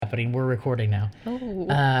happening. We're recording now. Oh.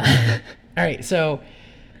 All right, so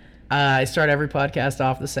I start every podcast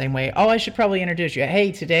off the same way. Oh, I should probably introduce you.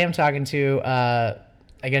 Hey, today I'm talking to,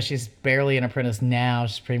 I guess she's barely an apprentice now.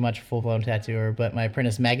 She's pretty much a full-blown tattooer, but my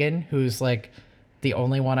apprentice, Megan, who's like the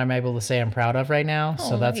only one I'm able to say I'm proud of right now,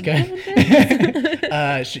 so that's good.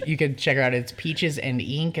 You can check her out. It's Peaches and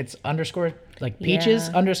Ink. It's underscore, like Peaches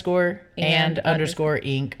underscore and underscore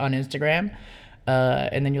Ink on Instagram.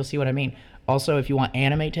 And then you'll see what I mean. Also, if you want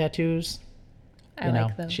anime tattoos,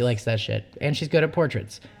 like those. She likes that shit. And she's good at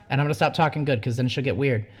portraits. And I'm going to stop talking good because then she'll get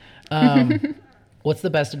weird. What's the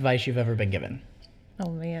best advice you've ever been given? Oh,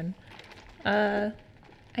 man. I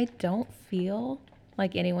don't feel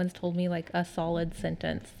like anyone's told me like a solid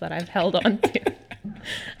sentence that I've held on to.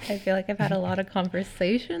 I feel like I've had a lot of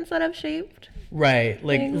conversations that have shaped. Right.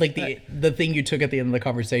 Like the thing you took at the end of the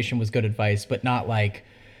conversation was good advice, but not like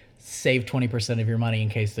save 20% of your money in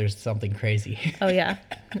case there's something crazy. Oh, yeah.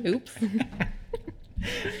 Oops.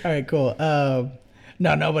 All right, cool.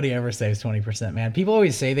 No, nobody ever saves 20%, man. People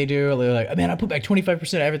always say they do. They're like, man, I put back 25%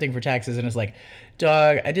 of everything for taxes. And it's like,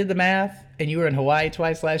 dog, I did the math and you were in Hawaii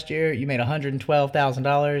twice last year. You made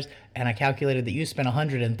 $112,000 and I calculated that you spent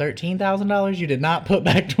 $113,000. You did not put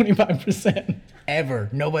back 25% ever.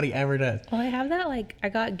 Nobody ever does. Well, I have that, like, I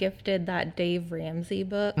got gifted that Dave Ramsey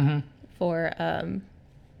book for,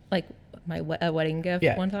 like, a wedding gift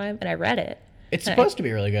one time, and I read it. It's supposed to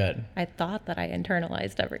be really good. I thought that I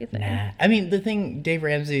internalized everything. Nah. I mean, the thing, Dave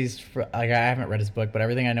Ramsey's, like, I haven't read his book, but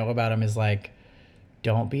everything I know about him is like,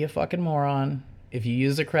 don't be a fucking moron. If you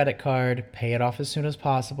use a credit card, pay it off as soon as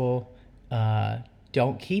possible.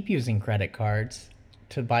 Don't keep using credit cards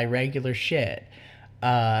to buy regular shit.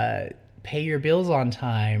 Pay your bills on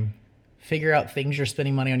time. Figure out things you're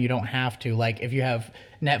spending money on you don't have to. Like, if you have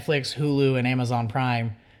Netflix, Hulu, and Amazon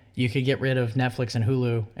Prime, you could get rid of Netflix and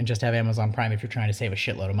Hulu and just have Amazon Prime if you're trying to save a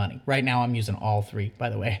shitload of money. Right now, I'm using all three, by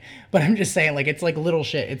the way. But I'm just saying, like, it's like little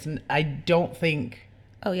shit. I don't think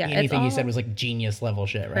anything you said was like genius level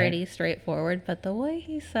shit, right? Pretty straightforward, but the way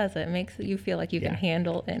he says it makes you feel like you can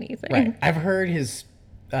handle anything. Right. I've heard his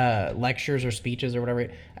lectures or speeches or whatever.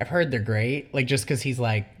 I've heard they're great. Like, just because he's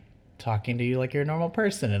like talking to you like you're a normal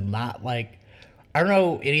person and not like, I don't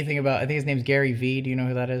know anything about, I think his name's Gary V. Do you know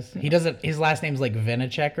who that is? He doesn't, his last name's like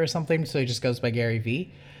Vaynerchuk or something, so he just goes by Gary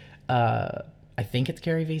V. I think it's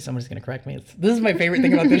Gary V. Somebody's going to correct me. This is my favorite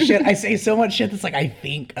thing about this shit. I say so much shit that's like, I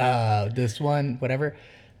think this one, whatever.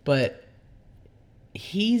 But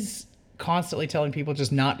he's constantly telling people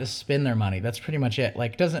just not to spend their money. That's pretty much it.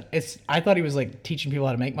 Like, I thought he was like teaching people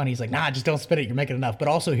how to make money. He's like, nah, just don't spend it. You're making enough. But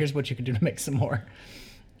also, here's what you can do to make some more.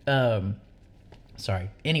 Sorry.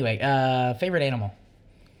 Anyway, favorite animal?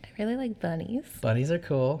 I really like bunnies. Bunnies are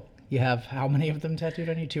cool. You have how many of them tattooed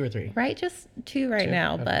on you? 2 or 3? Right, just 2 right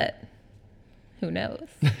now, okay. But who knows?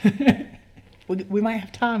 we might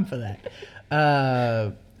have time for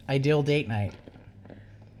that. Ideal date night?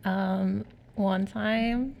 One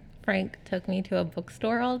time, Frank took me to a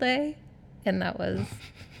bookstore all day, and that was...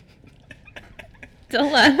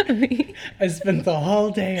 Don't laugh at me. I spent the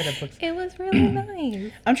whole day at a bookstore. It was really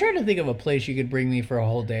nice. I'm trying to think of a place you could bring me for a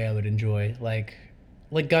whole day I would enjoy. Like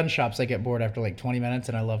gun shops, I get bored after like 20 minutes,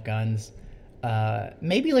 and I love guns.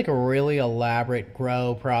 Maybe like a really elaborate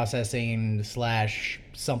grow processing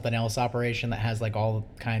 / something else operation that has like all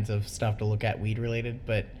kinds of stuff to look at weed related,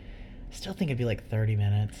 but I still think it'd be like 30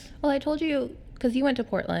 minutes. Well, I told you, because you went to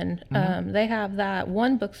Portland, they have that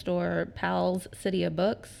one bookstore, Pal's City of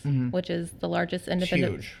Books, which is the largest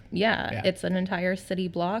independent. Huge. Yeah, it's an entire city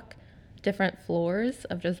block, different floors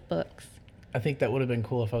of just books. I think that would have been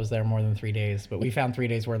cool if I was there more than 3 days, but we found 3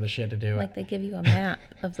 days worth of shit to do. Like, they give you a map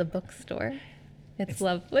of the bookstore. It's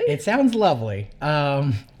lovely. It sounds lovely.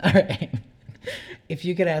 All right. If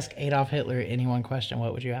you could ask Adolf Hitler any one question,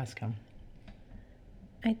 what would you ask him?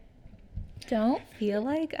 Don't feel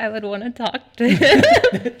like I would want to talk to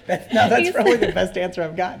him. That's probably the best answer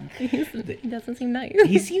I've gotten. He doesn't seem nice.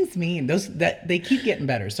 He seems mean. They keep getting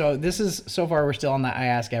better. So so far we're still on that I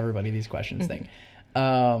ask everybody these questions thing.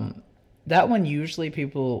 That one usually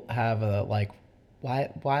people have a like,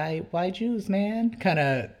 why Jews, man? Kind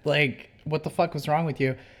of like, what the fuck was wrong with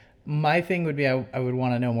you? My thing would be I would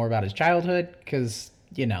want to know more about his childhood because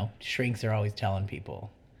shrinks are always telling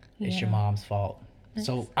people it's your mom's fault. Nice.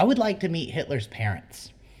 So I would like to meet Hitler's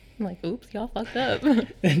parents. I'm like, oops, y'all fucked up.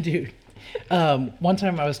 Dude. One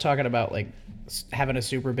time I was talking about like having a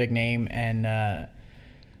super big name and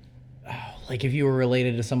like if you were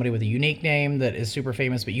related to somebody with a unique name that is super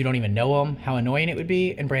famous but you don't even know them, how annoying it would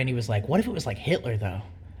be. And Brandy was like, what if it was like Hitler though?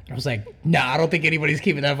 And I was like, nah, I don't think anybody's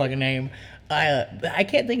keeping that fucking name. I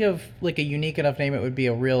can't think of like a unique enough name. It would be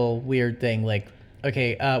a real weird thing. Like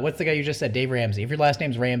Okay, what's the guy you just said? Dave Ramsey. If your last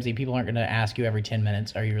name's Ramsey, people aren't going to ask you every 10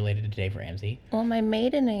 minutes, are you related to Dave Ramsey? Well, my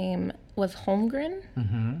maiden name was Holmgren,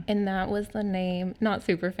 and that was the name, not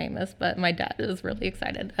super famous, but my dad was really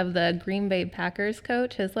excited, of the Green Bay Packers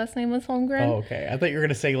coach. His last name was Holmgren. Oh, okay. I thought you were going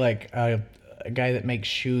to say like a guy that makes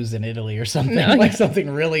shoes in Italy or something, No, like yeah.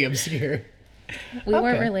 something really obscure. We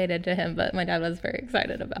weren't Okay. related to him, but my dad was very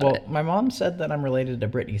excited about Well, it. my mom said that I'm related to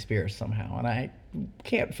Britney Spears somehow, and I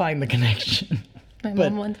can't find the connection. My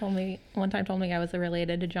But- mom one time told me I was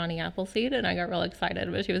related to Johnny Appleseed, and I got real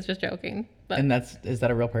excited, but she was just joking. But And is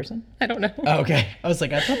that a real person? I don't know. Oh, okay. I was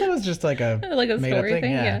like, I thought that was just like a Like a made-up story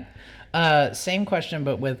thing, yeah. Same question,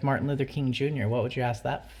 but with Martin Luther King Jr. What would you ask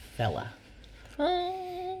that fella?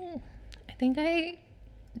 I think I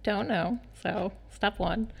don't know. So step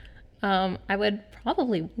one, I would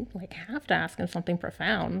probably like have to ask him something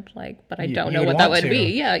profound, like, but I You- don't you know would what that want would to.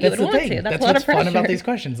 be. Yeah, you That's would the want thing. to. That's That's a lot what's of pressure. fun about these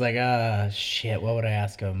questions. Like, shit, what would I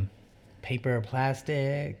ask him? Paper or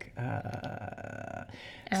plastic?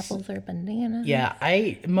 Apples or bananas? Yeah,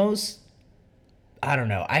 I don't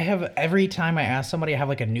know. I have, every time I ask somebody, I have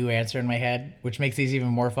like a new answer in my head, which makes these even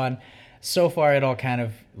more fun. So far, it all kind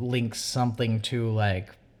of links something to like,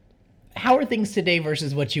 how are things today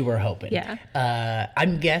versus what you were hoping? Yeah.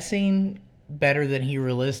 I'm guessing better than he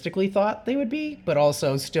realistically thought they would be, but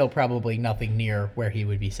also still probably nothing near where he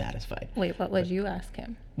would be satisfied. Wait, what would you ask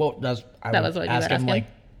him? Well, I That would was what you ask would him ask him? like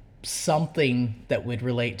something that would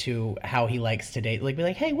relate to how he likes to date. Like, be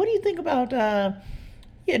like, hey, what do you think about,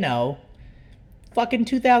 fucking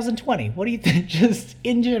 2020? What do you think? Just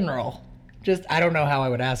in general. Just, I don't know how I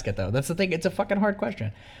would ask it though. That's the thing. It's a fucking hard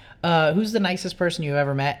question. Who's the nicest person you've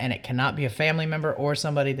ever met? And it cannot be a family member or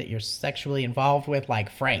somebody that you're sexually involved with,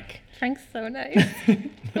 like Frank. Frank's so nice.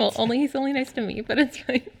 Well, he's only nice to me, but it's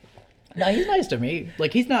fine. No, he's nice to me.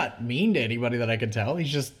 Like, he's not mean to anybody that I can tell. He's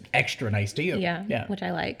just extra nice to you. Yeah, Yeah. which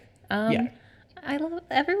I like. Yeah. I love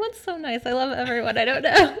everyone's so nice. I love everyone. I don't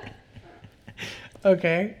know.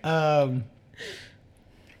 Okay.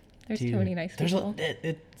 There's Dude, too many nice people.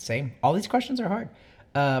 Same. All these questions are hard.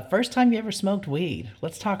 First time you ever smoked weed.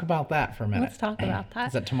 Let's talk about that for a minute. Let's talk about that.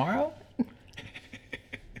 Is that tomorrow?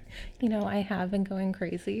 I have been going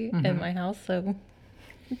crazy Mm-hmm. in my house, so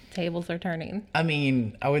tables are turning. I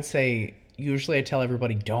mean, I would say usually I tell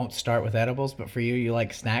everybody don't start with edibles, but for you, you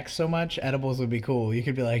like snacks so much, edibles would be cool. You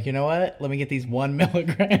could be like, you know what? Let me get these 1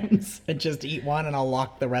 milligrams and just eat one and I'll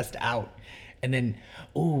lock the rest out. And then,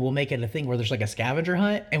 we'll make it a thing where there's like a scavenger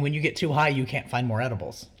hunt. And when you get too high, you can't find more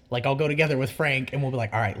edibles. Like, I'll go together with Frank and we'll be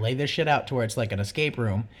like, all right, lay this shit out to where it's like an escape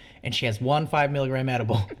room. And she has 1 5-milligram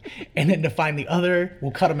edible. And then to find the other,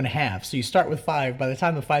 we'll cut them in half. So you start with 5. By the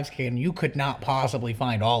time the 5's came, you could not possibly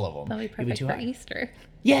find all of them. That'll be You'd perfect too for high. Easter.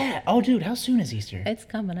 Yeah. Oh, dude, how soon is Easter? It's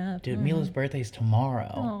coming up. Dude, Mila's birthday's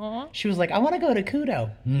tomorrow. Aw. She was like, I want to go to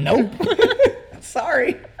Kudo. Nope.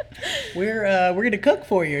 Sorry. We're gonna cook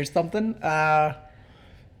for you or something.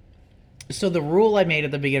 So the rule I made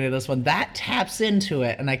at the beginning of this one, that taps into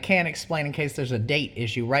it, and I can't explain in case there's a date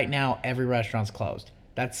issue. Right now, every restaurant's closed.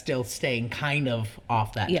 That's still staying kind of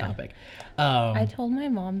off that Yeah. topic. I told my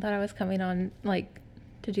mom that I was coming on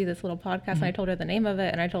to do this little podcast, and Mm-hmm. I told her the name of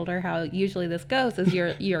it, and I told her how usually this goes is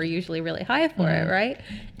you're usually really high for Mm-hmm. it, right?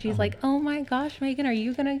 She's like, "Oh my gosh, Megan, are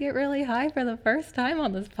you gonna get really high for the first time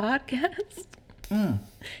on this podcast?"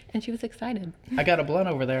 And she was excited. I got a blunt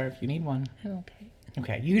over there if you need one. I'm okay.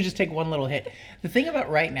 Okay, you can just take one little hit. The thing about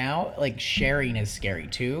right now, like sharing is scary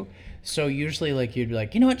too. So usually, like you'd be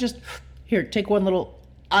like, you know what, just here, take one little.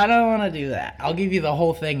 I don't want to do that. I'll give you the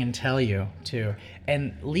whole thing and tell you to.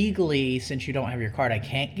 And legally, since you don't have your card, I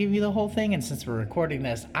can't give you the whole thing. And since we're recording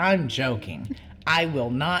this, I'm joking. I will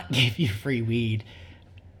not give you free weed.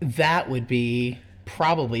 That would be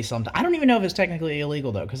probably something. I don't even know if it's technically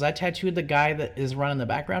illegal though, because I tattooed the guy that is running the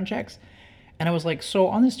background checks. And I was like, so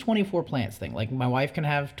on this 24 plants thing, like my wife can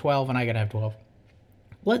have 12 and I can have 12.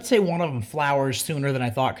 Let's say one of them flowers sooner than I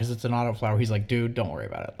thought because it's an auto flower. He's like, dude, don't worry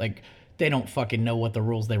about it. Like, they don't fucking know what the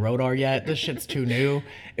rules they wrote are yet. This shit's too new.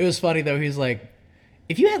 It was funny though. He's like,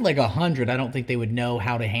 if you had like 100, I don't think they would know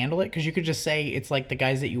how to handle it because you could just say it's like the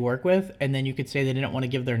guys that you work with, and then you could say they didn't want to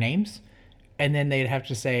give their names. And then they'd have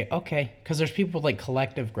to say, okay, because there's people with like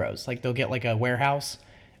collective grows. Like they'll get like a warehouse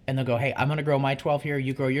and they'll go, hey, I'm going to grow my 12 here.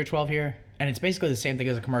 You grow your 12 here. And it's basically the same thing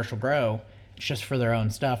as a commercial grow. It's just for their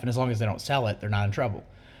own stuff. And as long as they don't sell it, they're not in trouble.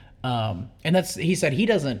 And he said he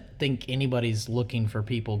doesn't think anybody's looking for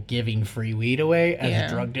people giving free weed away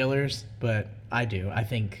as drug dealers, but I do. I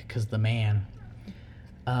think because the man.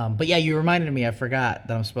 But yeah, you reminded me. I forgot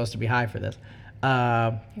that I'm supposed to be high for this.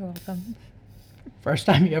 You're welcome. First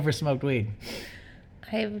time you ever smoked weed?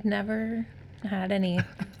 I've never had any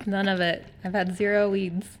None of it. I've had 0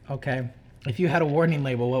 weeds. Okay. If you had a warning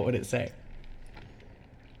label, what would it say?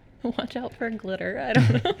 Watch out for glitter. I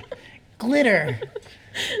don't know. Glitter.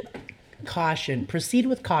 Caution. Proceed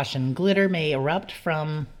with caution. Glitter may erupt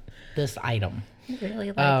from this item. He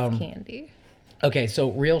really likes candy. Okay,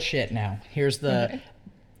 so real shit now. Here's the... Okay.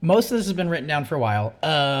 Most of this has been written down for a while.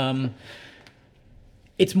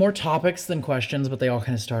 It's more topics than questions, but they all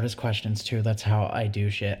kind of start as questions too. That's how I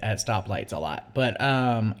do shit at stoplights a lot. But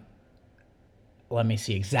let me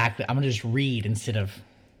see exactly. I'm going to just read instead of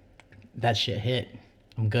that shit hit.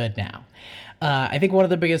 I'm good now. I think one of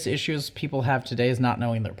the biggest issues people have today is not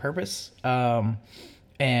knowing their purpose. And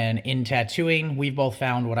in tattooing, we've both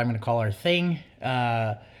found what I'm going to call our thing.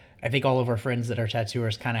 I think all of our friends that are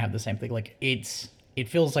tattooers kind of have the same thing. Like it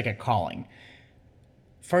feels like a calling.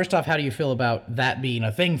 First off, how do you feel about that being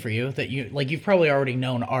a thing for you? That you've probably already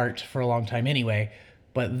known art for a long time anyway,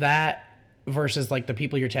 but that versus like the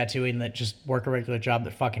people you're tattooing that just work a regular job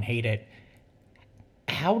that fucking hate it.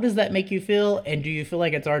 How does that make you feel? And do you feel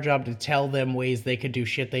like it's our job to tell them ways they could do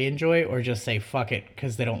shit they enjoy, or just say fuck it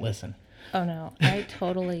because they don't listen? Oh no, I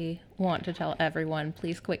totally want to tell everyone,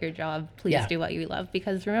 please quit your job. Please do what you love.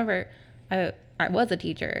 Because remember, I was a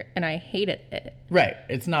teacher and I hated it. Right.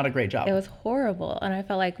 It's not a great job. It was horrible. And I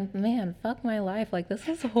felt like, man, fuck my life. Like, this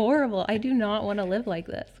is horrible. I do not want to live like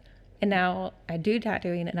this. And now I do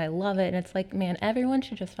tattooing and I love it. And it's like, man, everyone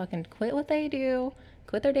should just fucking quit what they do,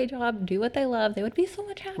 quit their day job, do what they love. They would be so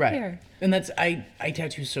much happier. Right. And that's, I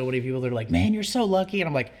tattoo so many people that are like, man, you're so lucky. And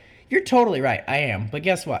I'm like, you're totally right. I am. But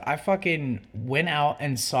guess what? I fucking went out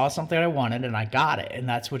and saw something I wanted and I got it. And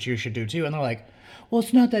that's what you should do too. And they're like, well,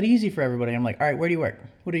 it's not that easy for everybody. I'm like, all right, where do you work?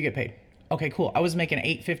 What do you get paid? Okay, cool. I was making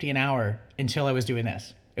 $8.50 an hour until I was doing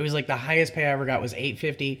this. It was like the highest pay I ever got was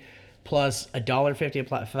 $8.50 plus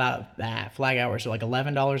 $1.50 a flag hour. So like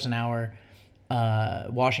 $11 an hour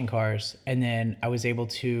washing cars. And then I was able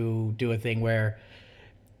to do a thing where,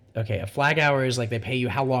 okay, a flag hour is like they pay you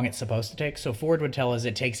how long it's supposed to take. So Ford would tell us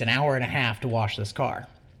it takes an hour and a half to wash this car.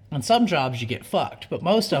 On some jobs, you get fucked, but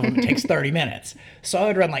most of them, it takes 30 minutes. So I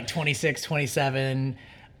would run like 26, 27.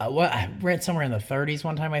 I ran somewhere in the 30s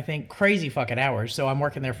one time, I think. Crazy fucking hours. So I'm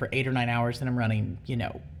working there for 8 or 9 hours, and I'm running,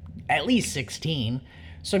 at least 16.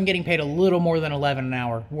 So I'm getting paid a little more than 11 an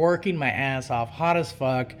hour, working my ass off, hot as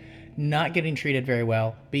fuck, not getting treated very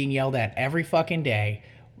well, being yelled at every fucking day,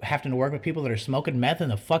 having to work with people that are smoking meth in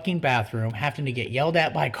the fucking bathroom, having to get yelled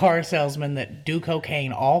at by car salesmen that do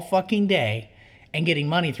cocaine all fucking day. And getting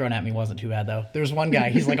money thrown at me wasn't too bad, though. There's one guy,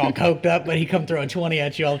 he's like all coked up, but he come throwing 20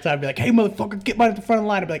 at you all the time. Be like, hey, motherfucker, get by the front of the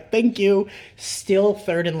line. I'd be like, thank you. Still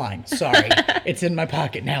third in line. Sorry. It's in my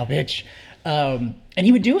pocket now, bitch. And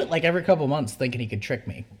he would do it like every couple months thinking he could trick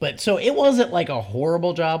me. But so it wasn't like a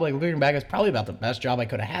horrible job. Like looking back, it's probably about the best job I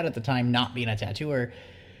could have had at the time, not being a tattooer.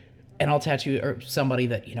 And I'll tattoo somebody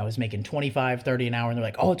that, is making 25, 30 an hour. And they're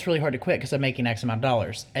like, oh, it's really hard to quit because I'm making X amount of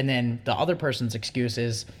dollars. And then the other person's excuse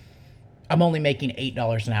is, I'm only making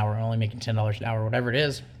 $8 an hour, I'm only making $10 an hour, whatever it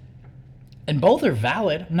is. And both are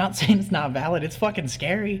valid. I'm not saying it's not valid. It's fucking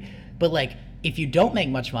scary. But like, if you don't make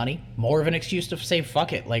much money, more of an excuse to say,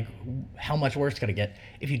 fuck it. Like, how much worse could it get?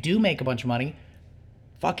 If you do make a bunch of money,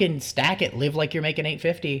 fucking stack it. Live like you're making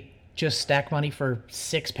 $8.50. Just stack money for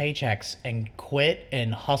 6 paychecks and quit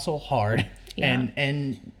and hustle hard. Yeah.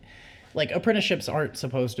 And like, apprenticeships aren't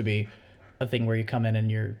supposed to be a thing where you come in and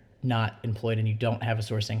you're not employed and you don't have a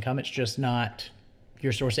source of income. It's just not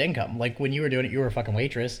your source of income. Like when you were doing it, you were a fucking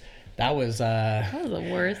waitress. That was the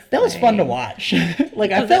worst. That was fun to watch.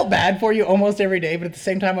 Like I felt bad for you almost every day, but at the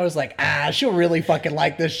same time I was like, she'll really fucking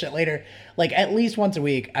like this shit later. Like at least once a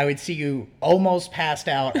week, I would see you almost passed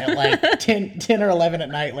out at like 10 or 11 at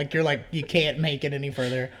night. Like you're like, you can't make it any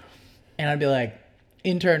further. And I'd be like,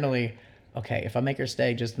 internally, okay, if I make her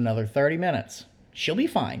stay just another 30 minutes, she'll be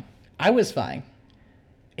fine. I was fine.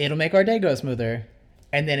 It'll make our day go smoother.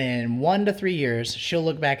 And then in 1 to 3 years, she'll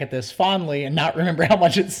look back at this fondly and not remember how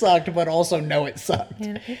much it sucked, but also know it sucked.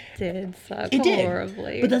 And it did suck it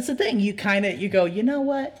horribly. Did. But that's the thing. You go, you know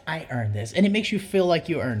what? I earned this. And it makes you feel like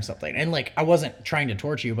you earned something. And like, I wasn't trying to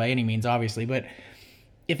torture you by any means, obviously, but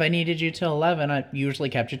if I needed you till 11, I usually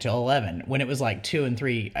kept you till 11. When it was like 2 and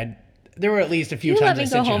 3, there were at least a few times I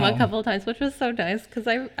sent you home. You let me go home a couple of times, which was so nice because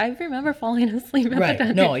I remember falling asleep at the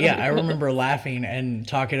time. No, yeah, I remember laughing and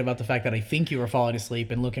talking about the fact that I think you were falling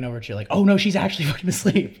asleep and looking over at you like, oh no, she's actually fucking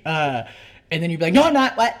asleep. And then you'd be like, no, I'm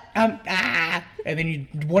not. What? And then you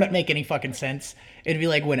wouldn't make any fucking sense. It'd be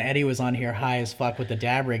like when Eddie was on here high as fuck with the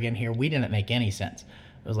dab rig in here. We didn't make any sense.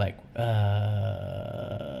 It was like,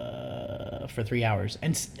 for 3 hours,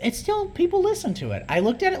 and it's still people listen to it. I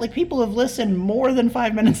looked at it like people have listened more than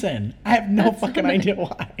 5 minutes in. I have no fucking idea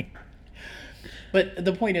why. But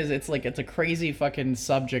the point is, it's like it's a crazy fucking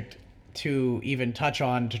subject to even touch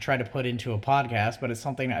on to try to put into a podcast, but it's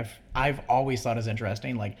something I've always thought is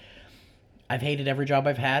interesting. Like, I've hated every job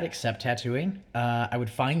I've had except tattooing. I would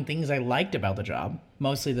find things I liked about the job,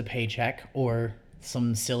 mostly the paycheck or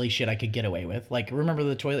some silly shit I could get away with. Like, remember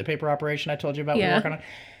the toilet paper operation I told you about? Yeah. We were working on?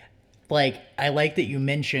 Like, I like that you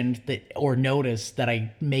mentioned that or noticed that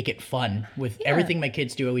I make it fun with everything my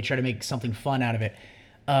kids do. We try to make something fun out of it.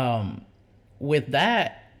 With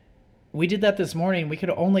that, we did that this morning. We could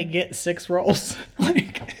only get 6 rolls.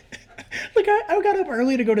 Like I got up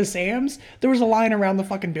early to go to Sam's. There was a line around the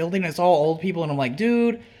fucking building. It's all old people. And I'm like,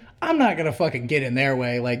 dude, I'm not going to fucking get in their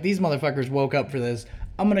way. Like, these motherfuckers woke up for this.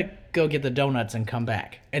 I'm going to go get the donuts and come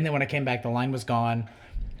back. And then when I came back, the line was gone.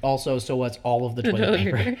 Also, so was all of the toilet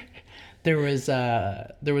paper. There was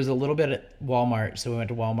a little bit at Walmart. So we went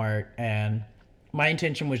to Walmart, and my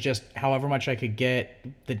intention was just however much I could get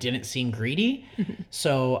that didn't seem greedy.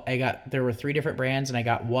 So there were 3 different brands, and I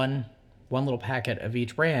got one little packet of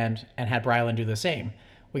each brand and had Brylan do the same.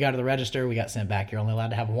 We got to the register, we got sent back. You're only allowed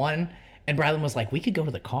to have one. And Brylan was like, we could go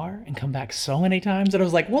to the car and come back so many times. And I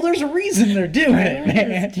was like, well, there's a reason they're doing it,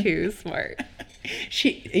 man. It's too smart.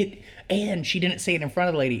 And she didn't say it in front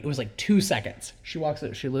of the lady. It was like 2 seconds. She walks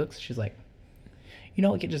up, she looks, she's like, you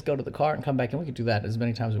know, we could just go to the car and come back, and we could do that as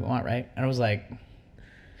many times as we want, right? And I was like,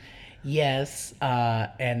 yes.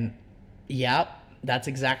 And yep. That's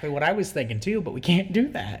exactly what I was thinking too, but we can't do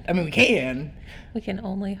that. I mean, we can. We can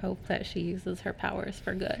only hope that she uses her powers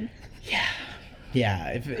for good. Yeah. Yeah,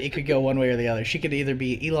 if it could go one way or the other. She could either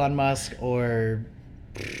be Elon Musk or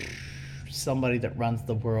somebody that runs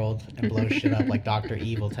the world and blows shit up like Dr.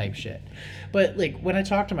 Evil type shit. But like when I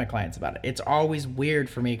talk to my clients about it, it's always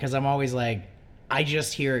weird for me because I'm always like, I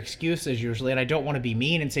just hear excuses usually, and I don't want to be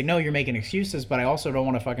mean and say, no, you're making excuses, but I also don't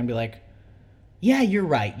want to fucking be like, yeah, you're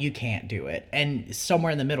right, you can't do it. And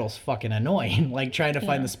somewhere in the middle is fucking annoying. Like, trying to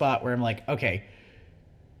find the spot where I'm like, okay,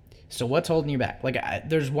 so what's holding you back? Like,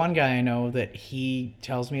 there's one guy I know that he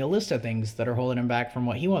tells me a list of things that are holding him back from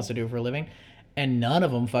what he wants to do for a living, and none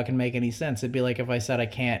of them fucking make any sense. It'd be like if I said I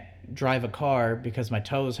can't drive a car because my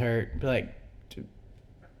toes hurt. It'd be like, dude,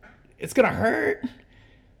 it's gonna hurt.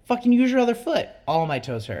 Fucking use your other foot. All my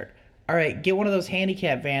toes hurt. All right, get one of those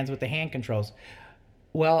handicap vans with the hand controls.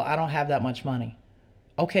 Well, I don't have that much money.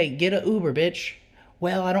 Okay, get an Uber, bitch.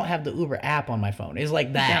 Well, I don't have the Uber app on my phone. It's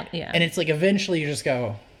like that. Yeah. And it's like eventually you just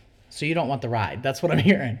go, so you don't want the ride. That's what I'm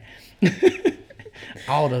hearing.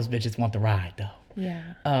 All those bitches want the ride, though.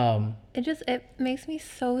 Yeah. It makes me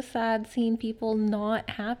so sad seeing people not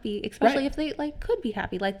happy, especially if they like could be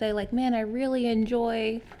happy. Like they like, man, I really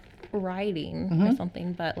enjoy riding or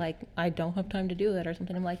something, but like I don't have time to do it or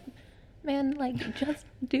something. I'm like, man, like just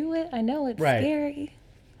do it. I know it's scary.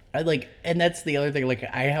 And that's the other thing. Like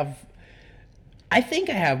I think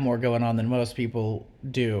I have more going on than most people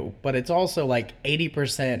do, but it's also like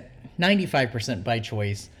 80%, 95% by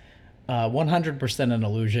choice, 100% an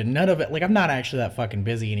illusion. None of it, like I'm not actually that fucking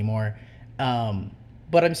busy anymore.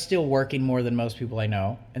 But I'm still working more than most people I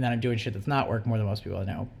know, and then I'm doing shit that's not work more than most people I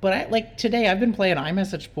know. But today I've been playing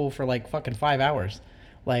iMessage pool for like fucking 5 hours.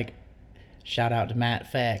 Like, shout out to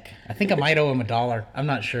Matt Feck. I think I might owe him $1. I'm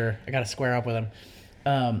not sure. I gotta square up with him.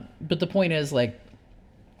 But the point is, like,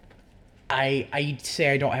 I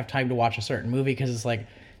say I don't have time to watch a certain movie because it's like,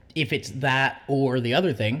 if it's that or the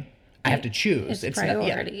other thing, I have to choose. It's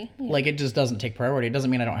priority. Not, Like, it just doesn't take priority. It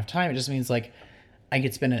doesn't mean I don't have time. It just means, like, I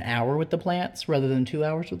could spend an hour with the plants rather than 2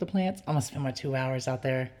 hours with the plants. I'm gonna spend my 2 hours out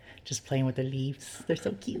there just playing with the leaves. They're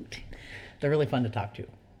so cute. They're really fun to talk to.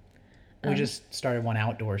 We just started one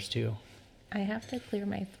outdoors, too. I have to clear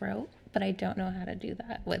my throat, but I don't know how to do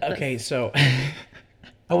that with Okay, so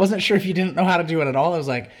I wasn't sure if you didn't know how to do it at all. I was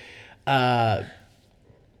like, that's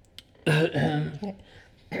and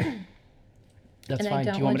fine.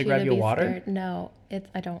 Do you want me to grab you a water? Scared. No,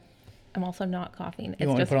 I don't. I'm also not coughing. You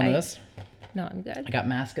want me to put on this? No, I'm good. I got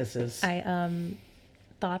Mascus's. I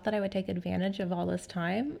thought that I would take advantage of all this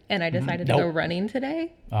time, and I decided to go running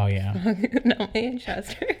today. Oh, yeah. No, my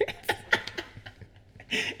chest hurts.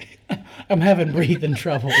 I'm having breathing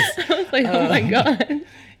troubles. I was like, oh my God.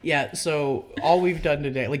 Yeah, so all we've done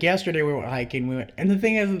today, like yesterday we went hiking, and the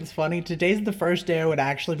thing is, it's funny, today's the first day I would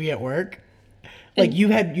actually be at work. Like, you've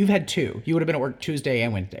had 2. You would have been at work Tuesday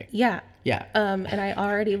and Wednesday. Yeah. Yeah. And I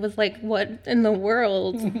already was like, what in the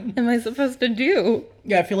world am I supposed to do?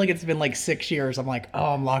 Yeah, I feel like it's been like 6 years. I'm like,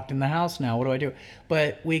 oh, I'm locked in the house now. What do I do?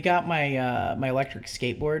 But we got my my electric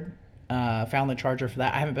skateboard. Found the charger for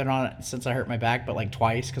that. I haven't been on it since I hurt my back, but like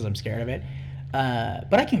twice because I'm scared of it.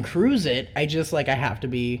 But I can cruise it. I just like I have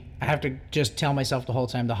to just tell myself the whole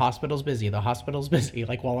time the hospital's busy,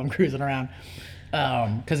 like while I'm cruising around.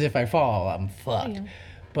 Because if I fall, I'm fucked. Yeah.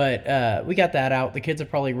 But we got that out. The kids have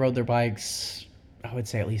probably rode their bikes, I would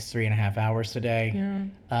say at least 3.5 hours today.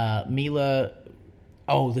 Yeah. Mila,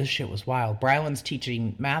 oh, this shit was wild. Brylan's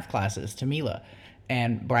teaching math classes to Mila.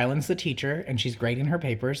 And Brylan's the teacher, and she's grading her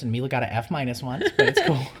papers, and Mila got an F- once, but it's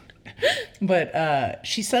cool. But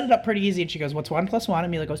she set it up pretty easy, and she goes, "What's 1 plus 1?" And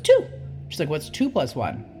Mila goes, 2. She's like, "What's 2 plus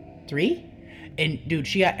 1? 3?" And dude,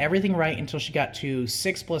 she got everything right until she got to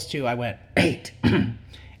 6 plus 2. I went 8, and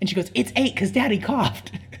she goes, "It's 8 because Daddy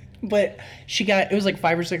coughed." But it was like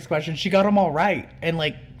 5 or 6 questions. She got them all right, and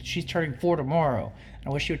like she's turning 4 tomorrow. I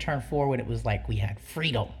wish she would turn 4 when it was like we had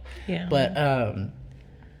freedom. Yeah. But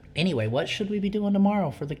anyway, what should we be doing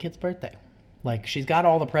tomorrow for the kid's birthday? Like, she's got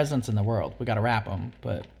all the presents in the world. We got to wrap them,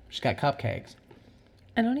 but she's got cupcakes.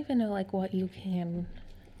 I don't even know like what you can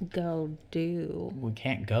go do. We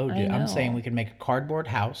can't go do. I I'm know. saying we could make a cardboard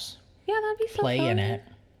house, Yeah, that'd be so play fun. in it,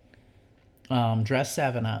 dress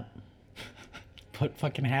 7 up, put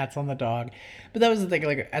fucking hats on the dog. But that was the thing.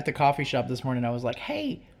 Like at the coffee shop this morning, I was like,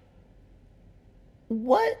 "Hey,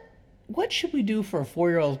 what should we do for a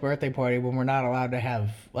 4-year-old's birthday party when we're not allowed to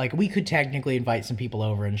have like we could technically invite some people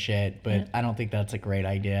over and shit, but I don't think that's a great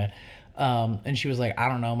idea." And she was like, "I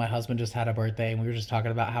don't know, my husband just had a birthday and we were just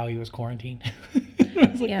talking about how he was quarantined." I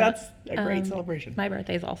was like, Yeah, "That's a great celebration." My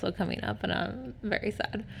birthday's also coming up, and I'm very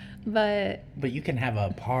sad. But But you can have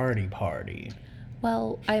a party.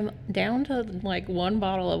 well, I'm down to like 1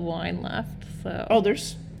 bottle of wine left. So Oh,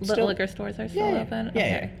 there's the still liquor stores are still Yeah, open. yeah, Okay.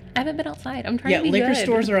 yeah. I haven't been outside. I'm trying Yeah, to be liquor good.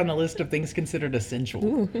 stores are on the list of things considered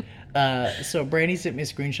essential. So Brandy sent me a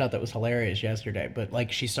screenshot that was hilarious yesterday, but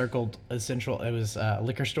like she circled essential. It was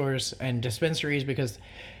liquor stores and dispensaries because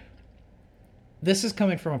this is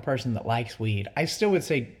coming from a person that likes weed. I still would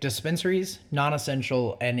say dispensaries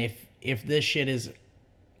non-essential, and if this shit is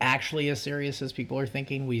actually as serious as people are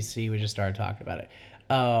thinking, we just started talking about it.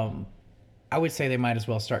 I would say they might as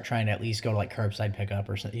well start trying to at least go to like curbside pickup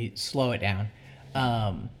or something, slow it down.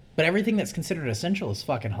 But everything that's considered essential is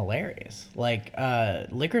fucking hilarious. Like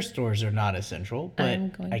liquor stores are not essential, but I'm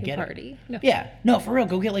going I to get party. it. No. Yeah, no, for real.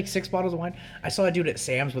 Go get like 6 bottles of wine. I saw a dude at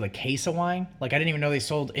Sam's with a case of wine. Like I didn't even know they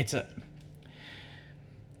sold.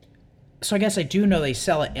 So I guess I do know they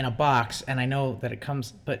sell it in a box, and I know that it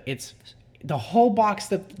comes, but it's the whole box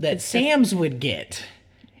that Sam's would get.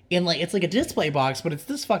 In like it's like a display box, but it's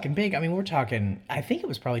this fucking big. I mean, we're talking. I think it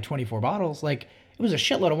was probably 24 bottles. Like it was a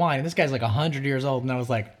shitload of wine. And this guy's like 100 years old, and I was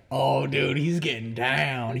like, "Oh, dude, he's getting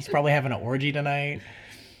down. He's probably having an orgy tonight."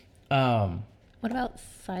 What about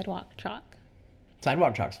sidewalk chalk?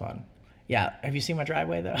 Sidewalk chalk's fun. Yeah, have you seen my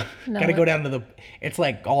driveway though? No, Gotta go what- down to the. It's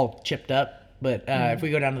like all chipped up, but if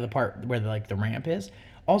we go down to the part where the ramp is,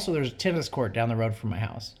 also there's a tennis court down the road from my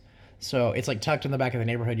house. So it's like tucked in the back of the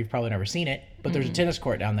neighborhood. You've probably never seen it, but there's a tennis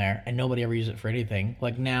court down there, and nobody ever uses it for anything.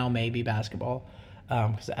 Like now, maybe basketball,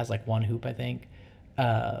 because it has like 1 hoop, I think.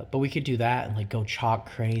 But we could do that and like go chalk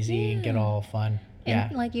crazy and get all fun. Yeah.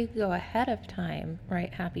 And like you could go ahead of time,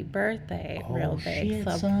 right? Happy birthday, Oh, real big shit,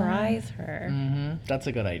 son. surprise her. That's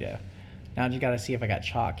a good idea. Now I just gotta see if I got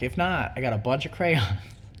chalk. If not, I got a bunch of crayons.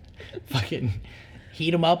 Fucking heat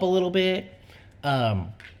them up a little bit.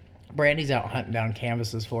 Brandy's out hunting down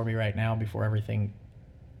canvases for me right now before everything,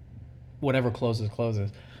 whatever closes.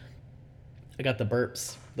 I got the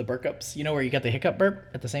burps, the burkups. You know where you got the hiccup burp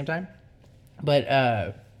at the same time? But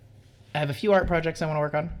I have a few art projects I want to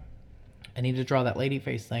work on. I need to draw that lady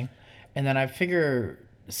face thing. And then I figure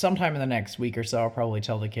sometime in the next week or so, I'll probably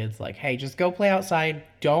tell the kids, like, hey, just go play outside.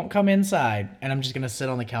 Don't come inside. And I'm just going to sit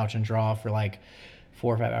on the couch and draw for like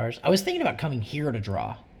 4 or 5 hours. I was thinking about coming here to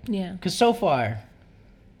draw. Yeah. Because so far,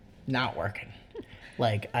 not working.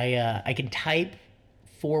 Like, I can type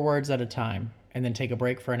 4 words at a time and then take a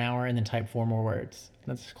break for an hour and then type 4 more words.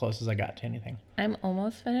 That's as close as I got to anything. I'm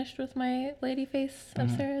almost finished with my lady face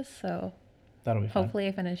upstairs, so That'll be fun. hopefully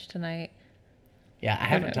I finish tonight. Yeah, I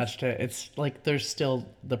haven't knows? touched it. It's like there's still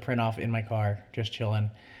the print off in my car, just chilling.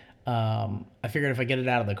 I figured if I get it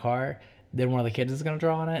out of the car, then one of the kids is gonna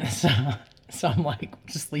draw on it. So I'm like,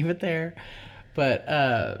 just leave it there. But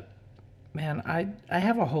man, I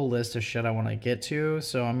have a whole list of shit I want to get to,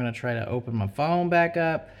 so I'm gonna try to open my phone back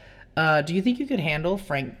up. Do you think you could handle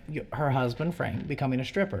Frank, her husband Frank, becoming a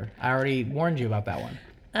stripper? I already warned you about that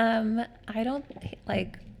one. I don't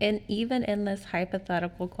like, and even in this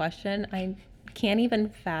hypothetical question, I can't even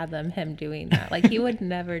fathom him doing that. Like he would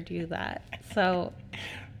never do that. So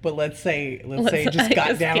But let's say it just I got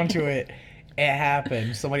just down can't. to it. It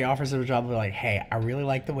happened. Somebody offers him a job. They're like, "Hey, I really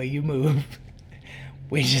like the way you move.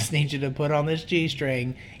 We just need you to put on this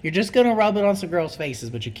G-string. You're just going to rub it on some girls' faces,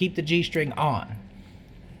 but you keep the G-string on.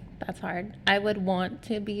 That's hard. I would want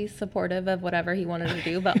to be supportive of whatever he wanted to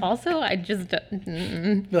do, but also I just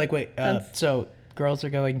Be like, wait, so girls are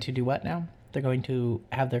going to do what now? They're going to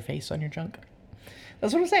have their face on your junk?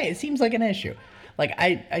 That's what I'm saying. It seems like an issue. Like,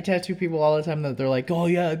 I tattoo people all the time that they're like, oh,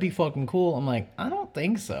 yeah, it'd be fucking cool. I'm like, I don't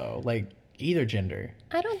think so. Like, either gender.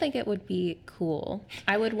 I don't think it would be cool.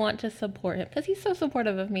 I would want to support him because he's so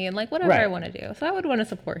supportive of me and like whatever I Right. want to do. So I would want to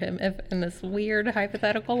support him if in this weird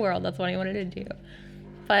hypothetical world that's what he wanted to do.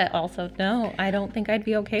 But also, no, I don't think I'd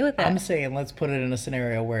be okay with it. I'm saying let's put it in a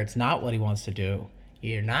scenario where it's not what he wants to do.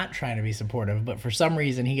 You're not trying to be supportive, but for some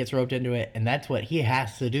reason he gets roped into it, and that's what he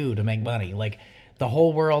has to do to make money. Like, the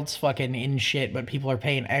whole world's fucking in shit, but people are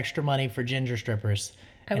paying extra money for ginger strippers.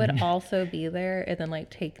 I would also be there and then like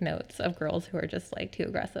take notes of girls who are just like too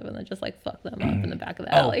aggressive and then just like fuck them up in the back of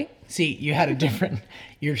the alley. See, you had a different,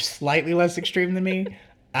 you're slightly less extreme than me.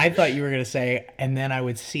 I thought you were going to say, and then I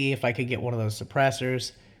would see if I could get one of those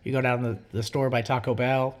suppressors. You go down to the store by Taco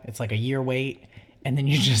Bell, it's like a year wait, and then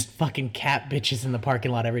you just fucking cap bitches in the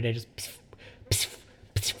parking lot every day. Just pss, pss,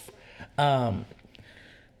 pss, pss.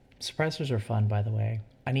 Suppressors are fun, by the way.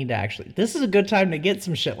 I need to actually, this is a good time to get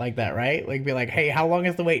some shit like that, right? Like, be like, hey, how long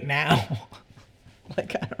is the wait now?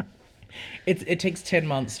 Like, I don't, it takes 10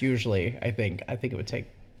 months usually, I think. I think it would take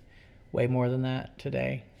way more than that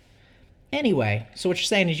today. Anyway, so what you're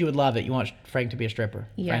saying is you would love it. You want Frank to be a stripper.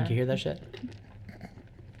 Yeah. Frank, you hear that shit?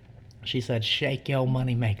 She said, shake your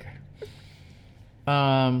money maker.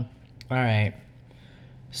 All right.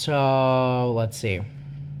 So, let's see.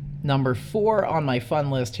 Number 4 on my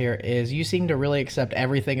fun list here is you seem to really accept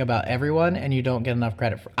everything about everyone and you don't get enough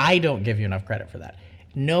credit for. I don't give you enough credit for that.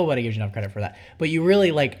 Nobody gives you enough credit for that. But you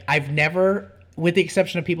really, like, I've never, with the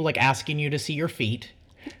exception of people like asking you to see your feet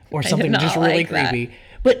or something not just really like that. creepy.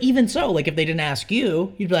 But even so, like, if they didn't ask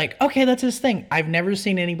you, you'd be like, okay, that's his thing. I've never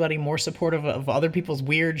seen anybody more supportive of other people's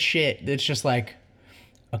weird shit. That's just like,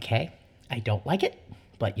 okay, I don't like it.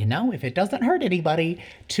 But, you know, if it doesn't hurt anybody,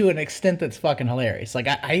 to an extent that's fucking hilarious. Like,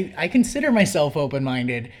 I consider myself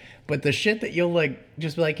open-minded, but the shit that you'll, like,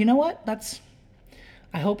 just be like, you know what?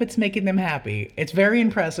 I hope it's making them happy. It's very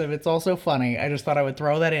impressive. It's also funny. I just thought I would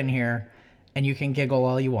throw that in here, and you can giggle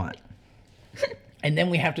all you want. And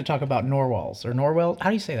then we have to talk about Norwals, or Norwell.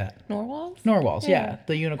 How do you say that? Norwals? Narwhals, yeah.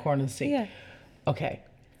 The unicorn of the sea. Yeah. Okay.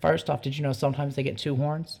 First off, did you know sometimes they get 2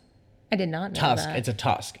 horns? I did not know Tusk. that. It's a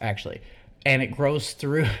tusk, actually. And it grows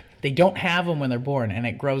through. They don't have them when they're born, and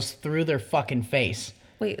it grows through their fucking face.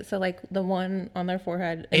 Wait, so like the one on their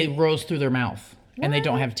forehead. It grows through their mouth, and they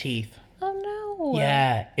don't have teeth. Oh no.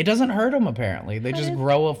 Yeah, it doesn't hurt them apparently. They just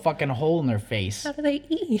grow a fucking hole in their face. How do they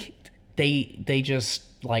eat? They just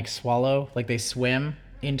like swallow, like they swim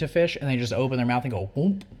into fish, and they just open their mouth and go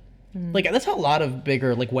whoop. Like that's how a lot of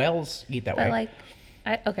bigger like whales eat that But way.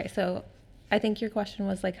 like, okay, so I think your question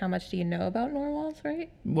was like, how much do you know about narwhals, right?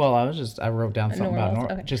 Well, I wrote down something about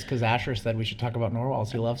Narwhals, okay. just because Asher said we should talk about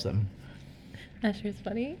narwhals. He loves them. Asher's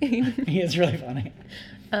funny. He is really funny.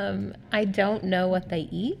 I don't know what they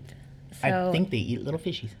eat, so I think they eat little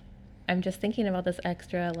fishies. I'm just thinking about this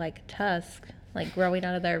extra like tusk like growing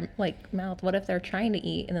out of their like mouth. What if they're trying to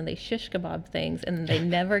eat and then they shish kebab things and then they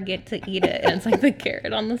never get to eat it and it's like the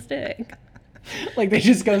carrot on the stick. Like they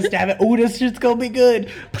just go stab it. Oh, this shit's gonna be good.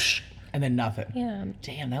 And then nothing. Yeah.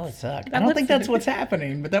 Damn, that would suck. I That don't would think that's suck. what's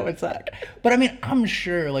happening, but that would suck. But I mean, I'm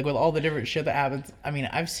sure, like with all the different shit that happens. I mean,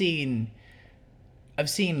 I've seen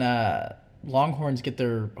longhorns get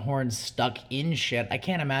their horns stuck in shit. I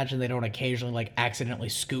can't imagine they don't occasionally like accidentally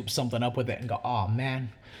scoop something up with it and go, "Oh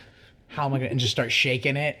man, how am I gonna?" and just start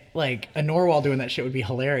shaking it. Like a narwhal doing that shit would be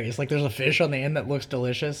hilarious. Like there's a fish on the end that looks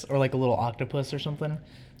delicious, or like a little octopus or something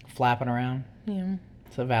flapping around. Yeah.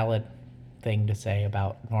 It's a valid thing to say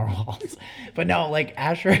about narwhals. But no, like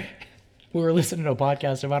Asher, we were listening to a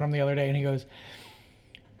podcast about him the other day, and he goes,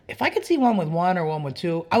 if I could see one with one or one with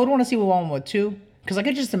two, I would want to see one with two, because I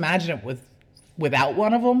could just imagine it without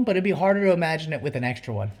one of them, but it'd be harder to imagine it with an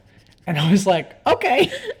extra one. And I was like,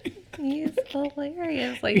 okay. He's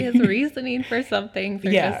hilarious. Like his reasoning for something. For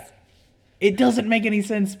Yeah. just, It doesn't make any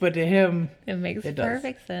sense, but to him, it makes It does.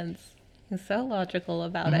 perfect sense. He's so logical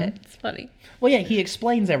about it. It's funny. well, yeah, he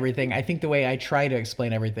explains everything. I think the way I try to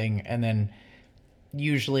explain everything, and then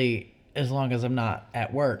usually, as long as I'm not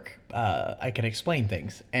at work, I can explain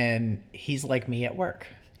things. And he's like me at work.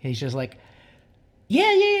 He's just like,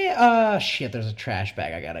 yeah. Shit, there's a trash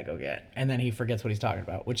bag I gotta go get. And then he forgets what he's talking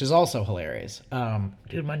about, which is also hilarious.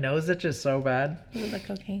 Dude, my nose itches so bad. Is it the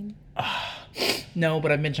cocaine? No,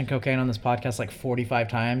 but I've mentioned cocaine on this podcast like 45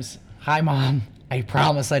 times. Hi, Mom. I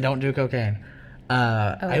promise I don't do cocaine.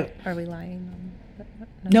 Oh, are we lying?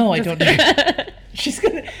 No, I don't. She's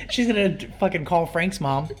gonna fucking call Frank's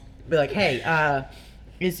mom, be like, "Hey,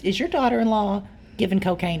 is your daughter-in-law giving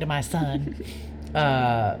cocaine to my son?"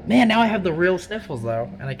 Man, now I have the real sniffles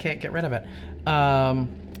though, and I can't get rid of it.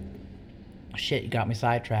 Shit, you got me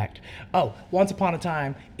sidetracked. Oh, once upon a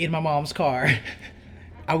time in my mom's car,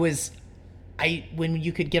 when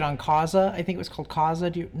you could get on Kazaa, I think it was called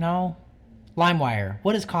Kazaa. Do you know? LimeWire.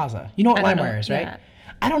 What is Kazaa? You know what LimeWire is, right? Yeah.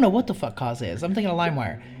 I don't know what the fuck Kazaa is. I'm thinking of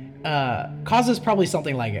LimeWire. Kazaa is probably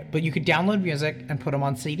something like it, but you could download music and put them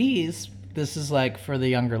on CDs. This is like for the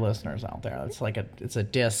younger listeners out there. It's a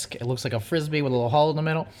disc. It looks like a frisbee with a little hole in the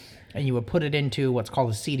middle, and you would put it into what's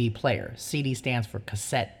called a CD player. CD stands for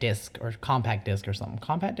cassette disc or compact disc or something.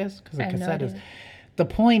 Compact disc because a cassette is. The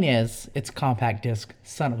point is, it's compact disc.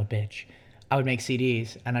 Son of a bitch. I would make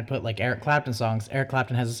CDs and I'd put like Eric Clapton songs. Eric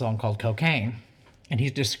Clapton has a song called Cocaine, and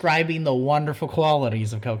he's describing the wonderful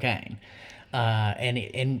qualities of cocaine.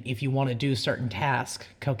 And if you want to do certain tasks,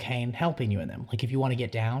 cocaine helping you in them. Like if you want to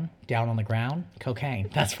get down on the ground, cocaine.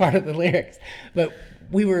 That's part of the lyrics. But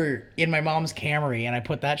we were in my mom's Camry, and I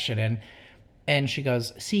put that shit in, and she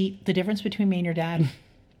goes, "See, the difference between me and your dad?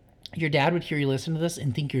 Your dad would hear you listen to this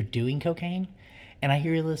and think you're doing cocaine, and I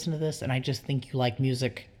hear you listen to this, and I just think you like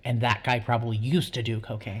music, and that guy probably used to do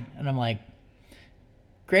cocaine." And I'm like,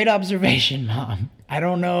 "Great observation, Mom. I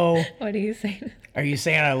don't know. What do you say? Are you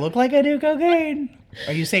saying I look like I do cocaine?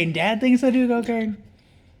 Are you saying Dad thinks I do cocaine?"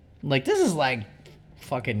 Like, this is like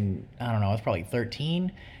fucking, I don't know, it's probably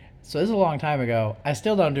 13. So this is a long time ago. I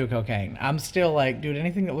still don't do cocaine. I'm still like, dude,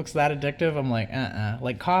 anything that looks that addictive, I'm like,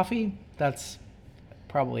 Like coffee, that's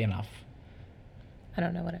probably enough. I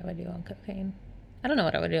don't know what I would do on cocaine. I don't know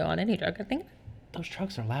what I would do on any drug. I think Those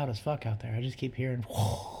trucks are loud as fuck out there. I just keep hearing,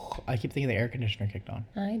 I keep thinking the air conditioner kicked on.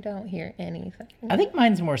 I don't hear anything. I think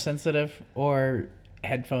mine's more sensitive, or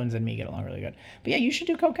headphones and me get along really good. But yeah, you should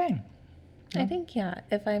do cocaine. I think, yeah,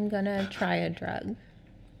 if I'm going to try a drug,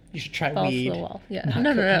 You should try balls weed. to the wall. Yeah.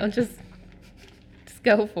 not No. Just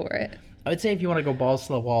go for it. I would say if you want to go balls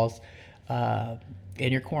to the walls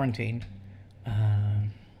in your quarantine,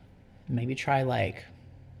 maybe try like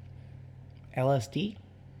LSD.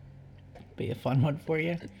 Be a fun one for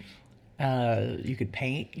you. You could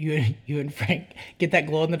paint. You and Frank get that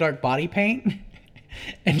glow in the dark body paint,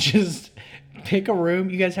 and just pick a room.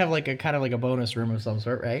 You guys have like a kind of like a bonus room of some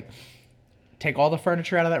sort, right? Take all the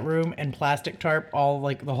furniture out of that room and plastic tarp all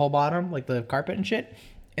like the whole bottom, like the carpet and shit,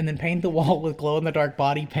 and then paint the wall with glow in the dark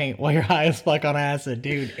body paint while you're high as fuck on acid,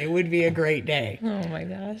 dude. It would be a great day. Oh my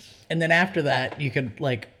gosh. And then after that, you could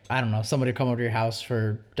like, I don't know, somebody come over to your house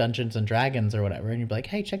for Dungeons and Dragons or whatever, and you'd be like,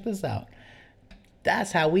 "Hey, check this out.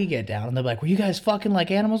 That's how we get down." And they're like, "Were you guys fucking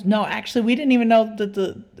like animals?" No, actually, we didn't even know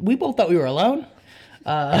that we both thought we were alone.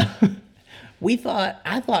 I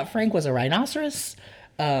thought Frank was a rhinoceros.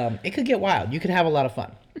 It could get wild. You could have a lot of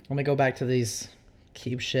fun. Let me go back to these.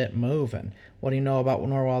 Keep shit moving. What do you know about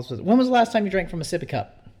Norwal's? When was the last time you drank from a sippy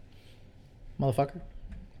cup? Motherfucker.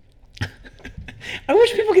 I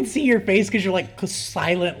wish people could see your face because you're like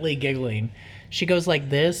silently giggling. She goes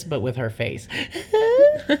like this, but with her face.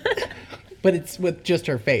 But it's with just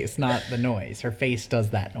her face, not the noise. Her face does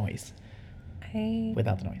that noise I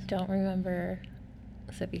without the noise. don't remember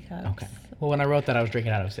sippy cups. Okay. Well, when I wrote that, I was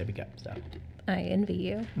drinking out of a sippy cup. So I envy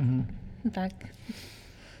you. Mm-hmm. Back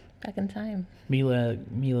in time.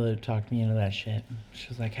 Mila talked me into that shit. She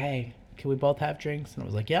was like, "Hey, can we both have drinks?" And I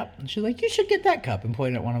was like, "Yep." And she's like, "You should get that cup," and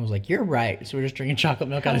pointed at one. I was like, "You're right." So we're just drinking chocolate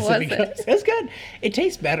milk out of How was sippy it? cups. It's good. It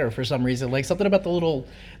tastes better for some reason. Like something about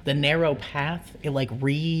the narrow path. It like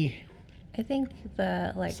I think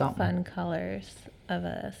the Something. fun colors of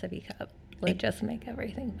a sippy cup would just make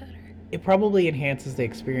everything better. it probably enhances the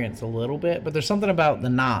experience a little bit, but there's something about the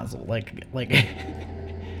nozzle, like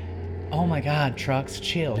oh my God, trucks,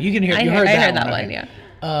 chill. You can hear. I You heard heard that right? one,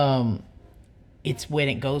 yeah. It's when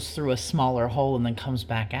it goes through a smaller hole and then comes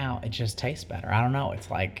back out. It just tastes better. I don't know.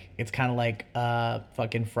 It's kind of like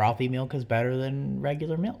fucking frothy milk is better than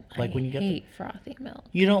regular milk. Like when you get hate frothy milk.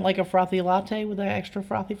 you don't like a frothy latte with an extra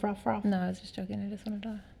frothy froth. No, I was just joking. I just wanted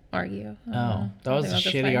to argue. Oh, that was a Frothy milk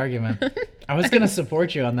is shitty fine. argument. I was gonna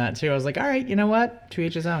support you on that too. I was like, all right, you know what? To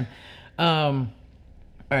each his own. All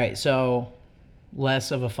right, so less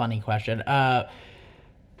of a funny question.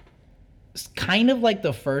 It's kind of like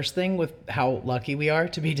the first thing with how lucky we are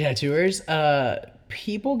to be tattooers.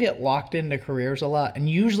 People get locked into careers a lot, and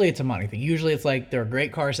usually it's a money thing. Usually it's like they're a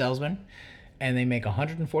great car salesman, and they make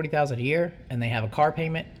 $140,000 a year, and they have a car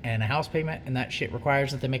payment and a house payment, and that shit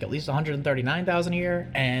requires that they make at least $139,000 a year,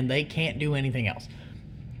 and they can't do anything else.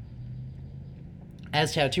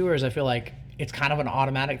 As tattooers, I feel like it's kind of an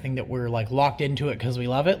automatic thing that we're like locked into it because we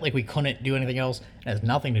love it. Like we couldn't do anything else. It has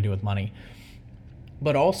nothing to do with money.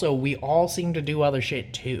 But also, we all seem to do other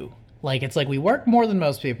shit too. Like, it's like we work more than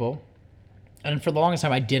most people. And for the longest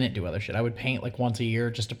time, I didn't do other shit. I would paint like once a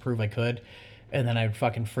year just to prove I could. And then I'd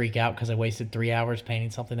fucking freak out because I wasted 3 hours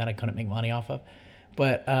painting something that I couldn't make money off of.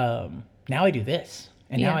 But now I do this.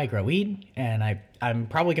 And now I grow weed. And I'm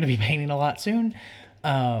probably going to be painting a lot soon.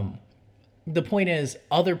 The point is,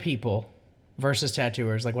 other people versus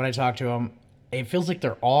tattooers, like when I talk to them, it feels like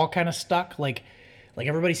they're all kind of stuck. Like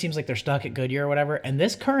everybody seems like they're stuck at Goodyear or whatever. And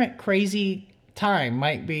this current crazy time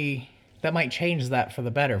might change that for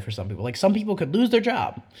the better for some people. Like some people could lose their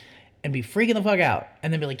job and be freaking the fuck out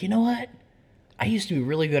and then be like, you know what? I used to be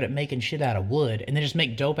really good at making shit out of wood, and then just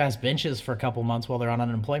make dope ass benches for a couple months while they're on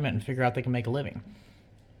unemployment and figure out they can make a living.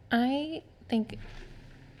 I think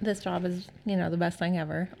this job is, the best thing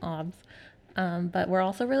ever, obs. But we're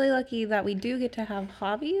also really lucky that we do get to have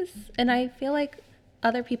hobbies. And I feel like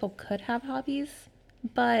other people could have hobbies,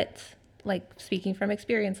 but like speaking from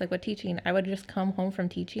experience, like with teaching, I would just come home from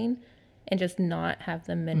teaching and just not have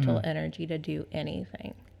the mental energy to do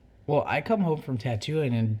anything. Well, I come home from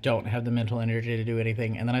tattooing and don't have the mental energy to do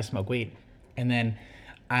anything, and then I smoke weed. And then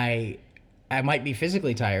I might be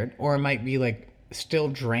physically tired, or I might be like still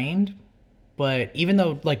drained, but even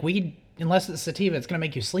though like weed, unless it's sativa, it's going to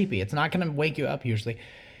make you sleepy. It's not going to wake you up usually.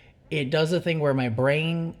 It does a thing where my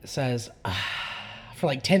brain says for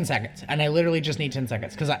like 10 seconds, and I literally just need 10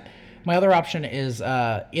 seconds because my other option is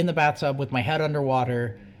in the bathtub with my head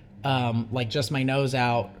underwater, like just my nose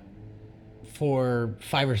out for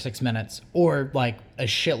 5 or 6 minutes, or like a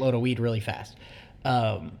shitload of weed really fast.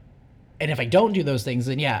 And if I don't do those things,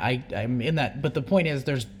 then yeah, I'm in that. But the point is,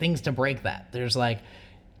 there's things to break that. There's like,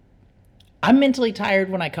 I'm mentally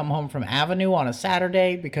tired when I come home from Avenue on a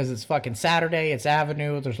Saturday because it's fucking Saturday, it's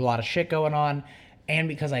Avenue, there's a lot of shit going on, and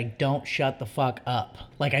because I don't shut the fuck up.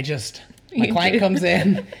 Like my client comes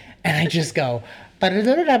in and I just go, and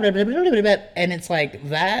it's like,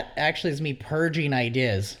 that actually is me purging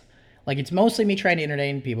ideas. Like, it's mostly me trying to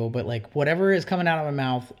entertain people, but like whatever is coming out of my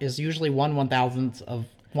mouth is usually 1/1000th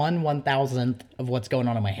of what's going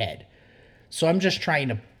on in my head. So I'm just trying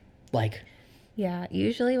to like... Yeah,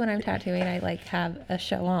 usually when I'm tattooing, I like have a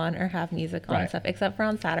show on or have music on and stuff, except for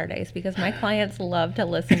on Saturdays because my clients love to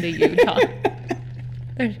listen to you talk.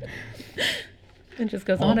 It just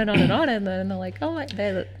goes on and on and on, and then they're like, "Oh,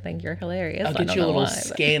 they think you're hilarious." I'll get you a little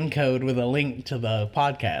scan code with a link to the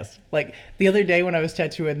podcast. Like the other day when I was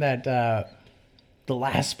tattooing that the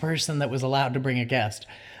last person that was allowed to bring a guest,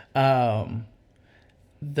 what was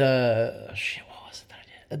it that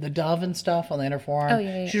I did? The dove and stuff on the inner forearm. Oh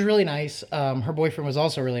yeah. She's really nice. Her boyfriend was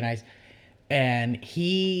also really nice, and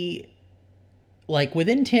he, like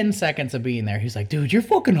within 10 seconds of being there, he's like, "Dude, you're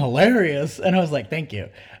fucking hilarious," and I was like, "Thank you."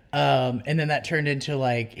 And then that turned into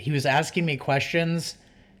like, he was asking me questions,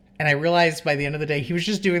 and I realized by the end of the day, he was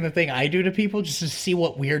just doing the thing I do to people just to see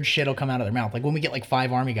what weird shit will come out of their mouth. Like when we get like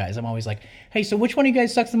 5 Army guys, I'm always like, "Hey, so which one of you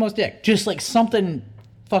guys sucks the most dick?" Just like something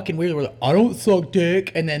fucking weird where like, "I don't suck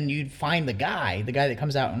dick." And then you'd find the guy that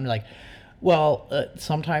comes out and like, "Well,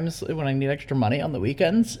 sometimes when I need extra money on the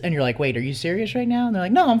weekends," and you're like, "Wait, are you serious right now?" And they're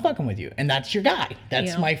like, "No, I'm fucking with you." And that's your guy.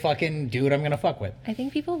 That's my fucking dude I'm going to fuck with. I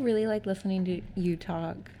think people really like listening to you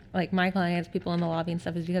talk. Like my clients, people in the lobby and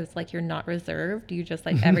stuff, is because it's like you're not reserved. You just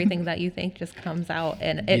like everything that you think just comes out,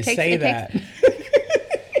 and it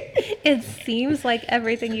it seems like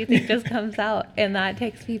everything you think just comes out, and that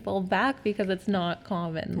takes people back because it's not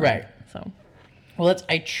common. Right. So, well,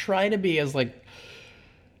 I try to be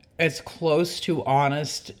as close to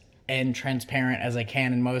honest and transparent as I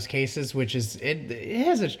can in most cases, which is it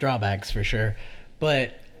has its drawbacks for sure,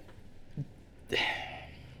 but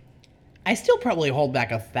I still probably hold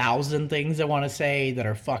back 1,000 things I want to say that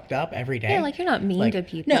are fucked up every day. Yeah, like you're not mean to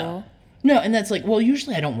people. No, and that's like, well,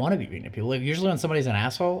 usually I don't want to be mean to people. Like usually when somebody's an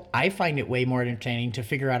asshole, I find it way more entertaining to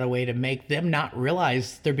figure out a way to make them not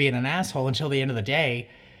realize they're being an asshole until the end of the day.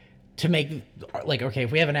 To make, like, okay,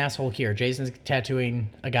 if we have an asshole here, Jason's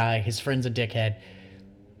tattooing a guy, his friend's a dickhead,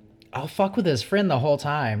 I'll fuck with his friend the whole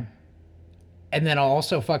time. And then I'll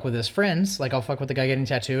also fuck with his friends. Like, I'll fuck with the guy getting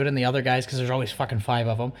tattooed and the other guys, because there's always fucking 5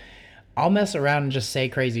 of them. I'll mess around and just say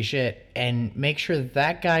crazy shit and make sure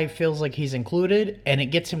that guy feels like he's included, and it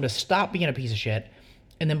gets him to stop being a piece of shit.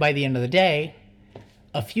 And then by the end of the day,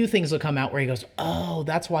 a few things will come out where he goes, "Oh,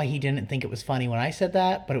 that's why he didn't think it was funny when I said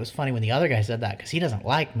that, but it was funny when the other guy said that, because he doesn't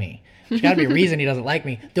like me." There's got to be a reason he doesn't like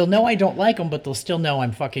me. They'll know I don't like him, but they'll still know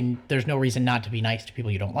there's no reason not to be nice to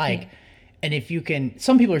people you don't like. And if you can,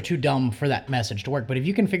 some people are too dumb for that message to work, but if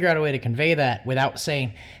you can figure out a way to convey that without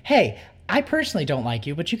saying, "Hey, I personally don't like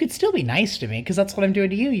you, but you could still be nice to me because that's what I'm doing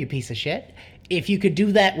to you, you piece of shit. If you could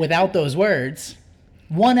do that without those words,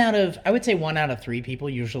 I would say 1 out of 3 people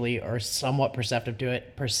usually are somewhat perceptive to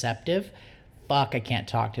it. Perceptive? Fuck, I can't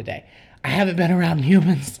talk today. I haven't been around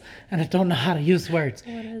humans and I don't know how to use words.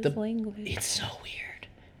 What is language? It's so weird.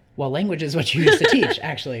 Well, language is what you used to teach,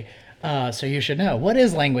 actually. So you should know. What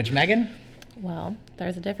is language, Megan? Well,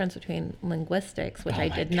 there's a difference between linguistics, which I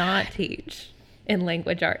my did not teach, and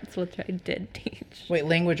language arts, which I did teach. Wait,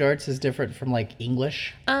 language arts is different from like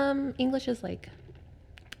English? English is like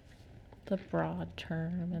the broad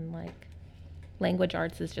term, and like language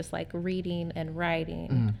arts is just like reading and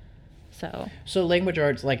writing. So language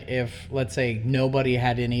arts, like if, let's say, nobody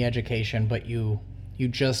had any education, but you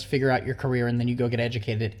just figure out your career and then you go get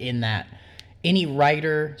educated in that. Any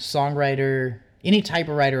writer, songwriter, any type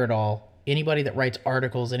of writer at all, anybody that writes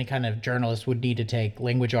articles, any kind of journalist would need to take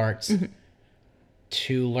language arts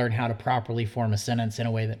to learn how to properly form a sentence in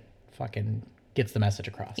a way that fucking gets the message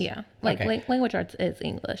across. Yeah, like Okay. language arts is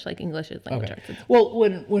English. Like English is language Okay. arts. It's, Well,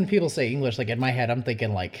 when people say English, like in my head, I'm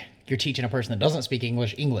thinking like you're teaching a person that doesn't speak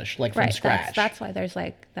English, like from right. scratch. That's why there's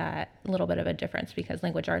like that little bit of a difference, because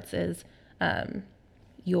language arts is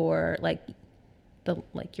your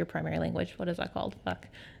your primary language. What is that called? Fuck.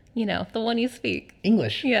 You know, the one you speak.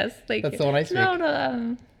 English. Yes, That's the one I speak.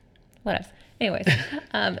 No, what else? Anyways,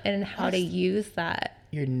 and how to use that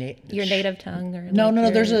Your native tongue, or No, like no,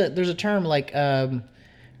 no. your- There's a term like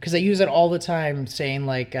because I use it all the time, saying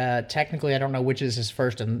like technically I don't know which is his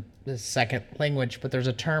first and his second language, but there's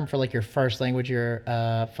a term for like your first language, your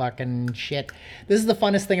fucking shit. This is the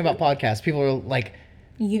funnest thing about podcasts. People are like,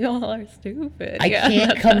 You all are stupid. I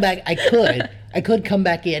can't come back. I could come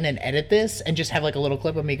back in and edit this and just have like a little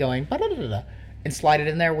clip of me going "Ba-da-da-da-da," and slide it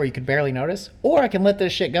in there where you could barely notice, or I can let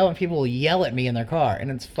this shit go and people will yell at me in their car, and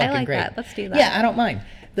it's fucking like great. that. Let's do that. Yeah, I don't mind.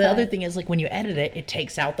 The other thing is like when you edit it, it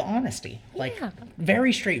takes out the honesty. Like Yeah.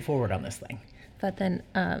 very straightforward on this thing. But then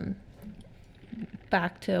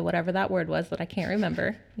back to whatever that word was that I can't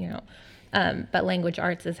remember, you know. But language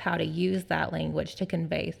arts is how to use that language to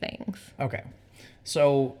convey things. Okay.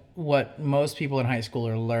 So what most people in high school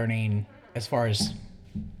are learning as far as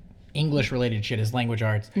English related shit is language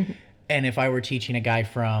arts. And if I were teaching a guy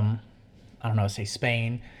from, I don't know, say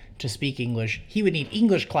Spain to speak English, he would need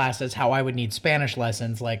English classes how I would need Spanish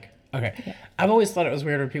lessons. Like, okay. Yeah. I've always thought it was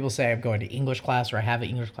weird when people say I'm going to English class or I have an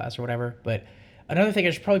English class or whatever. But another thing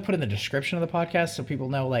I should probably put in the description of the podcast so people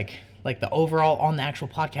know like the overall on the actual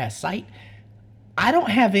podcast site. I don't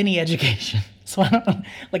have any education. So I don't,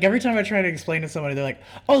 like every time I try to explain to somebody, they're like,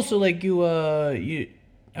 oh, so like you,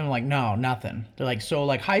 I'm like, no, nothing. They're like, so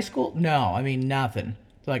like high school? No, I mean, nothing.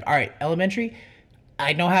 They're like, all right, elementary?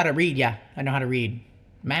 I know how to read. Yeah, I know how to read.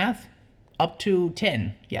 Math? Up to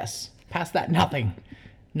 10. Yes. Past that, nothing.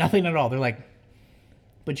 Nothing at all. They're like,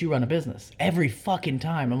 but you run a business. Every fucking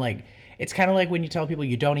time. I'm like, it's kind of like when you tell people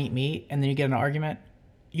you don't eat meat and then you get in an argument.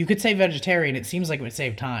 You could say vegetarian. It seems like it would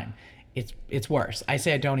save time. It's worse. I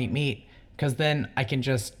say I don't eat meat because then I can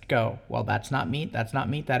just go, well, that's not meat. That's not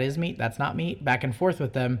meat. That is meat. That's not meat. Back and forth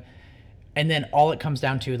with them. And then all it comes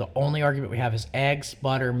down to, the only argument we have is eggs,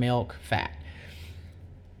 butter, milk, fat.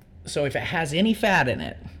 So if it has any fat in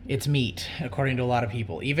it, it's meat, according to a lot of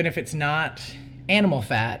people. Even if it's not animal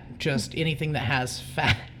fat, just anything that has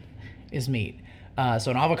fat is meat.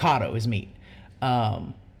 So an avocado is meat.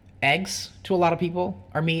 Eggs, to a lot of people,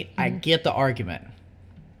 are meat. I get the argument.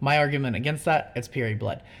 My argument against that, it's period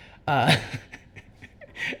blood. And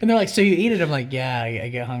they're like, so you eat it? I'm like, yeah, I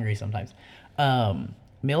get hungry sometimes.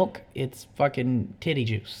 Milk, it's fucking titty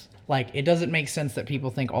juice. Like, it doesn't make sense that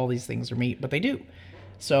people think all these things are meat, but they do.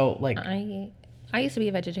 So, like... I used to be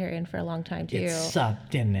a vegetarian for a long time, too. It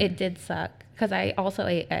sucked, didn't it? It did suck, because I also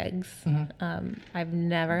ate eggs. I've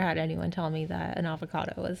never had anyone tell me that an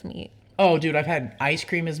avocado was meat. Oh, dude, I've had ice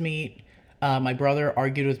cream as meat. My brother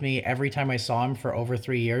argued with me every time I saw him for over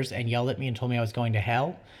 3 years and yelled at me and told me I was going to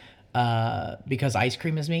hell because ice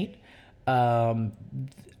cream is meat.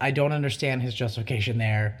 I don't understand his justification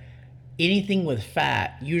there. Anything with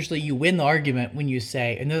fat, usually you win the argument when you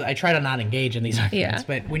say, and I try to not engage in these arguments,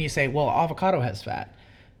 but when you say, well, avocado has fat,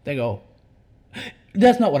 they go,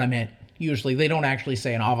 that's not what I meant. Usually they don't actually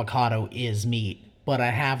say an avocado is meat, but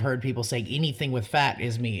I have heard people say anything with fat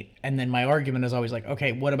is meat. And then my argument is always like,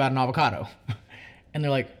 okay, what about an avocado? And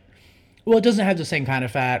they're like, well, it doesn't have the same kind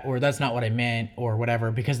of fat, or that's not what I meant, or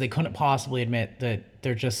whatever, because they couldn't possibly admit that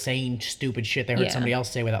they're just saying stupid shit they heard somebody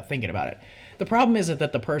else say without thinking about it. The problem isn't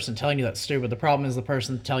that the person telling you that's stupid. The problem is the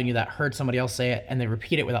person telling you that heard somebody else say it and they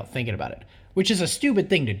repeat it without thinking about it, which is a stupid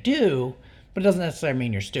thing to do, but it doesn't necessarily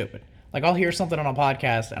mean you're stupid. Like, I'll hear something on a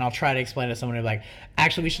podcast and I'll try to explain it to someone who's like,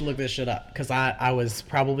 actually, we should look this shit up. Because I was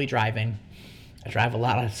probably driving. I drive a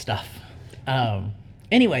lot of stuff.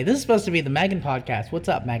 Anyway, this is supposed to be the Megan podcast. What's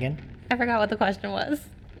up, Megan? I forgot what the question was.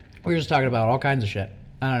 We were just talking about all kinds of shit.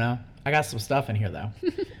 I don't know. I got some stuff in here, though.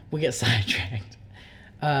 We get sidetracked.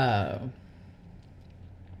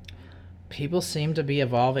 People seem to be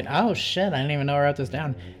evolving. Oh, shit. I didn't even know I wrote this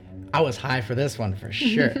down. I was high for this one for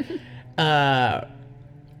sure. I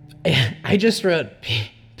just wrote,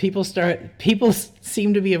 people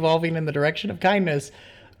seem to be evolving in the direction of kindness.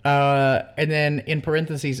 And then in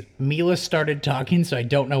parentheses, Mila started talking, so I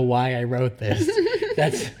don't know why I wrote this.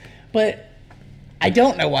 But I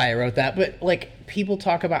don't know why I wrote that. But like, people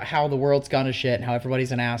talk about how the world's gone to shit and how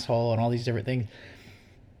everybody's an asshole and all these different things.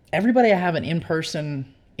 Everybody I have an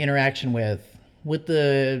in-person interaction with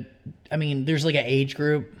there's like an age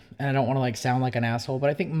group, and I don't want to like sound like an asshole, but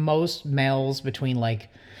I think most males between like,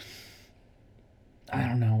 I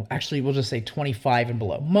don't know, actually we'll just say 25 and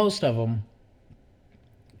below, most of them,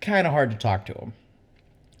 kind of hard to talk to them.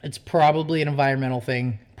 It's probably an environmental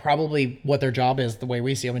thing, probably what their job is, the way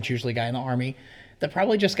we see them. It's usually a guy in the army that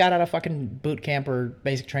probably just got out of fucking boot camp or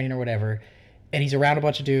basic training or whatever, and he's around a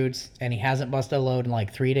bunch of dudes, and he hasn't busted a load in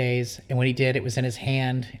like 3 days, and when he did, it was in his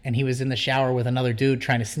hand, and he was in the shower with another dude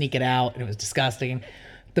trying to sneak it out, and it was disgusting.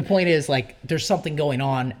 The point is, like, there's something going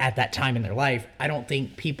on at that time in their life. I don't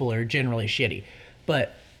think people are generally shitty,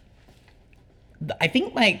 but I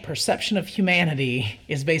think my perception of humanity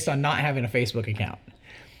is based on not having a Facebook account.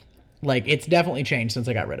 Like, it's definitely changed since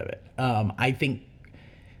I got rid of it. I think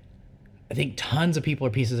tons of people are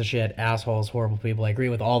pieces of shit, assholes, horrible people. I agree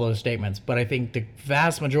with all those statements, but I think the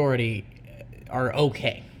vast majority are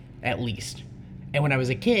okay, at least. And when I was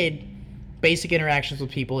a kid, basic interactions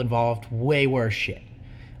with people involved way worse shit.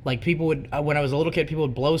 Like, people would, when I was a little kid, people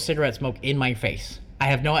would blow cigarette smoke in my face.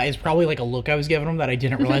 It's probably like a look I was giving them that I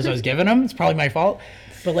didn't realize I was giving them. It's probably my fault.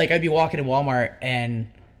 But like, I'd be walking in Walmart and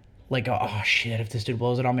like, oh shit, if this dude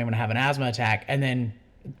blows it on me, I'm gonna have an asthma attack. And then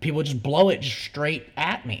people would just blow it just straight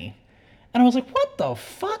at me. And I was like, what the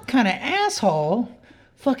fuck kind of asshole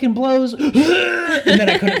fucking blows? And then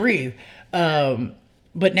I couldn't breathe.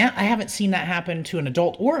 But now I haven't seen that happen to an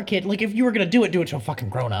adult or a kid. Like, if you were gonna do it to a fucking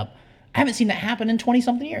grown up. I haven't seen that happen in 20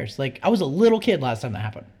 something years. Like, I was a little kid last time that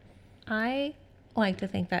happened. I like to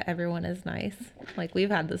think that everyone is nice. Like, we've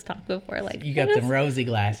had this talk before. Like, you got them rosy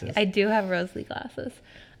glasses. I do have rosy glasses.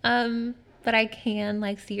 But I can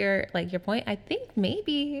like see your point. I think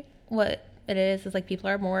maybe what it is like people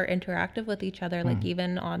are more interactive with each other, like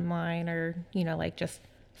even online or, like just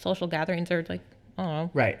social gatherings or like, I don't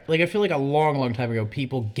know. Right. Like, I feel like a long, long time ago,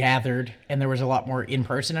 people gathered and there was a lot more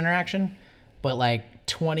in-person interaction. But like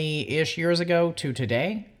 20-ish years ago to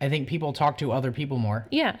today, I think people talk to other people more.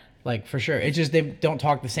 Yeah. Like, for sure. It's just they don't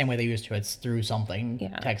talk the same way they used to. It's through something,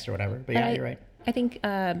 text or whatever. But yeah, you're right. I think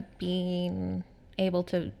being able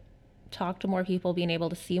to talk to more people, being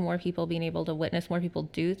able to see more people, being able to witness more people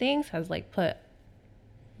do things has like put,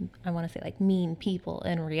 I want to say like mean people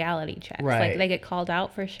in reality checks. Right. Like they get called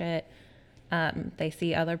out for shit. They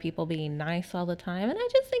see other people being nice all the time. And I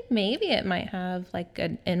just think maybe it might have like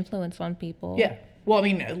an influence on people. Yeah. Well, I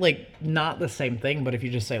mean, like, not the same thing, but if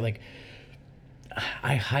you just say like,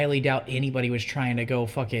 I highly doubt anybody was trying to go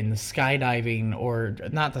fucking skydiving or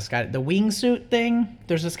not the wingsuit thing.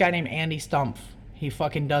 There's this guy named Andy Stumpf. He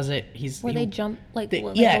fucking does it. They jump like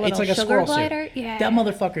it's like a squirrel glider? suit. Yeah. That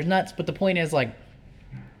motherfucker's nuts. But the point is, like,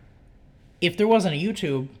 if there wasn't a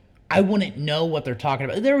YouTube, I wouldn't know what they're talking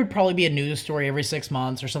about. There would probably be a news story every 6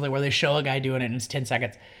 months or something where they show a guy doing it and it's 10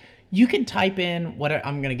 seconds. You can type in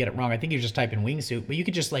I'm gonna get it wrong. I think you just type in wingsuit, but you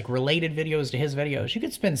could just like related videos to his videos. You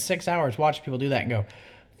could spend 6 hours watching people do that and go,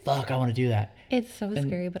 "Fuck, I want to do that." It's so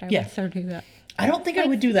scary, but I would so do that. I don't think I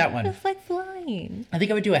would do that one. It's like flying. I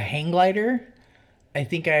think I would do a hang glider. I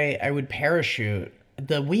think I would parachute.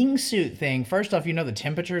 The wingsuit thing. First off, the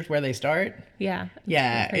temperatures where they start. Yeah.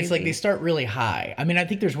 Yeah, it's like they start really high. I mean, I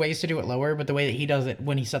think there's ways to do it lower, but the way that he does it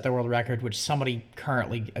when he set the world record, which somebody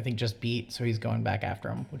currently I think just beat, so he's going back after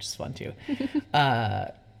him, which is fun too.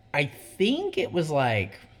 I think it was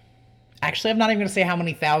like, actually, I'm not even gonna say how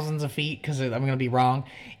many thousands of feet because I'm gonna be wrong.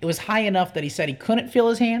 It was high enough that he said he couldn't feel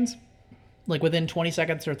his hands, like within 20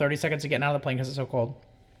 seconds or 30 seconds of getting out of the plane because it's so cold,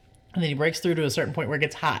 and then he breaks through to a certain point where it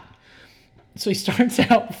gets hot. So he starts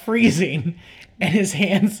out freezing, and his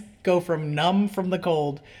hands go from numb from the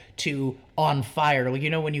cold to on fire. Like,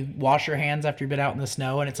 when you wash your hands after you've been out in the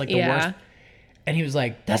snow, and it's like the worst. And he was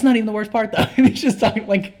like, that's not even the worst part, though. And he's just talking,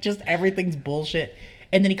 like, just everything's bullshit.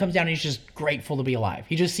 And then he comes down, and he's just grateful to be alive.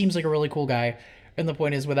 He just seems like a really cool guy. And the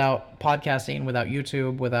point is, without podcasting, without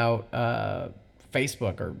YouTube, without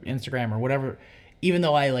Facebook or Instagram or whatever. Even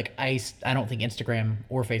though I don't think Instagram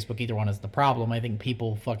or Facebook, either one, is the problem. I think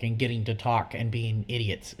people fucking getting to talk and being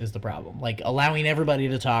idiots is the problem. Like, allowing everybody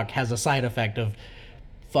to talk has a side effect of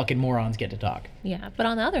fucking morons get to talk. Yeah, but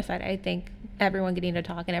on the other side, I think everyone getting to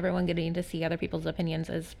talk and everyone getting to see other people's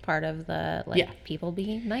opinions is part of the, like, Yeah. people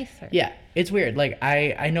being nicer. Yeah, it's weird. Like,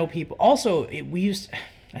 I know people. Also,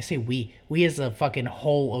 I say we as a fucking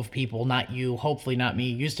whole of people, not you, hopefully not me,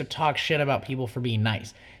 used to talk shit about people for being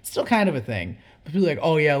nice. It's still kind of a thing. But people are like,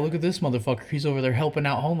 oh yeah, look at this motherfucker. He's over there helping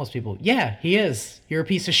out homeless people. Yeah, he is. You're a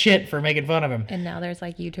piece of shit for making fun of him. And now there's,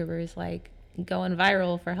 like, YouTubers, like, going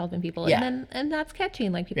viral for helping people. Yeah. And that's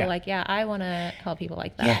catching. Like, people Yeah. are like, yeah, I want to help people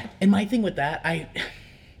like that. Yeah, and my thing with that, I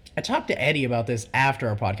talked to Eddie about this after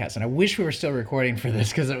our podcast, and I wish we were still recording for this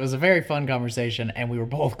because it was a very fun conversation, and we were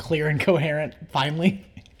both clear and coherent finally.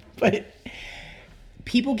 But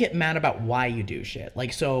people get mad about why you do shit.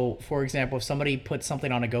 Like, so, for example, if somebody puts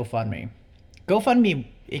something on a GoFundMe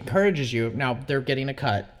encourages you. Now, they're getting a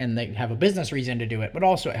cut, and they have a business reason to do it, but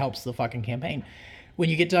also it helps the fucking campaign. When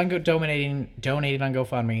you get done donating on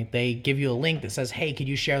GoFundMe, they give you a link that says, hey, could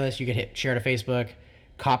you share this? You could hit share to Facebook,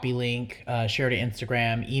 copy link, share to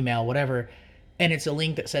Instagram, email, whatever. And it's a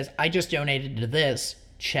link that says, I just donated to this,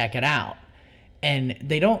 check it out. And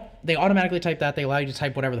they automatically type that. They allow you to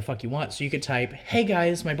type whatever the fuck you want. So you could type, hey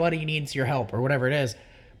guys, my buddy needs your help, or whatever it is.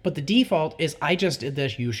 But the default is, I just did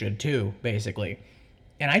this, you should too, basically.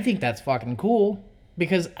 And I think that's fucking cool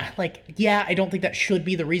because, like, yeah, I don't think that should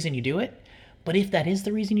be the reason you do it. But if that is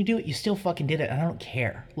the reason you do it, you still fucking did it. And I don't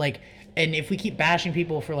care. Like, and if we keep bashing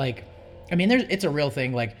people for, like, I mean, it's a real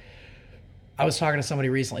thing. Like, I was talking to somebody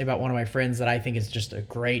recently about one of my friends that I think is just a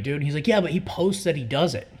great dude. And he's like, yeah, but he posts that he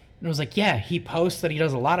does it. And I was like, yeah, he posts that he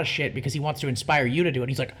does a lot of shit because he wants to inspire you to do it. And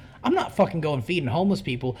he's like, I'm not fucking going feeding homeless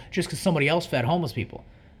people just because somebody else fed homeless people.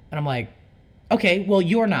 And I'm like, okay, well,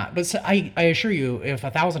 you're not. But I assure you, if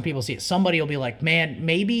 1,000 people see it, somebody will be like, man,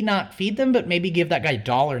 maybe not feed them, but maybe give that guy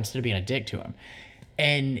 $1 instead of being a dick to him.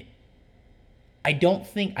 And I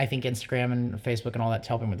think Instagram and Facebook and all that's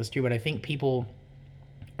helping with this too, but I think people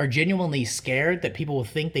are genuinely scared that people will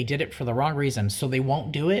think they did it for the wrong reason, so they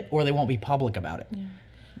won't do it or they won't be public about it. Yeah.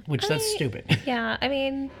 Which that's stupid. Yeah, I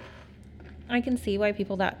mean, I can see why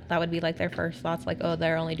people that would be like their first thoughts, like, oh,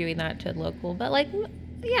 they're only doing that to local, but like,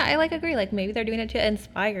 yeah, I like agree. Like, maybe they're doing it to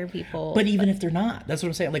inspire people. But even if they're not, that's what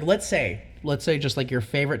I'm saying. Like, let's say just like your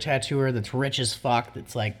favorite tattooer that's rich as fuck,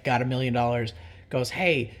 that's like got $1 million, goes,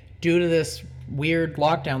 hey, due to this weird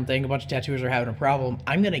lockdown thing, a bunch of tattooers are having a problem.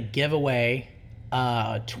 I'm gonna give away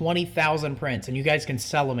 20,000 prints, and you guys can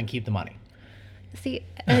sell them and keep the money. See,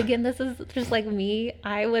 again, this is just like me.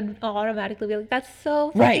 I would automatically be like, "That's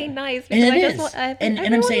so fucking nice." And it is. And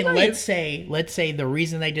I'm saying, nice. let's say the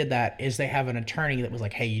reason they did that is they have an attorney that was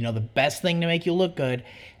like, "Hey, you know the best thing to make you look good,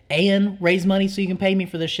 and raise money so you can pay me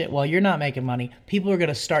for this shit while you're not making money. People are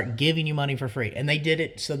gonna start giving you money for free." And they did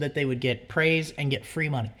it so that they would get praise and get free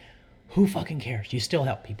money. Who fucking cares? You still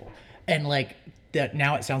help people. And like that,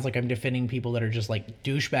 now it sounds like I'm defending people that are just like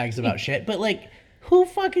douchebags about shit. But like, who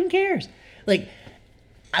fucking cares? Like,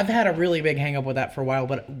 I've had a really big hang up with that for a while,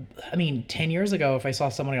 but I mean, 10 years ago, if I saw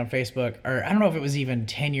somebody on Facebook, or I don't know if it was even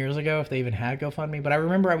 10 years ago, if they even had GoFundMe, but I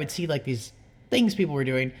remember I would see like these things people were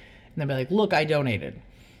doing, and they'd be like, look, I donated.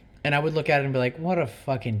 And I would look at it and be like, what a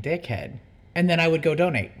fucking dickhead. And then I would go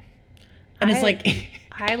donate. And it's like...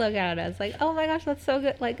 I look at it as like, oh my gosh, that's so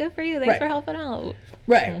good. Like, good for you. Thanks for helping out.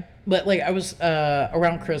 Right. But like, I was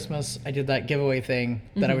around Christmas, I did that giveaway thing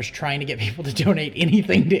that I was trying to get people to donate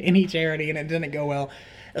anything to any charity, and it didn't go well.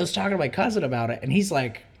 I was talking to my cousin about it, and he's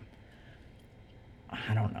like,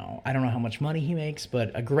 I don't know how much money he makes,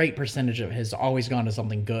 but a great percentage of it has always gone to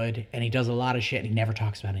something good, and he does a lot of shit, and he never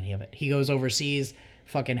talks about any of it. He goes overseas,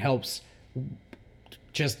 fucking helps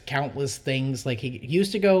just countless things. Like, he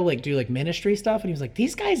used to go like do like ministry stuff, and he was like,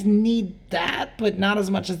 these guys need that, but not as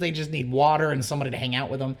much as they just need water and somebody to hang out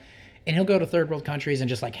with them. And he'll go to third world countries and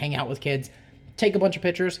just like hang out with kids, take a bunch of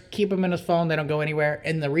pictures, keep them in his phone, they don't go anywhere.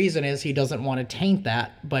 And the reason is he doesn't want to taint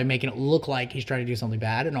that by making it look like he's trying to do something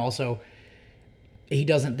bad. And also, he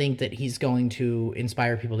doesn't think that he's going to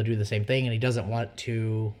inspire people to do the same thing, and he doesn't want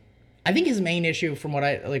to... I think his main issue, from what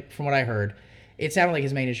I heard, it sounded like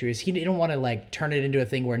his main issue is he didn't want to like turn it into a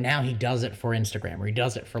thing where now he does it for Instagram or he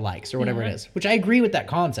does it for likes or whatever it is, which I agree with that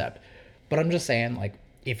concept. But I'm just saying, like,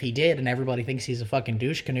 if he did and everybody thinks he's a fucking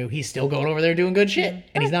douche canoe, he's still going over there doing good shit.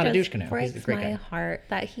 And he's not a douche canoe. He's a great guy. It breaks my heart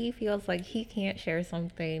that he feels like he can't share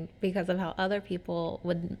something because of how other people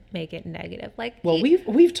would make it negative. Like, well,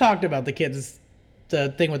 we've talked about the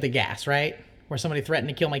thing with the gas, right? Where somebody threatened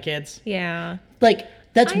to kill my kids. Yeah. Like,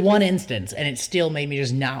 That's one instance, and it still made me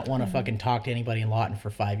just not want to fucking talk to anybody in Lawton for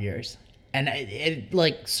 5 years. And it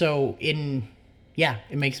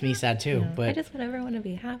makes me sad too. But I just want everyone to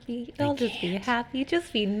be happy. Y'all just be happy.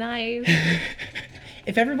 Just be nice.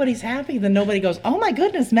 if everybody's happy, then nobody goes, "Oh my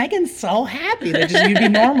goodness, Megan's so happy." You'd be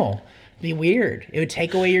normal. It'd be weird. It would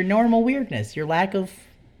take away your normal weirdness. Your lack of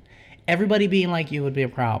everybody being like you would be a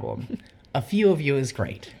problem. A few of you is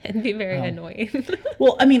great. It'd be very annoying.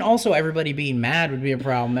 Well, I mean, also everybody being mad would be a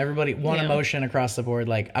problem. Everybody, one emotion across the board.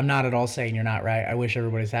 Like, I'm not at all saying you're not right. I wish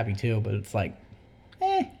everybody's happy too, but it's like,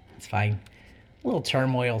 it's fine. A little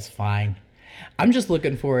turmoil's fine. I'm just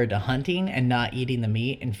looking forward to hunting and not eating the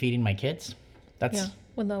meat and feeding my kids. That's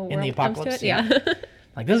when the world in the apocalypse. comes to it.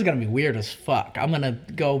 Like, this is going to be weird as fuck. I'm going to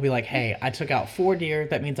go be like, hey, I took out 4 deer.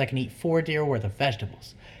 That means I can eat 4 deer worth of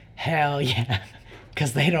vegetables. Hell yeah.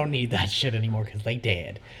 Because they don't need that shit anymore because they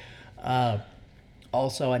dead.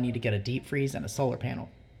 Also, I need to get a deep freeze and a solar panel.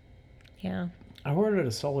 Yeah. I ordered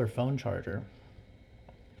a solar phone charger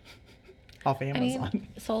off Amazon. I mean,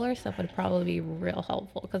 solar stuff would probably be real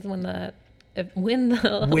helpful because when the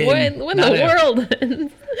world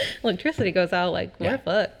ends, electricity goes out, like, we're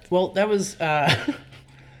fucked. Well, that was...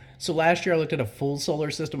 So last year I looked at a full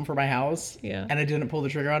solar system for my house, and I didn't pull the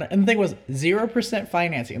trigger on it. And the thing was 0%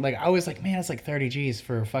 financing. Like, I was like, man, it's like 30 G's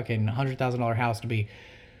for a fucking $100,000 house to be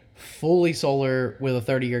fully solar with a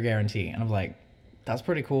 30-year guarantee. And I was like, that's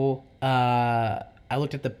pretty cool. I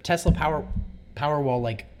looked at the Tesla Powerwall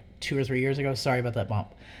like 2 or 3 years ago. Sorry about that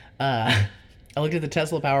bump. I looked at the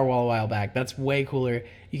Tesla Powerwall a while back. That's way cooler.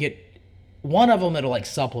 You get one of them that'll like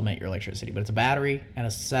supplement your electricity, but it's a battery and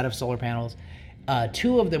a set of solar panels.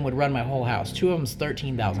 2 of them would run my whole house. 2 of them's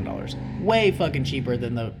 $13,000. Way fucking cheaper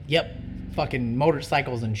than the fucking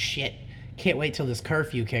motorcycles and shit. Can't wait till this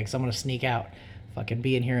curfew kicks. I'm gonna sneak out, fucking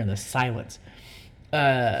be in here in the silence.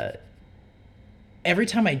 Every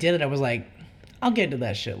time I did it, I was like, I'll get to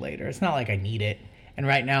that shit later. It's not like I need it. And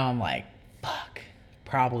right now I'm like, fuck,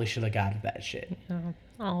 probably should have got to that shit.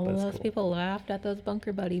 All of those people laughed at those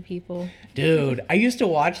Bunker Buddy people. Dude, I used to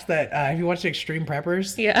watch that. Have you watched Extreme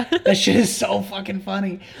Preppers? Yeah. That shit is so fucking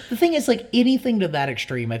funny. The thing is, like, anything to that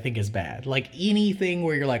extreme, I think, is bad. Like, anything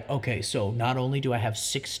where you're like, okay, so not only do I have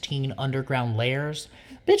 16 underground layers,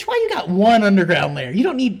 bitch, why you got 1 underground layer?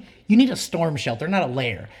 You need a storm shelter, not a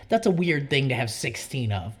layer. That's a weird thing to have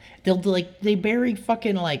 16 of. They bury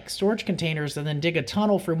fucking, like, storage containers and then dig a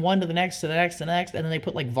tunnel from one to the next, to the next, to the next, and then they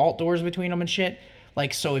put, like, vault doors between them and shit.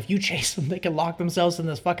 Like, so if you chase them, they can lock themselves in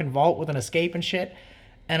this fucking vault with an escape and shit.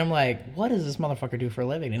 And I'm like, what does this motherfucker do for a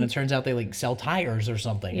living? And it turns out they, like, sell tires or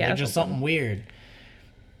something. Yeah. Like, just something weird.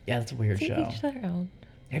 Yeah, that's a weird show. Each their own.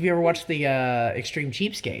 Have you ever watched the Extreme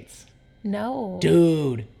Cheapskates? No.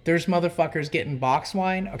 Dude, there's motherfuckers getting box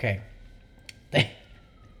wine. Okay.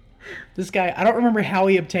 This guy, I don't remember how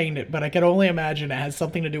he obtained it, but I can only imagine it has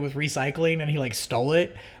something to do with recycling and he like stole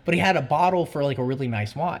it. But he had a bottle for like a really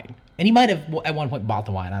nice wine. And he might have at one point bought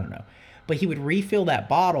the wine, I don't know. But he would refill that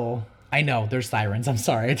bottle. I know, there's sirens. I'm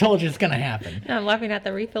sorry. I told you it's going to happen. I'm laughing at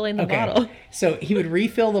the refilling the bottle. So he would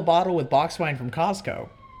refill the bottle with box wine from Costco.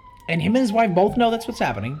 And him and his wife both know that's what's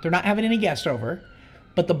happening. They're not having any guests over.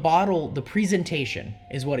 But the bottle, the presentation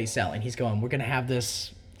is what he's selling. He's going, we're going to have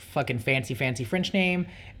this fucking fancy French name.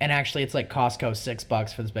 And actually it's like Costco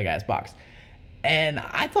 $6 for this big ass box. And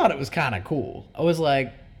I thought it was kind of cool. I was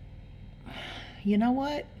like, you know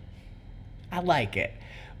what? I like it.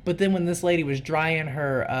 But then when this lady was drying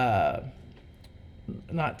her,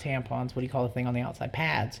 not tampons, what do you call the thing on the outside?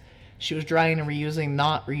 Pads. She was drying and reusing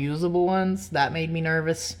not reusable ones. That made me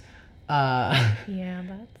nervous. Yeah,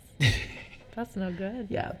 that's no good.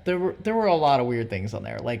 Yeah, there were a lot of weird things on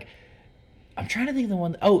there. Like, I'm trying to think of the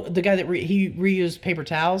one. Oh, the guy that he reused paper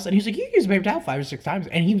towels, and he's like, you use a paper towel 5 or 6 times,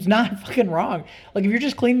 and he was not fucking wrong. Like, if you're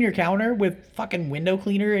just cleaning your counter with fucking window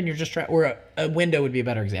cleaner, and you're just trying, or a window would be a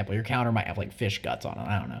better example. Your counter might have like fish guts on it.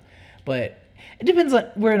 I don't know, but it depends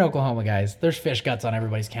on. We're in Oklahoma, guys. There's fish guts on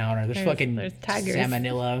everybody's counter. There's tigers.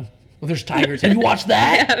 Salmonella. Well, there's tigers. Have you watched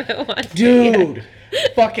that? I haven't watched Dude.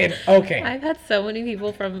 It fucking okay. I've had so many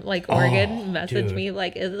people from like Oregon message me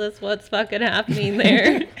like, is this what's fucking happening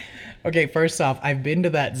there? Okay, first off, I've been to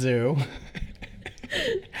that zoo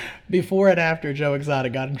before and after Joe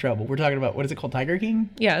Exotic got in trouble. We're talking about, what is it called, Tiger King?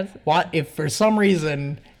 Yes. What if for some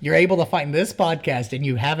reason you're able to find this podcast and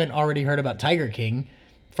you haven't already heard about Tiger King?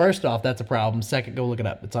 First off, that's a problem. Second, go look it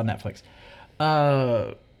up. It's on Netflix.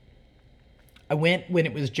 I went when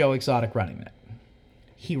it was Joe Exotic running it.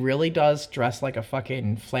 He really does dress like a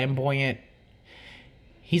fucking flamboyant.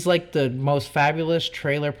 He's like the most fabulous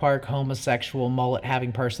trailer park homosexual mullet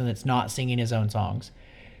having person that's not singing his own songs.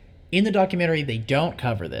 In the documentary, they don't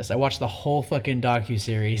cover this. I watched the whole fucking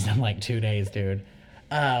docuseries in like 2 days, dude.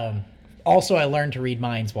 Also, I learned to read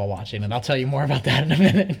minds while watching, and I'll tell you more about that in a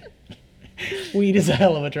minute. Weed is a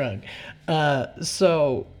hell of a drug.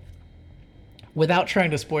 So, without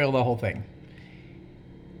trying to spoil the whole thing,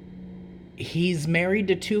 he's married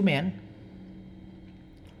to 2 men.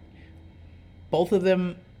 Both of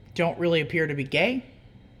them don't really appear to be gay.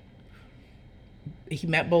 He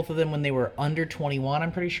met both of them when they were under 21,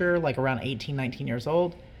 I'm pretty sure, like around 18, 19 years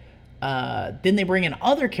old. Then they bring in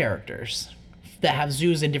other characters that have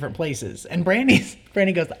zoos in different places. And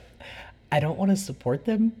Brandy goes, I don't want to support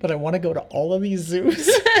them, but I want to go to all of these zoos.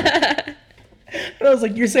 And I was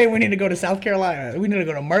like, you're saying we need to go to South Carolina. We need to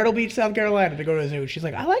go to Myrtle Beach, South Carolina to go to a zoo. She's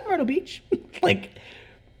like, I like Myrtle Beach. Like,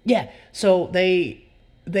 yeah. So they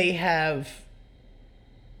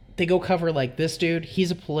go cover like this dude. He's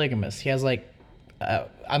a polygamist. He has like, I'm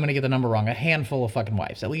going to get the number wrong, a handful of fucking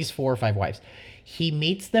wives, at least 4 or 5 wives. He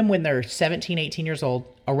meets them when they're 17, 18 years old,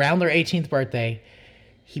 around their 18th birthday.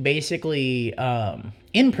 He basically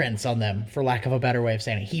imprints on them, for lack of a better way of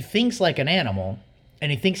saying it. He thinks like an animal,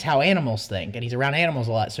 and he thinks how animals think, and he's around animals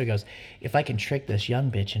a lot. So he goes, if I can trick this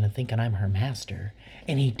young bitch into thinking I'm her master,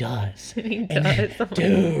 and he does.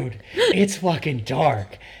 Dude, it's fucking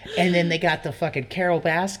dark. And then they got the fucking Carol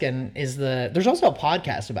Baskin there's also a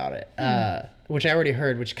podcast about it, which I already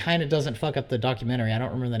heard, which kind of doesn't fuck up the documentary. I don't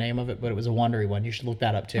remember the name of it, but it was a Wondery one. You should look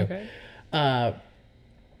that up too. Okay.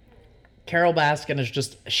 Carol Baskin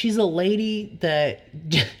is she's a lady that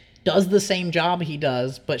does the same job he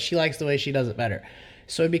does, but she likes the way she does it better.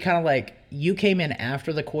 So it'd be kind of like, you came in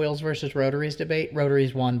after the Coils versus Rotaries debate.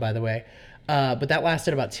 Rotaries won, by the way. But that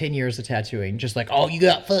lasted about 10 years of tattooing. Just like, oh, you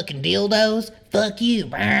got fucking dildos? Fuck you.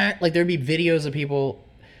 Like, there'd be videos of people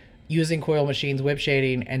using coil machines, whip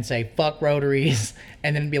shading, and say, fuck Rotaries,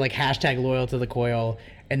 and then be like, hashtag loyal to the coil.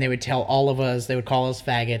 And they would tell all of us, they would call us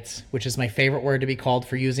faggots, which is my favorite word to be called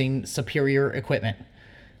for using superior equipment.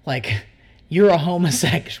 Like, you're a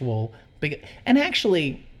homosexual. And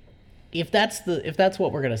actually, if that's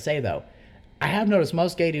what we're going to say, though, I have noticed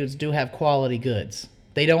most gay dudes do have quality goods.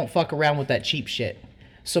 They don't fuck around with that cheap shit.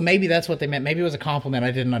 So maybe that's what they meant. Maybe it was a compliment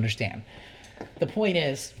I didn't understand. The point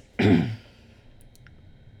is,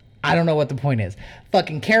 I don't know what the point is.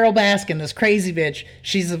 Fucking Carol Baskin, this crazy bitch,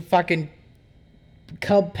 she's a fucking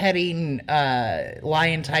cub petting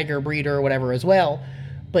lion tiger breeder or whatever as well,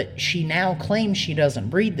 but she now claims she doesn't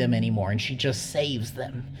breed them anymore and she just saves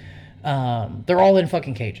them. They're all in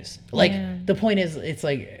fucking cages. Like, the point is, it's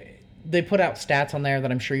like, they put out stats on there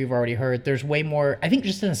that I'm sure you've already heard. There's way more, I think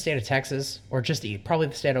just in the state of Texas, or just probably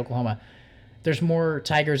the state of Oklahoma, there's more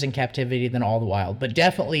tigers in captivity than all the wild. But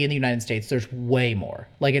definitely in the United States, there's way more.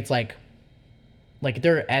 Like, it's like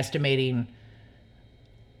they're estimating,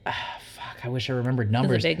 I wish I remembered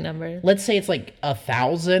numbers. That's a big number. Let's say it's like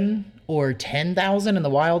 1,000 or 10,000 in the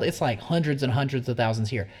wild. It's like hundreds and hundreds of thousands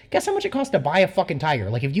here. Guess how much it costs to buy a fucking tiger?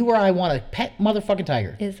 Like, if you or I want a pet motherfucking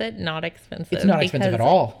tiger. Is it not expensive? It's not expensive at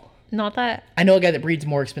all. Not that. I know a guy that breeds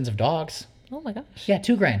more expensive dogs. Oh my gosh. Yeah,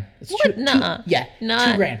 $2,000. It's what? Nuh-uh. Yeah,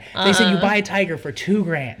 $2,000. They say you buy a tiger for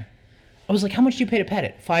 $2,000. I was like, how much do you pay to pet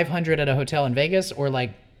it? $500 at a hotel in Vegas, or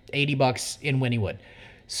like $80 in Wynnewood.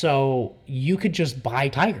 So you could just buy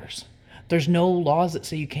tigers. There's no laws that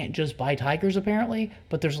say you can't just buy tigers, apparently,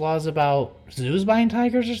 but there's laws about zoos buying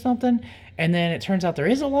tigers or something. And then it turns out there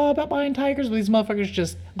is a law about buying tigers, but these motherfuckers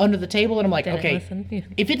just under the table. And I'm like, okay,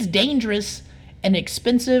 if it's dangerous and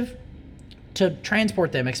expensive to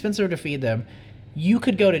transport them, expensive to feed them, you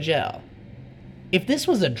could go to jail. If this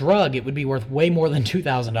was a drug, it would be worth way more than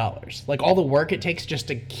 $2,000. Like, all the work it takes just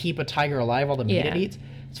to keep a tiger alive, all the meat it eats.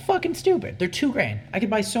 It's fucking stupid. They're $2,000. I could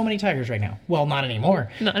buy so many tigers right now. Well, not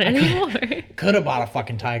anymore. Not anymore. Could have bought a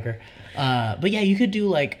fucking tiger. But yeah, you could do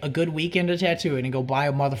like a good weekend of tattooing and go buy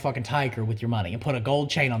a motherfucking tiger with your money and put a gold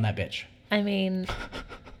chain on that bitch. I mean,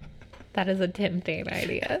 that is a tempting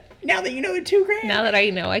idea. Now that you know it's $2,000. Now that I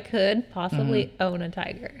know I could possibly own a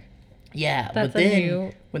tiger. Yeah, but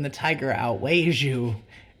then when the tiger outweighs you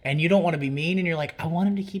and you don't want to be mean and you're like, I want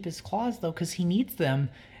him to keep his claws though because he needs them,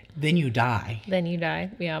 then you die.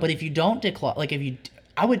 Yeah. But if you don't declaw, like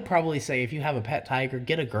I would probably say if you have a pet tiger,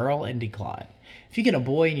 get a girl and declaw it. If you get a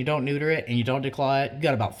boy and you don't neuter it and you don't declaw it, you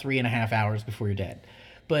got about 3.5 hours before you're dead.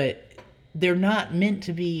 But they're not meant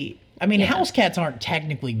to be. I mean, house cats aren't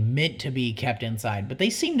technically meant to be kept inside, but they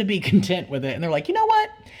seem to be content with it. And they're like, you know what?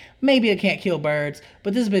 Maybe I can't kill birds,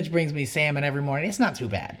 but this bitch brings me salmon every morning. It's not too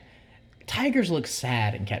bad. Tigers look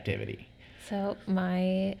sad in captivity. So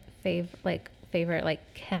my favorite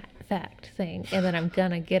cat fact thing, and then I'm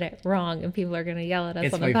gonna get it wrong, and people are gonna yell at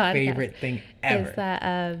us on the podcast. It's my favorite thing ever. Is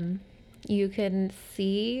that you can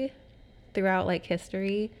see throughout like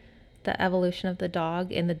history, the evolution of the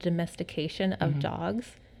dog and the domestication of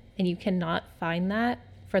dogs, and you cannot find that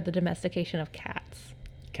for the domestication of cats.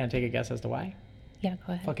 Can I take a guess as to why? Yeah,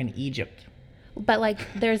 go ahead. Fucking Egypt. But like,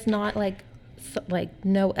 there's not like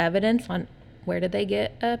no evidence on where did they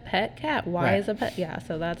get a pet cat? Why Right. is a pet? Yeah,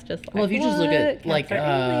 so that's just like, Well, if you just look at Cats are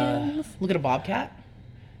aliens. look at a bobcat,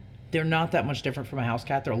 they're not that much different from a house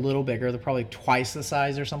cat. They're a little bigger. They're probably twice the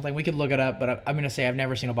size or something. We could look it up, but I'm gonna say I've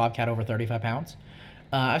never seen a bobcat over 35 pounds.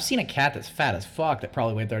 I've seen a cat that's fat as fuck that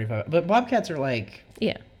probably weighed 35. But bobcats are like,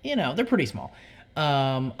 Yeah. they're pretty small.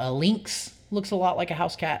 A lynx looks a lot like a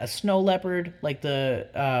house cat. A snow leopard, like what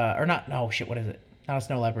is it? Not a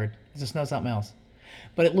snow leopard. It's a snow something else.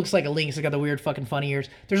 But it looks like a lynx. It's got the weird fucking funny ears.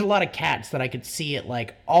 There's a lot of cats that I could see it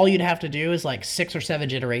like, all you'd have to do is like 6 or 7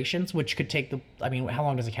 generations, which could take how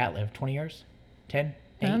long does a cat live? 20 years? 10?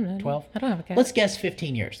 I don't 8? know. 12? I don't have a cat. Let's guess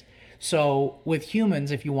 15 years. So with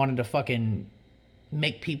humans, if you wanted to fucking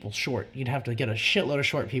make people short, you'd have to get a shitload of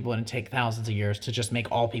short people and it'd take thousands of years to just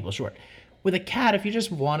make all people short. With a cat, if you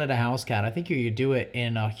just wanted a house cat, I think you could do it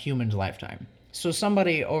in a human's lifetime. So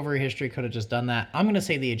somebody over history could have just done that. I'm going to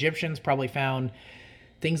say the Egyptians probably found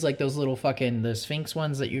things like those little the Sphinx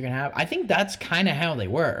ones that you can have. I think that's kind of how they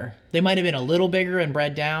were. They might have been a little bigger and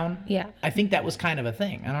bred down. Yeah. I think that was kind of a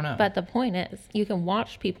thing. I don't know. But the point is, you can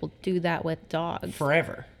watch people do that with dogs.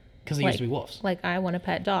 Forever. Because they used to be wolves. Like, I want a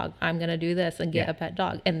pet dog. I'm going to do this and get Yeah. a pet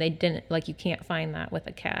dog. And they didn't. Like, you can't find that with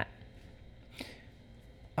a cat.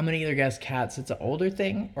 I'm going to either guess cats, it's an older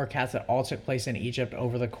thing, or cats that all took place in Egypt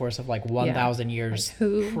over the course of like 1,000 years Like,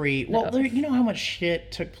 who pre. Well, knows? you know how much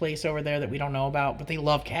shit took place over there that we don't know about, but they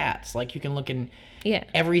love cats. Like, you can look in Yeah.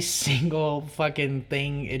 every single fucking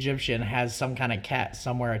thing Egyptian has some kind of cat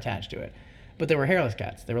somewhere attached to it. But they were hairless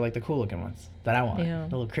cats. They were like the cool looking ones that I wanted. Yeah.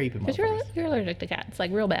 The little creepy Because motherfuckers. you're allergic to cats.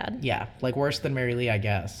 Like, real bad. Yeah, like worse than Mary Lee, I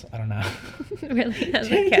guess. I don't know. Really, as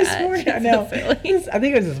a This cat. morning, I She's know. so silly. I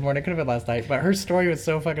think it was this morning. It could have been last night. But her story was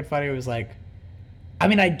so fucking funny. It was like, I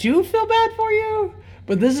mean, I do feel bad for you,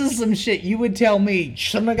 but this is some shit you would tell me.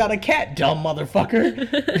 Shouldn't have got a cat, dumb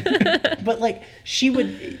motherfucker. But like, she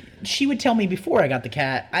would tell me before I got the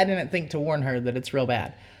cat. I didn't think to warn her that it's real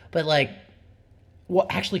bad. But like, well,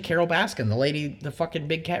 actually, Carol Baskin, the lady, the fucking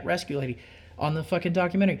big cat rescue lady on the fucking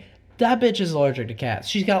documentary, that bitch is allergic to cats.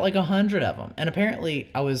 She's got like 100 of them. And apparently,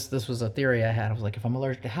 this was a theory I had. I was like, if I'm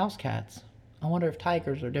allergic to house cats, I wonder if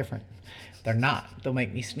tigers are different. They're not. They'll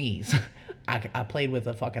make me sneeze. I played with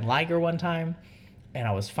a fucking liger one time, and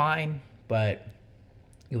I was fine, but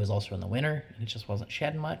it was also in the winter, and it just wasn't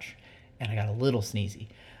shedding much, and I got a little sneezy.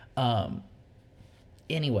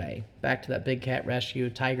 Anyway, back to that big cat rescue,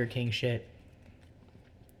 Tiger King shit.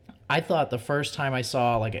 I thought the first time I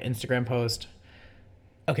saw like an Instagram post,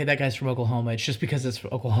 okay, that guy's from Oklahoma. It's just because it's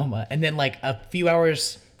from Oklahoma. And then like a few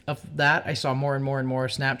hours of that, I saw more and more and more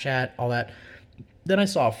Snapchat, all that. Then I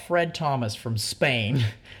saw Fred Thomas from Spain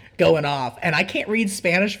going off. And I can't read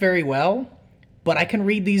Spanish very well, but I can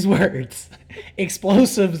read these words.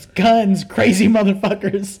 Explosives, guns, crazy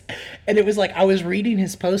motherfuckers. And it was like I was reading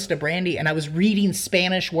his post to Brandy and I was reading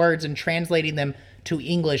Spanish words and translating them to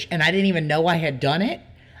English. And I didn't even know I had done it.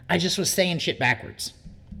 I just was saying shit backwards.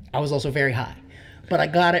 I was also very high. But I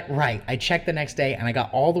got it right. I checked the next day and I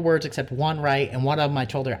got all the words except one right. And one of them I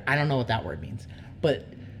told her, I don't know what that word means. But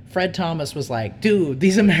Fred Thomas was like, dude,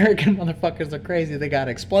 these American motherfuckers are crazy. They got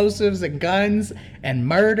explosives and guns and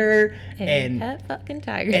murder and pet fucking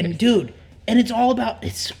tigers. and dude, and it's all about,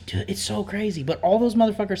 it's so crazy. But all those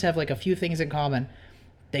motherfuckers have like a few things in common.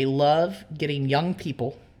 They love getting young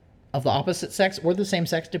people of the opposite sex or the same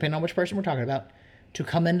sex, depending on which person we're talking about, to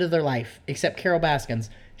come into their life, except Carol Baskins.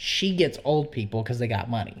 She gets old people because they got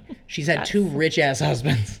money. She's had 2 rich-ass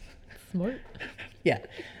husbands. Smart. Yeah.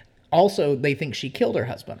 Also, they think she killed her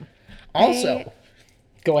husband. Also,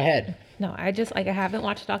 go ahead. No, I haven't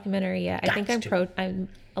watched the documentary yet. I think I'm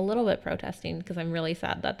a little bit protesting because I'm really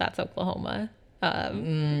sad that that's Oklahoma.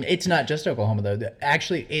 It's not just Oklahoma, though.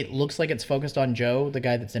 Actually, it looks like it's focused on Joe, the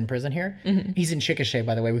guy that's in prison here. Mm-hmm. He's in Chickasha,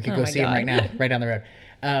 by the way. We could go see him right now, right down the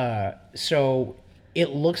road. So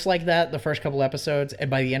it looks like that the first couple episodes, and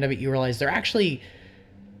by the end of it, you realize they're actually...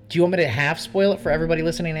 Do you want me to half spoil it for everybody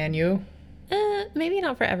listening and you? Maybe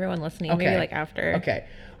not for everyone listening. Okay. Maybe like after. Okay.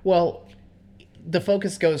 Well, the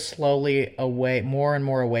focus goes slowly away, more and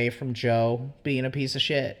more away from Joe being a piece of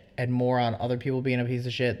shit and more on other people being a piece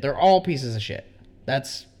of shit. They're all pieces of shit.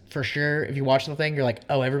 That's for sure. If you watch the thing, you're like,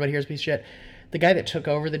 oh, everybody here's a piece of shit. The guy that took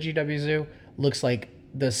over the GW Zoo looks like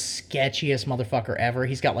the sketchiest motherfucker ever.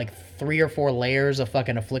 He's got like 3 or 4 layers of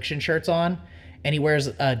fucking affliction shirts on, and he wears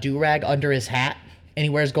a do-rag under his hat, and he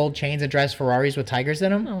wears gold chains and drives Ferraris with tigers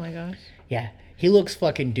in them. Oh my gosh. Yeah. He looks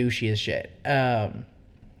fucking douchey as shit.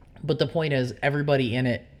 But the point is, everybody in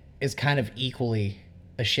it is kind of equally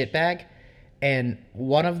a shitbag. And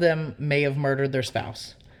one of them may have murdered their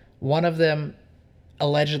spouse. One of them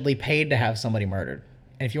allegedly paid to have somebody murdered.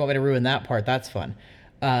 And if you want me to ruin that part, that's fun.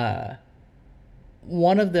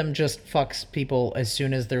 One of them just fucks people as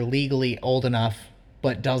soon as they're legally old enough,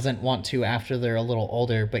 but doesn't want to after they're a little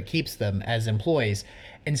older, but keeps them as employees.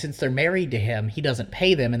 And since they're married to him, he doesn't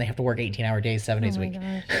pay them, and they have to work 18-hour days, 7 days a week.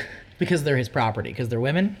 Because they're his property. Because they're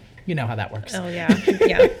women. You know how that works. Oh, yeah.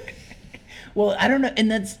 Yeah. Well, I don't know.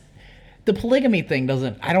 And that's... The polygamy thing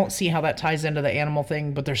doesn't... I don't see how that ties into the animal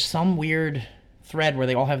thing, but there's some weird thread where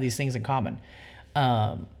they all have these things in common.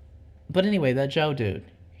 But anyway, that Joe dude,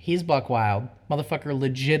 he's buck wild. Motherfucker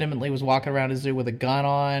legitimately was walking around his zoo with a gun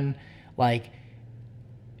on. Like...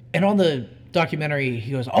 And on the documentary,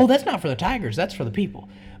 he goes, oh, that's not for the tigers. That's for the people.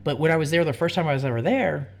 But when I was there, the first time I was ever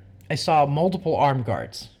there, I saw multiple armed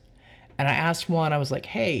guards. And I asked one, I was like,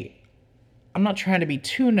 hey, I'm not trying to be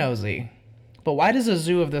too nosy, but why does a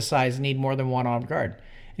zoo of this size need more than one armed guard?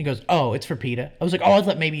 And he goes, oh, it's for PETA. I was like, oh, I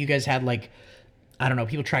thought maybe you guys had, like, I don't know,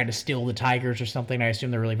 people trying to steal the tigers or something. I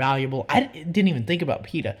assume they're really valuable. I didn't even think about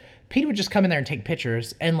PETA. PETA would just come in there and take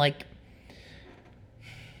pictures. And, like,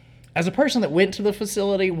 as a person that went to the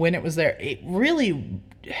facility when it was there, it really...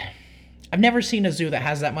 I've never seen a zoo that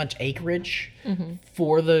has that much acreage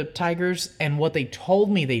for the tigers. And what they told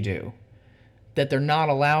me they do, that they're not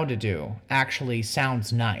allowed to do, actually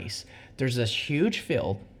sounds nice. There's this huge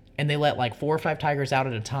field, and they let like 4 or 5 tigers out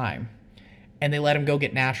at a time, and they let them go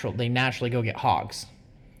get they naturally go get hogs.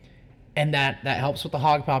 And that helps with the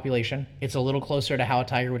hog population. It's a little closer to how a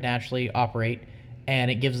tiger would naturally operate, and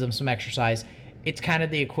it gives them some exercise. It's kind of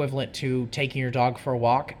the equivalent to taking your dog for a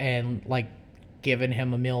walk and like giving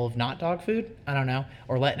him a meal of not dog food, I don't know,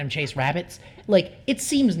 or letting him chase rabbits. Like, it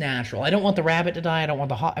seems natural. I don't want the rabbit to die. I don't want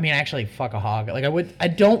the hog. I mean, actually, fuck a hog. Like, I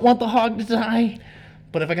don't want the hog to die,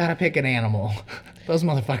 but if I gotta pick an animal, those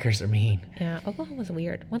motherfuckers are mean. Yeah, Oklahoma's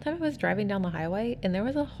weird. One time I was driving down the highway, and there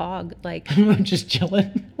was a hog, like... Just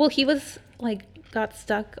chilling? Well, he was, like, got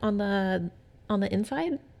stuck on the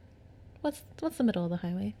inside. What's the middle of the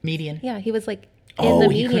highway? Median. Yeah, he was, like... in the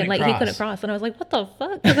median, like he couldn't cross, and I was like, "What the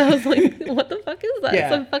fuck?" Because I was like, "What the fuck is that?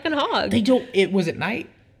 It's a fucking hog." They don't. It was at night.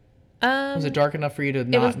 Was it dark enough for you to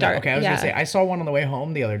not? It was dark. Okay, I was gonna say I saw one on the way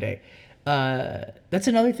home the other day. That's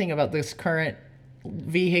another thing about this current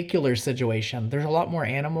vehicular situation. There's a lot more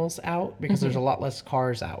animals out because there's a lot less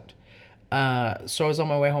cars out. So I was on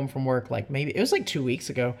my way home from work, like maybe it was like 2 weeks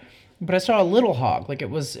ago, but I saw a little hog. Like it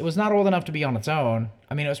was not old enough to be on its own.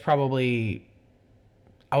 I mean, it was probably,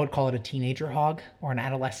 I would call it a teenager hog or an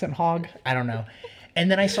adolescent hog. I don't know. And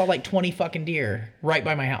then I saw like 20 fucking deer right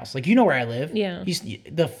by my house. Like, you know where I live. Yeah.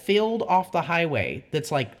 The field off the highway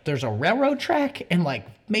that's like, there's a railroad track and like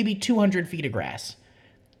maybe 200 feet of grass.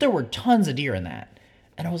 There were tons of deer in that.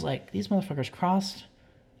 And I was like, these motherfuckers crossed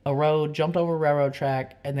a road, jumped over a railroad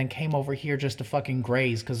track, and then came over here just to fucking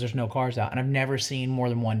graze because there's no cars out. And I've never seen more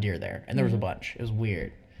than one deer there. And there was a bunch. It was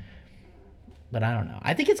weird. But I don't know.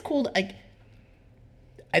 I think it's cool.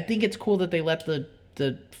 I think it's cool that they let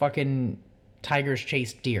the fucking tigers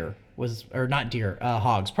chase deer, or not deer,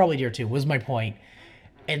 hogs, probably deer too, was my point.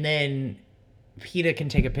 And then PETA can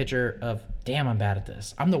take a picture of, damn, I'm bad at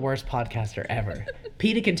this. I'm the worst podcaster ever.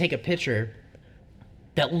 PETA can take a picture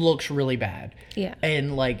that looks really bad. Yeah.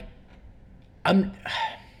 And like, I'm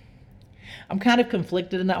kind of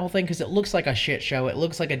conflicted in that whole thing because it looks like a shit show. It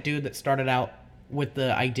looks like a dude that started out with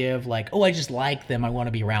the idea of like, oh, I just like them, I want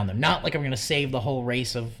to be around them. Not like I'm going to save the whole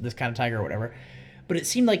race of this kind of tiger or whatever. But it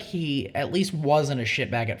seemed like he at least wasn't a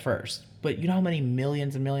shitbag at first. But you know how many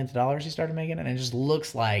millions and millions of dollars he started making? And it just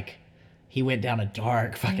looks like he went down a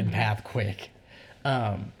dark fucking path quick.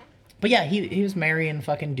 But yeah, he was marrying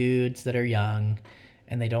fucking dudes that are young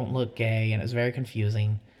and they don't look gay, and it's very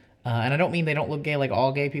confusing. And I don't mean they don't look gay like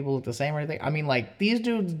all gay people look the same or anything. I mean, like, these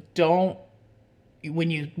dudes don't,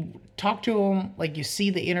 when you talk to them, like, you see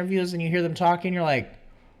the interviews and you hear them talking, you're like,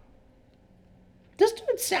 this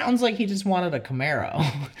dude sounds like he just wanted a Camaro.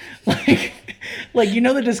 like, you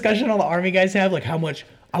know the discussion all the army guys have, like, how much,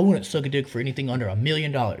 I wouldn't suck a dick for anything under $1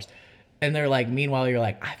 million. And they're like, meanwhile, you're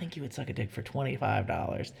like, I think you would suck a dick for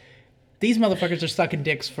 $25. These motherfuckers are sucking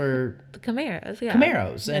dicks for The Camaros, yeah.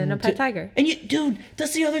 Camaros. And a pet tiger. And you, dude,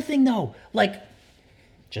 that's the other thing though. Like,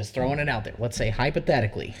 just throwing it out there. Let's say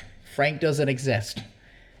hypothetically, Frank doesn't exist.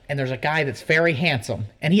 And there's a guy that's very handsome.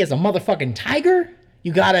 And he has a motherfucking tiger.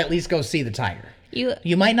 You gotta at least go see the tiger.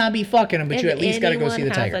 You might not be fucking him, but you at least gotta go see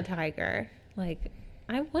the tiger. If anyone has a tiger, like,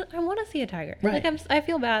 I want to see a tiger. Right. Like, I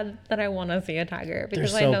feel bad that I want to see a tiger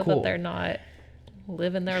because They're so I know cool. that they're not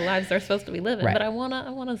living their lives they're supposed to be living. Right. But I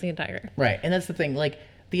wanna see a tiger. Right, and that's the thing. Like,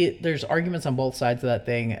 there's arguments on both sides of that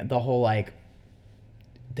thing. The whole like,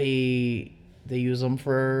 they use them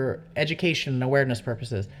for education and awareness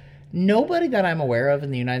purposes. Nobody that I'm aware of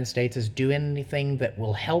in the United States is doing anything that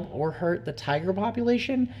will help or hurt the tiger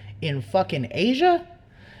population in fucking Asia.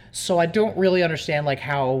 So I don't really understand like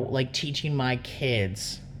how like teaching my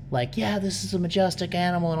kids like, yeah, this is a majestic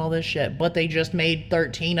animal and all this shit, but they just made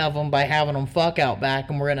 13 of them by having them fuck out back,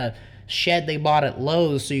 and we're in a shed they bought at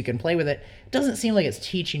Lowe's so you can play with it. It doesn't seem like it's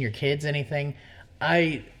teaching your kids anything.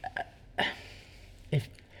 If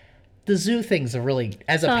the zoo thing's a really,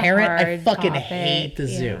 as a parent, I hard fucking topic. hate the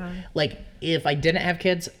zoo. Yeah. Like, if I didn't have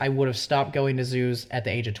kids, I would have stopped going to zoos at the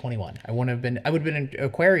age of 21. I would have been in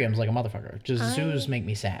aquariums like a motherfucker. Just zoos make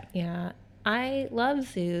me sad. Yeah. I love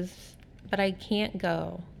zoos, but I can't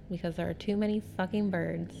go because there are too many fucking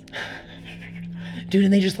birds. Dude,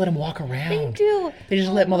 and they just let them walk around. They do. They just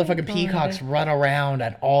Oh let my motherfucking God. peacocks run around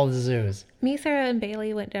at all the zoos. Me, Sarah, and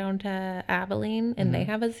Bailey went down to Abilene, and they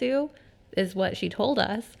have a zoo. Is what she told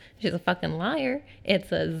us. She's a fucking liar.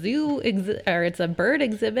 It's a zoo or it's a bird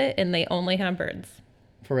exhibit, and they only have birds.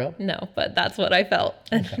 For real? No, but that's what I felt.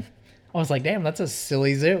 I was like, damn, that's a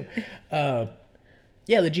silly zoo. Yeah,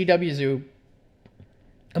 the GW Zoo.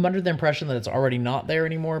 I'm under the impression that it's already not there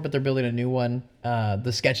anymore, but they're building a new one.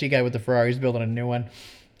 The sketchy guy with the Ferrari's building a new one.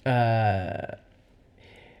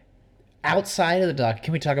 Outside of the doc,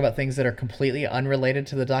 can we talk about things that are completely unrelated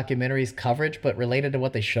to the documentary's coverage, but related to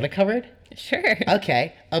what they should have covered? Sure.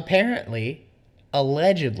 Okay. Apparently,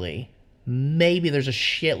 allegedly, maybe there's a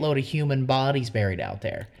shitload of human bodies buried out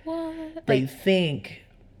there. What? They think,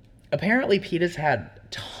 apparently PETA's had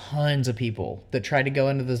tons of people that tried to go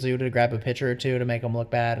into the zoo to grab a picture or two to make them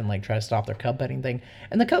look bad and like try to stop their cub petting thing.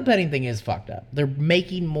 And the cub petting thing is fucked up. They're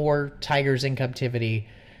making more tigers in captivity,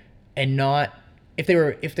 and not,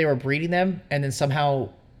 if they were breeding them and then somehow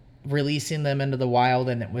releasing them into the wild,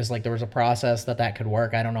 and it was like there was a process that could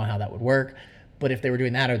work. I don't know how that would work, but if they were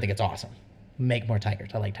doing that, I would think it's awesome. Make more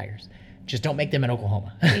tigers. I like tigers. Just don't make them in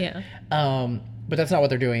Oklahoma. Yeah. But that's not what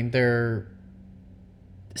they're doing.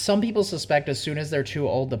 Some people suspect as soon as they're too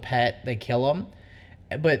old to pet, they kill them.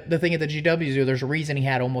 But the thing at the GW Zoo, there's a reason he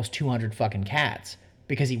had almost 200 fucking cats,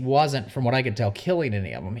 because he wasn't, from what I could tell, killing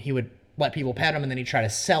any of them. He would let people pet them and then he'd try to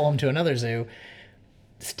sell them to another zoo.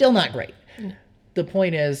 Still not great. The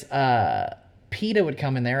point is, PETA would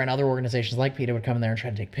come in there, and other organizations like PETA would come in there and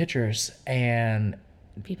try to take pictures, and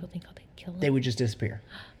People think, oh, they kill they them. would just disappear.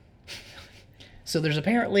 So there's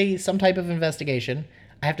apparently some type of investigation.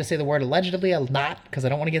 I have to say the word allegedly a lot because I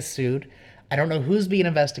don't want to get sued. I don't know who's being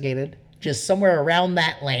investigated. Just somewhere around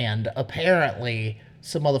that land, apparently,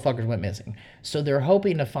 some motherfuckers went missing. So they're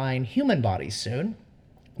hoping to find human bodies soon,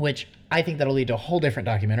 which I think that'll lead to a whole different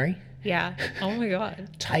documentary. Yeah. Oh my God.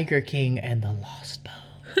 Tiger King and the Lost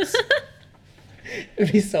Bones.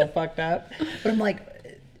 It'd be so fucked up. But I'm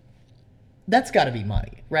like, that's got to be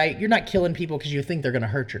money, right? You're not killing people because you think they're going to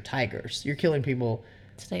hurt your tigers. You're killing people.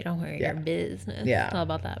 So they don't hurt Yeah. your business. Yeah. It's all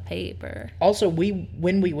about that paper. Also,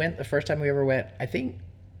 when we went, the first time we ever went, I think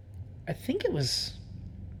it was,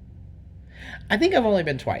 I think I've only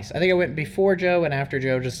been twice. I think I went before Joe and after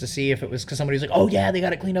Joe just to see if it was, because somebody was like, oh yeah, they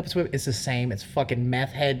got it cleaned up. It's the same. It's fucking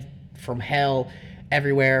meth head from hell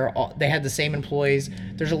everywhere. They had the same employees.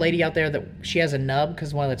 There's a lady out there that she has a nub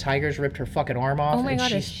because one of the tigers ripped her fucking arm off. Oh my and God,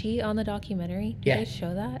 she's- is she on the documentary? Did Yeah. they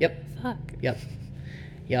show that? Yep. Fuck.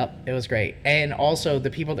 Yep, it was great. And also, the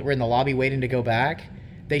people that were in the lobby waiting to go back,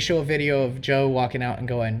 they show a video of Joe walking out and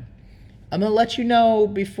going, I'm going to let you know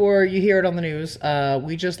before you hear it on the news,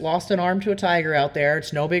 we just lost an arm to a tiger out there.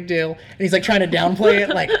 It's no big deal. And he's like trying to downplay it,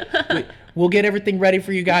 like, we'll get everything ready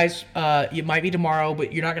for you guys. It might be tomorrow,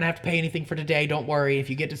 but you're not going to have to pay anything for today. Don't worry. If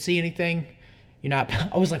you get to see anything, you're not.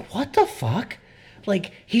 I was like, what the fuck?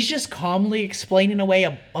 Like, he's just calmly explaining away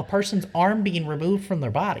a person's arm being removed from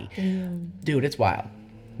their body. Dude, it's wild.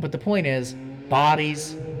 But the point is,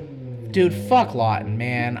 bodies. Dude, fuck Lawton,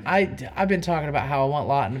 man. I've been talking about how I want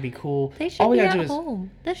Lawton to be cool. They should All we be gotta at do is home.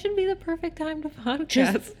 That should be the perfect time to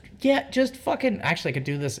podcast. just fucking. Actually, I could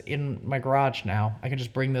do this in my garage now. I could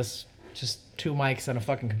just bring this, just 2 mics and a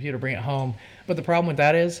fucking computer, bring it home. But the problem with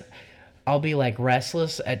that is, I'll be like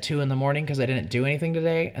restless at 2 a.m. because I didn't do anything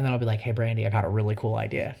today, and then I'll be like, "Hey, Brandy, I got a really cool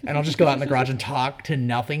idea," and I'll just go out in the garage and talk to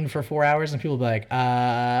nothing for 4 hours, and people will be like,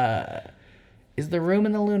 "Is there room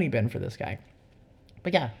in the loony bin for this guy?"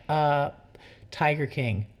 But yeah, Tiger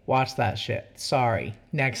King, watch that shit. Sorry,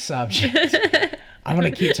 next subject. I'm gonna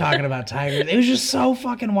keep talking about tigers. It was just so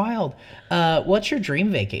fucking wild. What's your dream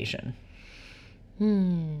vacation?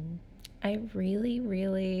 I really,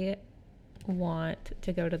 really want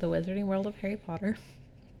to go to the Wizarding World of Harry Potter.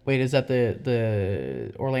 Wait, is that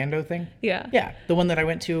the Orlando thing? Yeah. Yeah, the one that I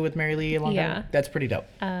went to with Mary Lee a long time ago. Yeah. That's pretty dope.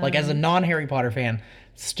 Like, as a non-Harry Potter fan,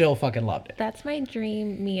 still fucking loved it. That's my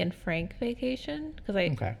dream me and Frank vacation because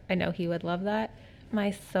I know he would love that.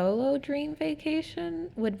 My solo dream vacation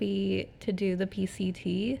would be to do the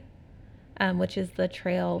PCT, which is the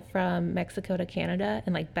trail from Mexico to Canada,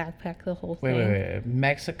 and like backpack the whole thing. Wait.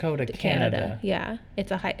 Mexico to Canada. Yeah,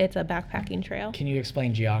 it's a backpacking trail. Can you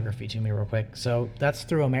explain geography to me real quick? So that's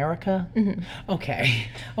through America? Mm-hmm. Okay.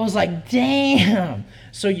 I was like, damn.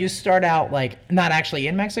 So you start out like not actually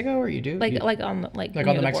in Mexico, or you do? Like on near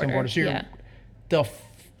the Mexican border. So yeah.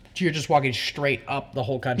 You're just walking straight up the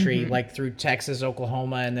whole country, Mm-hmm. like through Texas,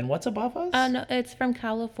 Oklahoma, and then what's above us? No, it's from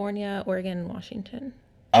California, Oregon, Washington.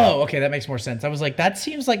 Oh, okay, that makes more sense. I was like, that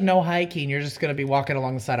seems like no hiking. You're just gonna be walking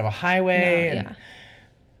along the side of a highway. No, and yeah.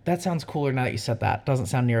 That sounds cooler now that you said that. Doesn't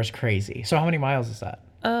sound near as crazy. So how many miles is that?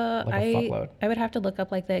 Like a fuckload. I would have to look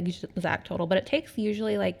up like the exact total, but it takes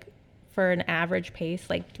usually like for an average pace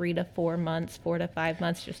like 3 to 4 months, 4 to 5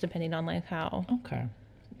 months, just depending on like how. Okay.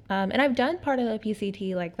 And I've done part of the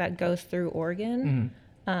PCT like that goes through Oregon,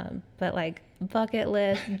 but like bucket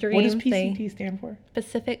list dream What does PCT thing. stand for?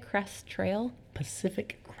 Pacific Crest Trail.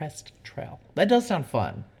 Pacific Crest Trail. That does sound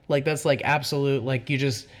fun. Like that's like absolute. Like you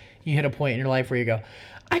hit a point in your life where you go,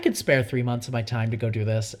 I could spare 3 months of my time to go do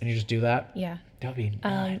this, and you just do that. Yeah. That'd be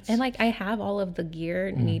nuts. And like I have all of the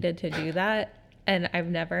gear needed to do that, and I've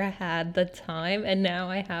never had the time, and now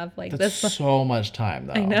I have like That's this. so much time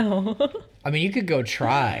though. I know. I mean, you could go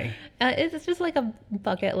try. It's just like a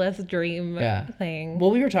bucket list dream thing. Well,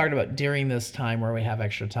 we were talking about during this time where we have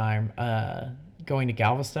extra time, going to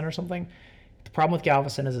Galveston or something. The problem with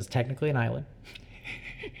Galveston is it's technically an island.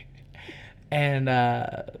 And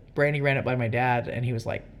Brandy ran it by my dad, and he was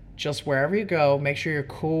like, just wherever you go, make sure you're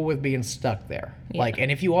cool with being stuck there. Yeah. Like,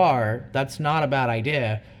 and if you are, that's not a bad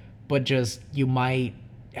idea, but just you might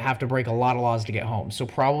have to break a lot of laws to get home. So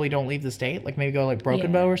probably don't leave the state. Like maybe go like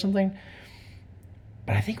Broken Bow or something.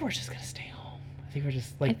 But I think we're just gonna stay home. I think we're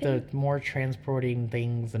just like the more transporting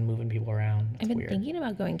things and moving people around. It's I've been weird. thinking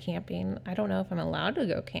about going camping. I don't know if I'm allowed to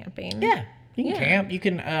go camping. Yeah, you can camp. You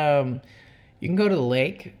can go to the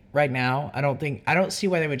lake right now. I don't see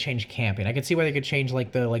why they would change camping. I could see why they could change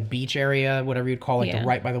like the beach area, whatever you'd call the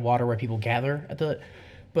right by the water where people gather at the.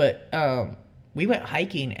 But we went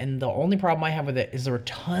hiking, and the only problem I have with it is there were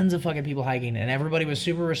tons of fucking people hiking, and everybody was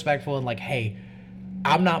super respectful and like, hey,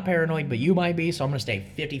 I'm not paranoid, but you might be, so I'm gonna stay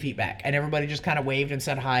 50 feet back. And everybody just kind of waved and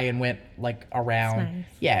said hi and went like around. That's nice.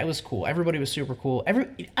 Yeah, it was cool. Everybody was super cool.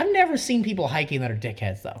 I've never seen people hiking that are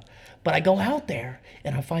dickheads though. But I go out there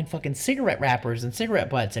and I find fucking cigarette wrappers and cigarette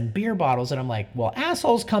butts and beer bottles, and I'm like, well,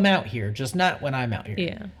 assholes come out here, just not when I'm out here.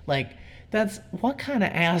 Yeah. Like, that's what kind of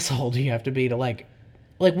asshole do you have to be to like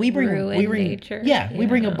we bring nature. Yeah, we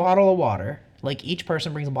bring a Yeah. bottle of water. Like each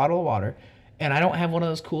person brings a bottle of water. And I don't have one of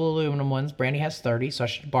those cool aluminum ones. Brandy has 30, so I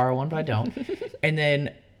should borrow one, but I don't. And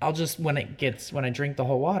then I'll just, when I drink the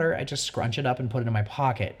whole water, I just scrunch it up and put it in my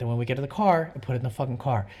pocket. Then when we get to the car, I put it in the fucking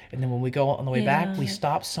car. And then when we go on the way back, we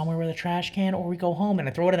stop somewhere with a trash can, or we go home and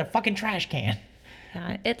I throw it in a fucking trash can.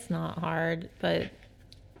 Yeah, it's not hard, but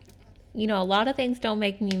you know, a lot of things don't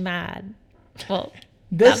make me mad. Well,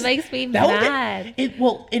 that makes me mad. It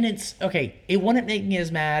wouldn't make me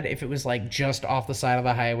as mad if it was like just off the side of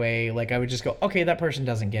the highway. Like I would just go, okay, that person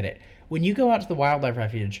doesn't get it. When you go out to the wildlife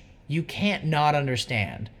refuge, you can't not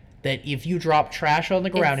understand that if you drop trash on the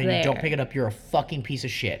ground and you don't pick it up, you're a fucking piece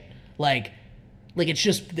of shit. Like we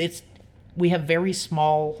have very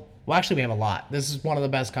small. Well, actually, we have a lot. This is one of the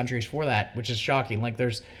best countries for that, which is shocking. Like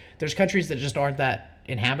there's countries that just aren't that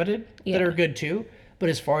inhabited that are good too. But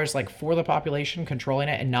as far as like for the population, controlling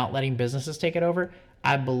it and not letting businesses take it over,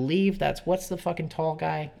 I believe that's, what's the fucking tall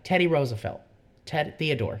guy? Teddy Roosevelt.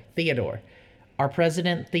 Theodore. Our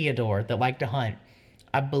president Theodore that liked to hunt,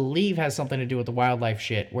 I believe has something to do with the wildlife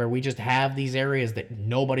shit where we just have these areas that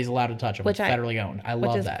nobody's allowed to touch them. It's federally owned. I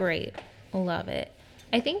love that. Which is great. Love it.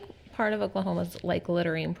 I think part of Oklahoma's like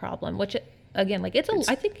littering problem, which again, like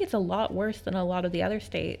I think it's a lot worse than a lot of the other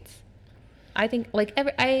states. I think like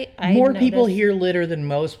I more people here litter than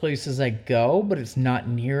most places I go, but it's not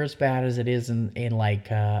near as bad as it is in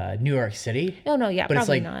like New York City. No, yeah, but probably it's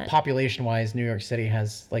like not. Population wise, New York City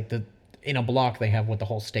has like in a block they have what the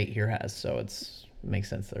whole state here has, so it makes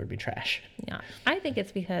sense there would be trash. Yeah, I think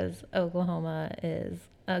it's because Oklahoma is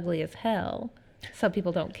ugly as hell, so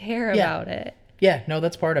people don't care about it. Yeah, no,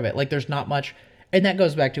 that's part of it. Like there's not much. And that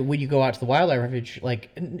goes back to when you go out to the wildlife refuge, like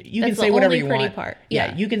you can say whatever you want. Part.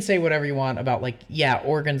 Yeah, you can say whatever you want about like, yeah,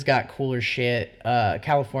 Oregon's got cooler shit.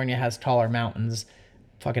 California has taller mountains.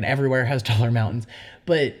 fucking everywhere has taller mountains,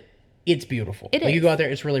 but it's beautiful. It Like, you is. go out there,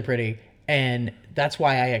 it's really pretty. And that's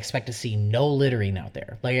why I expect to see no littering out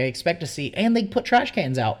there. Like, I expect to see, and they put trash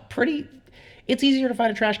cans out pretty. It's easier to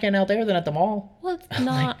find a trash can out there than at the mall. Well, it's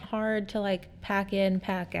not hard to like pack in,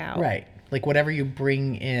 pack out. Right. Like, whatever you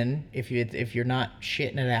bring in, if you're not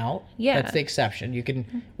shitting it out, Yeah. that's the exception. You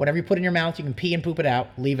can, whatever you put in your mouth, you can pee and poop it out,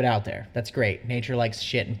 leave it out there. That's great. Nature likes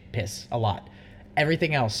shit and piss a lot.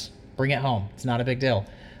 Everything else, bring it home. It's not a big deal.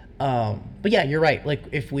 But yeah, you're right. Like,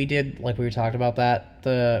 if we did, like we were talking about that,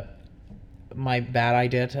 my bad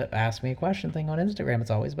idea to ask me a question thing on Instagram,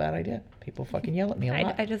 it's always a bad idea. People fucking yell at me a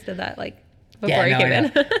lot. I just did that like before you no, came I in.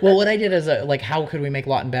 know. Well, what I did is like, how could we make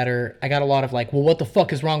Lawton better? I got a lot of like, well, what the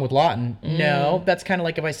fuck is wrong with Lawton? No, that's kind of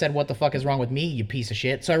like if I said, what the fuck is wrong with me, you piece of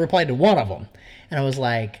shit. So I replied to one of them, and I was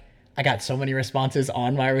like, I got so many responses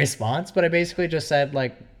on my response, but I basically just said,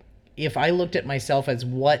 like, if I looked at myself as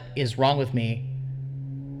what is wrong with me,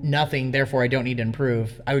 nothing, therefore I don't need to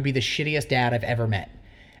improve, I would be the shittiest dad I've ever met.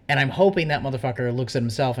 And I'm hoping that motherfucker looks at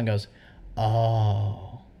himself and goes, oh.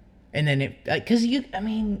 And then because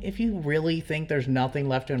if you really think there's nothing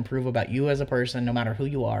left to improve about you as a person, no matter who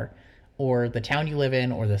you are, or the town you live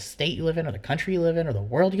in, or the state you live in, or the country you live in, or the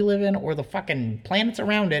world you live in, or the fucking planets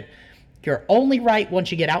around it, you're only right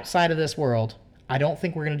once you get outside of this world. I don't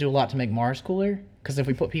think we're going to do a lot to make Mars cooler, because if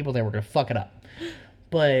we put people there, we're going to fuck it up.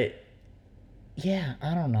 But yeah,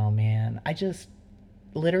 I don't know, man.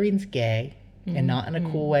 Littering's gay, and not in a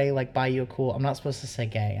cool way, like buy you a cool. I'm not supposed to say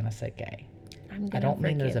gay, and I said gay. I don't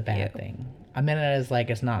mean it as a bad thing. I meant it as like,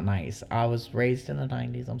 it's not nice. I was raised in the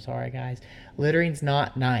 90s. I'm sorry, guys. Littering's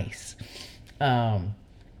not nice. I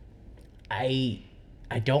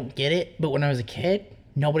don't get it, but when I was a kid,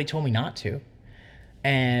 nobody told me not to.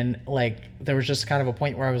 And like, there was just kind of a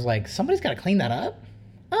point where I was like, somebody's got to clean that up.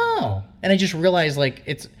 Oh. And I just realized, like,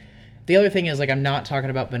 the other thing is, like, I'm not talking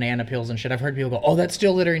about banana peels and shit. I've heard people go, oh, that's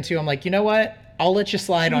still littering too. I'm like, you know what? I'll let you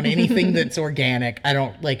slide on anything that's organic. I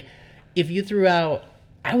don't, like, if you threw out,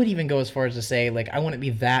 I would even go as far as to say, like, I wouldn't be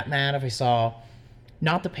that mad if I saw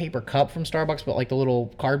not the paper cup from Starbucks, but like the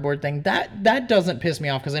little cardboard thing. That doesn't piss me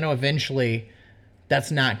off, because I know eventually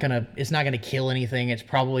it's not gonna kill anything. It's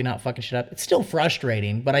probably not fucking shit up. It's still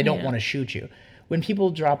frustrating, but I don't want to shoot you. When people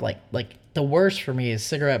drop like the worst for me is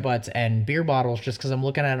cigarette butts and beer bottles, just because I'm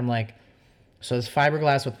looking at them like, so it's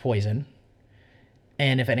fiberglass with poison,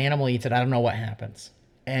 and if an animal eats it, I don't know what happens.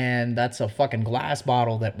 And that's a fucking glass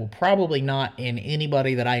bottle that will probably not in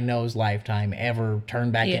anybody that I know's lifetime ever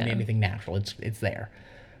turn back into anything natural. It's there.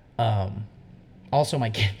 Also,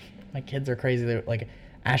 my kids are crazy. They're like,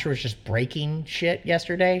 Asher was just breaking shit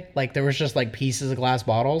yesterday. Like, there was just like pieces of glass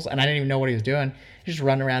bottles, and I didn't even know what he was doing. He was just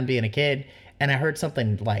running around being a kid, and I heard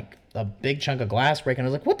something like a big chunk of glass breaking. I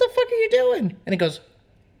was like, what the fuck are you doing? And he goes,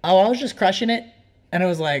 oh, I was just crushing it. And I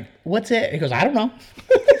was like, what's it? He goes, I don't know.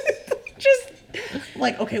 Just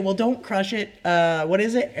like, okay, well, don't crush it. What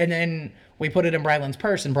is it? And then we put it in Bryland's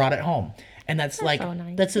purse and brought it home. And that's like, so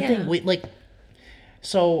nice. that's the thing. We like,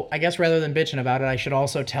 so I guess rather than bitching about it, I should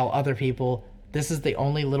also tell other people, this is the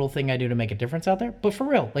only little thing I do to make a difference out there. But for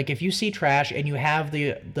real, like, if you see trash and you have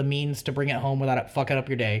the means to bring it home without it fucking up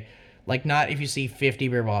your day, like, not if you see 50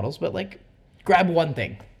 beer bottles, but like, grab one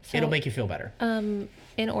thing. It'll make you feel better.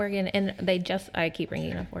 In Oregon, and I keep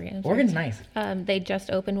bringing up Oregon. Oregon's nice. They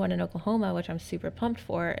just opened one in Oklahoma, which I'm super pumped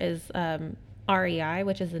for, is REI,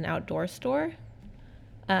 which is an outdoor store.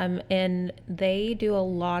 And they do a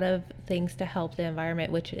lot of things to help the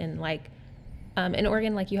environment, which in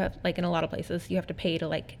Oregon, like, you have, like, in a lot of places, you have to pay to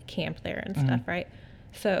like camp there and stuff, right?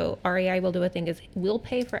 So REI will do a thing is, we'll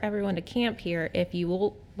pay for everyone to camp here if you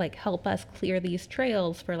will like help us clear these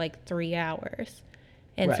trails for like 3 hours.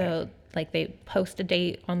 And so like, they post a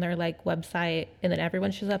date on their like website, and then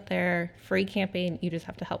everyone shows up there, free camping. You just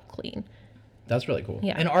have to help clean. That's really cool.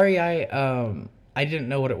 Yeah. And REI, I didn't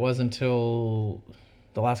know what it was until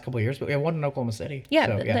the last couple of years, but we have one in Oklahoma City. Yeah,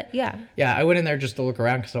 So, yeah. I went in there just to look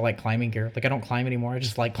around because I like climbing gear. Like, I don't climb anymore. I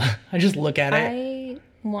just I just look at it.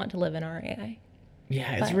 I want to live in REI.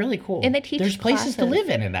 Yeah, it's really cool. And they teach There's places to classes. live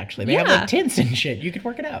in it, actually. They have Yeah. like tents and shit. You could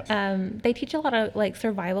work it out. They teach a lot of like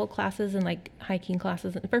survival classes and like hiking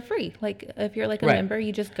classes for free. Like, if you're like a Right. member,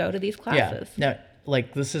 you just go to these classes. Yeah. No,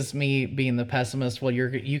 like, this is me being the pessimist. Well,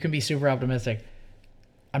 you can be super optimistic.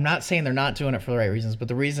 I'm not saying they're not doing it for the right reasons, but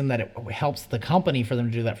the reason that it helps the company for them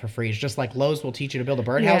to do that for free is just like Lowe's will teach you to build a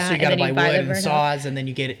birdhouse, Yeah, so you got to and then buy you buy wood the and birdhouse. saws, and then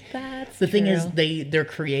you get it. That's The thing is, true. they're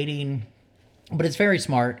creating, but it's very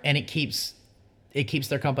smart, and it keeps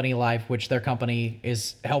their company alive, which their company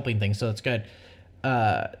is helping things, so it's good.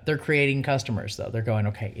 They're creating customers, though. They're going,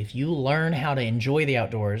 okay, if you learn how to enjoy the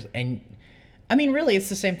outdoors, and I mean, really, it's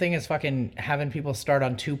the same thing as fucking having people start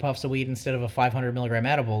on 2 puffs of weed instead of a 500 milligram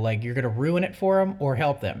edible. Like, you're going to ruin it for them or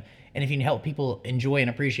help them. And if you can help people enjoy and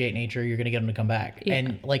appreciate nature, you're going to get them to come back. Yeah.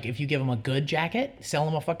 And, like, if you give them a good jacket, sell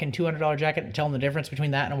them a fucking $200 jacket and tell them the difference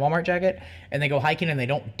between that and a Walmart jacket, and they go hiking and they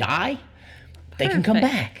don't die, they can come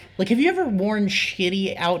Perfect. back. Like, have you ever worn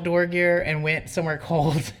shitty outdoor gear and went somewhere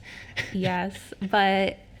cold? Yes,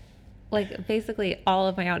 but like basically all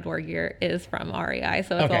of my outdoor gear is from REI,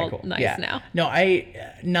 so it's all nice now. No,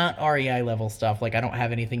 not REI level stuff. Like, I don't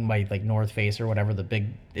have anything by like North Face or whatever the big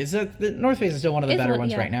is. The North Face is still one of the It's better one-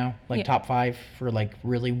 ones yeah. right now. Like Yeah. top 5 for like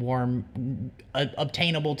really warm,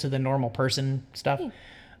 obtainable to the normal person stuff.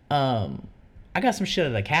 I got some shit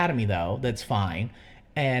at Academy though that's fine,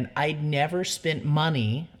 and I never spent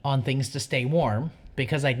money on things to stay warm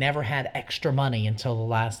because I never had extra money until the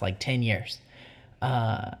last like 10 years.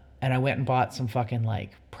 And I went and bought some fucking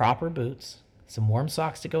like proper boots, some warm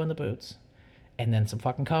socks to go in the boots, and then some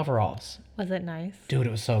fucking coveralls. Was it nice? Dude,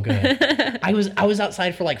 it was so good. I was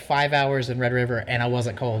outside for like 5 hours in Red River and I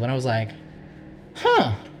wasn't cold. And I was like,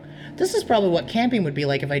 huh, this is probably what camping would be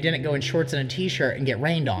like if I didn't go in shorts and a t-shirt and get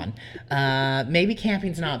rained on. Maybe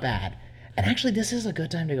camping's not bad. And actually, this is a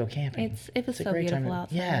good time to go camping. It was It's a so great time beautiful to-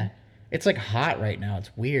 outside. Yeah. It's like hot right now.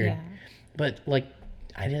 It's weird. Yeah. But like,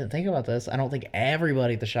 I didn't think about this. I don't think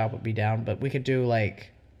everybody at the shop would be down, but we could do like,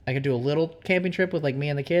 I could do a little camping trip with like me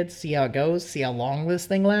and the kids, see how it goes, see how long this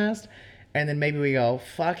thing lasts. And then maybe we go,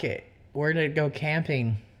 fuck it. We're going to go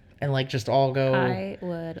camping and like just all go. I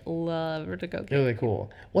would love to go camping. Really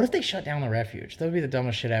cool. What if they shut down the refuge? That would be the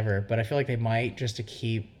dumbest shit ever, but I feel like they might just to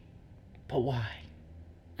keep. But why?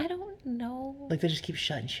 I don't know. Like they just keep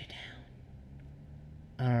shutting shit down.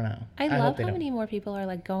 I don't know. I hope love they how don't. many more people are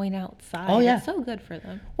like going outside. Oh, yeah. It's so good for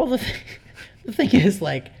them. Well, the thing is,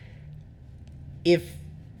 like, if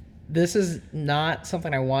this is not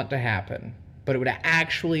something I want to happen, but it would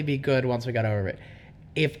actually be good once we got over it.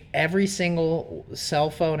 If every single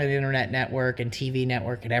cell phone and internet network and TV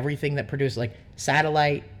network and everything that produces, like,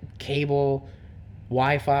 satellite, cable,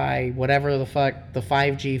 Wi-Fi, whatever the fuck, the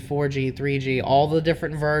 5G, 4G, 3G, all the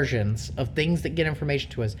different versions of things that get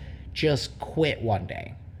information to us, just quit one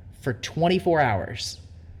day for 24 hours,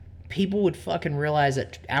 people would fucking realize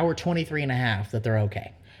at hour 23 and a half that they're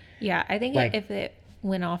okay. Yeah, I think Like- if it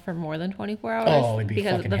went off for more than 24 hours, Oh, it'd be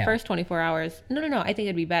because fucking the hell. first 24 hours, no, I think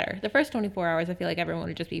it'd be better. The first 24 hours, I feel like everyone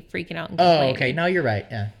would just be freaking out and Oh, complaining. okay. No, you're right.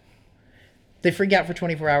 Yeah. They freak out for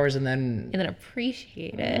 24 hours and then And then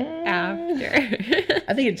appreciate it after.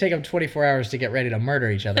 I think it'd take them 24 hours to get ready to murder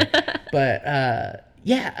each other. But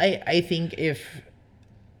yeah, I think if,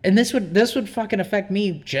 and this would fucking affect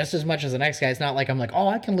me just as much as the next guy. It's not like I'm like, oh,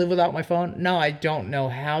 I can live without my phone. No, I don't know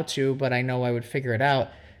how to, but I know I would figure it out.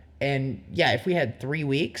 And yeah, if we had 3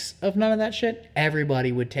 weeks of none of that shit,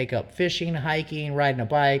 everybody would take up fishing, hiking, riding a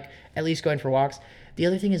bike, at least going for walks. The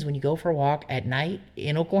other thing is when you go for a walk at night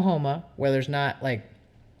in Oklahoma, where there's not like,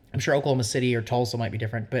 I'm sure Oklahoma City or Tulsa might be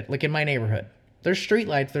different, but like in my neighborhood, there's street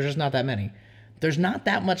lights, there's just not that many. There's not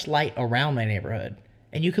that much light around my neighborhood.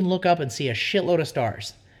 And you can look up and see a shitload of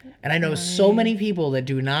stars. And I know so many people that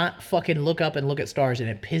do not fucking look up and look at stars, and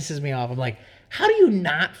it pisses me off. I'm like, how do you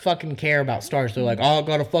not fucking care about stars? They're like, oh, I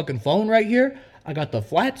got a fucking phone right here. I got the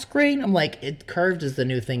flat screen. I'm like, it curved is the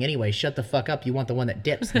new thing anyway. Shut the fuck up. You want the one that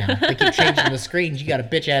dips now. They keep changing the screens. You got a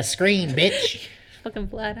bitch ass screen, bitch. Fucking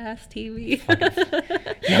flat ass TV.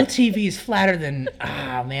 No TV is flatter than,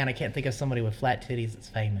 man, I can't think of somebody with flat titties that's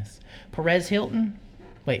famous. Paris Hilton.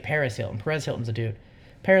 Paris Hilton's a dude.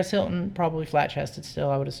 Paris Hilton, probably flat chested still,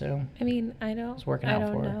 I would assume. I mean, I don't. It's working I out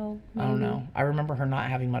don't for her. know. I don't Maybe. know. I remember her not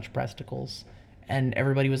having much breasticles. And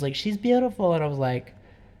everybody was like, she's beautiful. And I was like,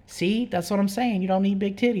 see, that's what I'm saying. You don't need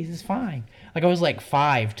big titties. It's fine. Like, I was like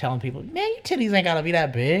 5 telling people, man, your titties ain't got to be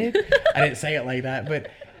that big. I didn't say it like that,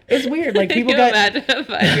 but it's weird. Like, people Can you got. imagine a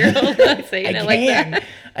 5-year-old saying it like that?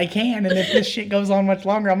 I can. And if this shit goes on much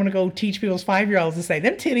longer, I'm going to go teach people's 5-year-olds to say,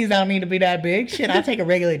 them titties don't need to be that big. Shit, I'll take a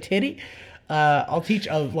regular titty. I'll teach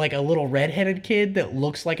a little redheaded kid that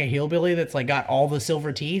looks like a hillbilly that's like got all the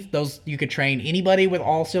silver teeth. Those, you could train anybody with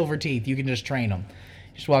all silver teeth. You can just train them.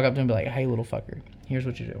 Just walk up to him and be like, hey, little fucker, here's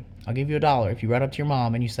what you do. I'll give you $1 if you run up to your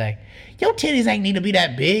mom and you say, your titties ain't need to be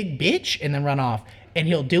that big, bitch, and then run off. And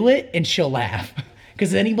he'll do it and she'll laugh.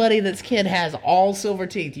 Because anybody that's kid has all silver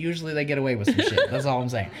teeth, usually they get away with some shit. That's all I'm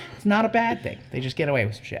saying. It's not a bad thing. They just get away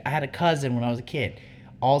with some shit. I had a cousin when I was a kid,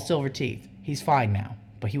 all silver teeth. He's fine now,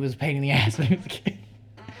 but he was a pain in the ass when he was a kid.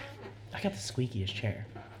 I got the squeakiest chair.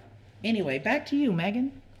 Anyway, back to you,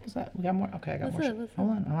 Megan. What's that? We got more? Okay, I got more shit. Hold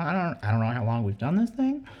on. I don't know how long we've done this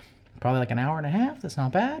thing. Probably like an hour and a half. That's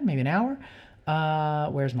not bad. Maybe an hour.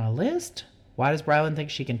 Where's my list? Why does Brylan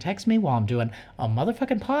think she can text me while I'm doing a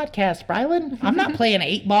motherfucking podcast, Brylan? I'm not playing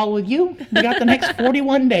 8-ball with you. We got the next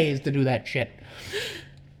 41 days to do that shit.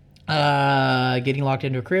 Getting locked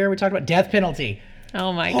into a career. We talked about death penalty.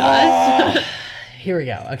 Oh my gosh. Here we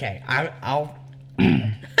go. Okay, I'll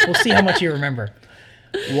we'll see how much you remember.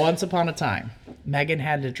 Once upon a time, Megan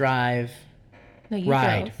had to drive. No, you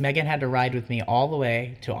drove. Megan had to ride with me all the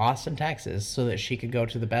way to Austin, Texas, so that she could go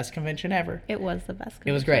to the best convention ever. It was the best convention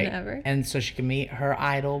It was great. ever. And so she could meet her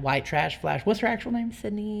idol, White Trash Flash. What's her actual name?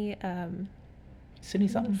 Sydney, Sydney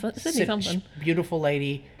something? Sydney something. Beautiful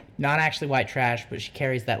lady. Not actually white trash, but she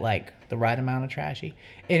carries that, like, the right amount of trashy.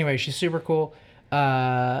 Anyway, she's super cool.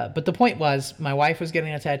 But the point was, my wife was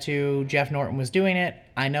getting a tattoo. Jeff Norton was doing it.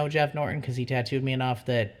 I know Jeff Norton because he tattooed me enough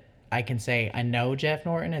that I can say I know Jeff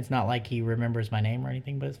Norton. It's not like he remembers my name or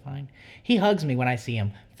anything, but it's fine. He hugs me when I see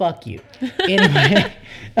him. Fuck you. Anyway,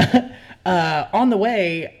 on the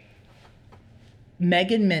way,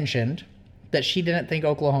 Megan mentioned that she didn't think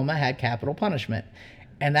Oklahoma had capital punishment.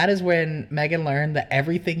 And that is when Megan learned that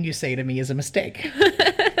everything you say to me is a mistake.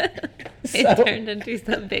 It turned into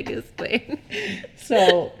the biggest thing.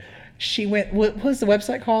 So she went, what was the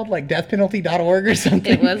website called? Like deathpenalty.org or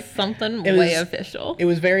something? It was something way official. It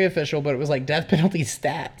was very official, but it was like death penalty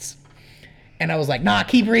stats. And I was like, nah,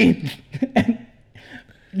 keep reading.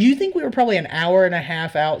 Do you think we were probably an hour and a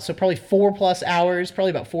half out? So probably 4+ hours,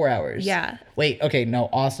 probably about 4 hours. Yeah. Wait, okay, no,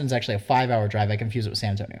 Austin's actually a 5-hour drive. I confused it with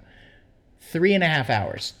San Antonio. 3.5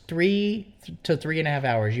 hours. 3 to 3.5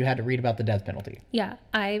 hours you had to read about the death penalty. Yeah,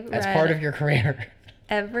 I read as part of your career.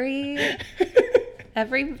 Every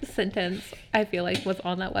sentence I feel like was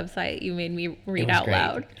on that website. You made me read out great.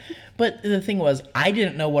 loud. But the thing was, I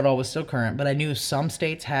didn't know what all was still current, but I knew some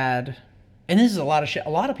states had, and this is a lot of shit a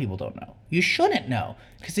lot of people don't know. You shouldn't know,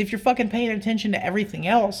 because if you're fucking paying attention to everything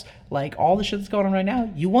else, like all the shit that's going on right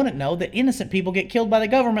now, you wouldn't know that innocent people get killed by the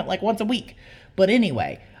government like once a week. But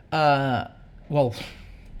anyway, well,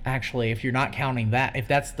 actually, if you're not counting that, if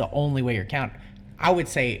that's the only way you're counting, I would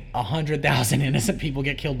say 100,000 innocent people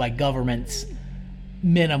get killed by governments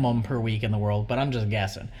minimum per week in the world, but I'm just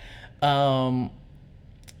guessing.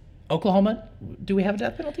 Oklahoma, do we have a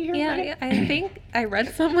death penalty here? Yeah, I think I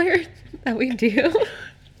read somewhere that we do.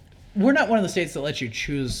 We're not one of the states that lets you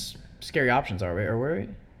choose scary options, are we? Or were we?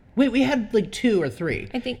 Wait, we had like 2 or 3.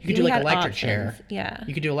 I think you could do we like had electric options. chair. Yeah.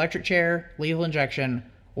 You could do electric chair, lethal injection,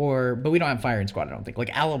 but we don't have firing squad, I don't think.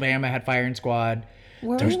 Like Alabama had firing squad.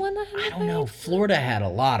 Were we one that had I don't firing know. squad? Florida had a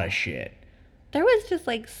lot of shit. There was just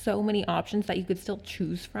like so many options that you could still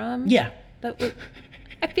choose from. Yeah.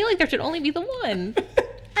 I feel like there should only be the one.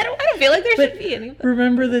 I don't feel like there should be any.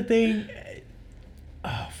 Remember the thing?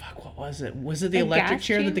 Oh fuck! What was it? Was it the electric gas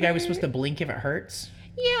chair that the guy was chamber? supposed to blink if it hurts?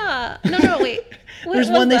 Yeah. No, wait. What There's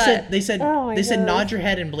was one that? they said Oh my they said gosh. nod your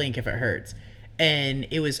head and blink if it hurts, and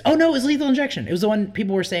it was it was lethal injection. It was the one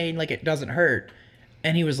people were saying like it doesn't hurt,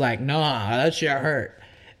 and he was like, nah, that shit hurt.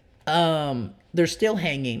 They're still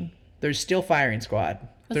hanging. There's still firing squad.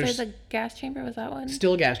 Was There's there the gas chamber? Was that one?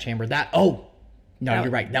 still a gas chamber. No, you're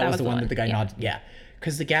right. That was the one that the guy yeah. nodded. Yeah,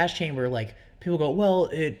 because the gas chamber, like people go, well,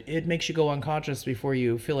 it makes you go unconscious before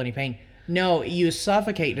you feel any pain. No, you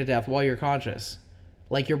suffocate to death while you're conscious.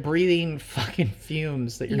 Like you're breathing fucking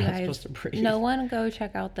fumes that you're You not guys, supposed to breathe. No one go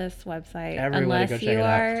check out this website Everybody unless go check you it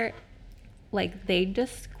out. are like they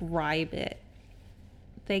describe it.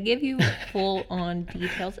 They give you full on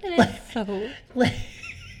details and it's so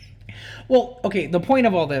Well, okay, the point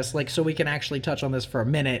of all this, like, so we can actually touch on this for a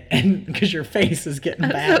minute, and because your face is getting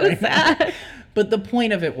bad so right now. sad. But the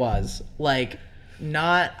point of it was, like,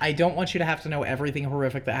 I don't want you to have to know everything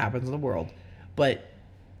horrific that happens in the world, but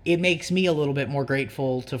it makes me a little bit more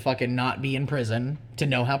grateful to fucking not be in prison, to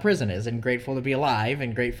know how prison is, and grateful to be alive,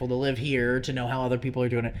 and grateful to live here, to know how other people are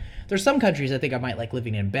doing it. There's some countries I think I might like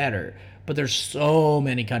living in better, but there's so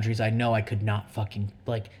many countries I know I could not fucking,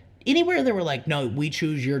 like, anywhere they were like, no, we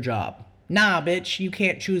choose your job. Nah, bitch, you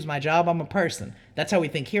can't choose my job. I'm a person. That's how we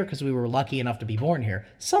think here because we were lucky enough to be born here.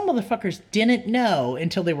 Some motherfuckers didn't know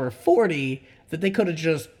until they were 40 that they could have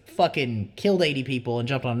just fucking killed 80 people and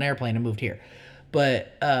jumped on an airplane and moved here.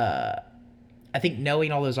 But I think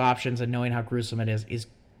knowing all those options and knowing how gruesome it is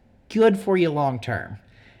good for you long term.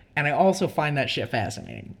 And I also find that shit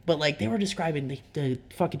fascinating. But, like, they were describing the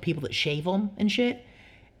fucking people that shave them and shit.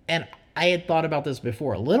 And I had thought about this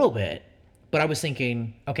before a little bit. But I was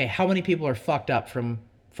thinking, okay, how many people are fucked up from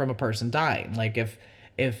a person dying? Like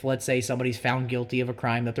if let's say somebody's found guilty of a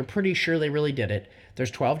crime that they're pretty sure they really did it,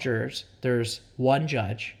 there's 12 jurors, there's 1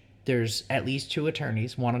 judge, there's at least 2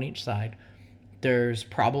 attorneys, 1 on each side. There's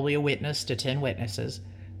probably a witness to 10 witnesses.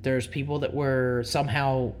 There's people that were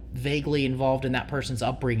somehow vaguely involved in that person's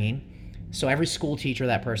upbringing. So every school teacher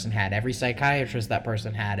that person had, every psychiatrist that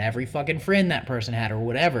person had, every fucking friend that person had, or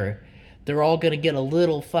whatever, they're all gonna get a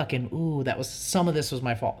little fucking, ooh, some of this was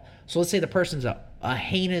my fault. So let's say the person's a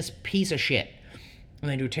heinous piece of shit, and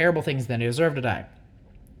they do terrible things, then they deserve to die.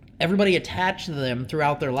 Everybody attached to them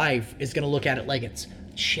throughout their life is gonna look at it like it's,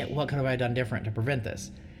 shit, what could have I done different to prevent this?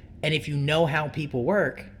 And if you know how people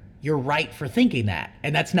work, you're right for thinking that,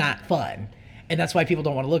 and that's not fun. And that's why people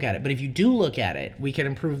don't want to look at it. But if you do look at it, we can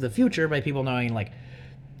improve the future by people knowing, like,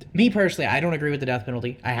 me personally, I don't agree with the death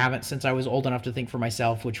penalty. I haven't since I was old enough to think for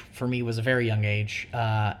myself, which for me was a very young age.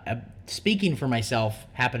 Speaking for myself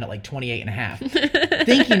happened at like 28 and a half.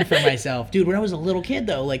 Thinking for myself, dude, when I was a little kid,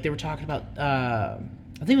 though, like they were talking about, I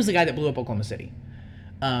think it was the guy that blew up Oklahoma City.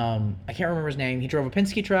 I can't remember his name. He drove a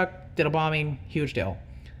Penske truck, did a bombing, huge deal.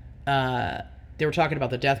 They were talking about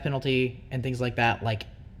the death penalty and things like that. Like,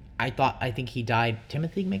 I think he died,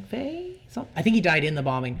 Timothy McVeigh? I think he died in the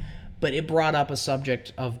bombing, but it brought up a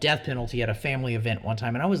subject of death penalty at a family event one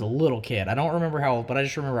time, and I was a little kid. I don't remember how old, but I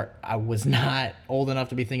just remember I was not old enough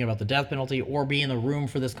to be thinking about the death penalty or be in the room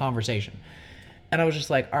for this conversation. And I was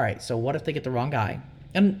just like, all right, so what if they get the wrong guy?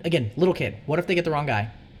 And again, little kid, what if they get the wrong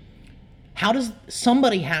guy?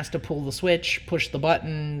 Somebody has to pull the switch, push the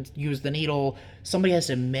button, use the needle. Somebody has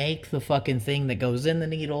to make the fucking thing that goes in the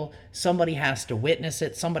needle. Somebody has to witness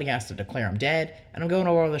it. Somebody has to declare him dead. And I'm going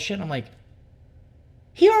over all this shit, and I'm like,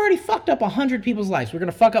 he already fucked up 100 people's lives. We're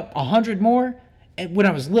going to fuck up 100 more? And when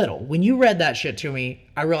I was little, when you read that shit to me,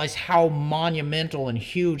 I realized how monumental and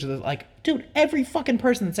huge, like, dude, every fucking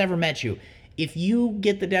person that's ever met you, if you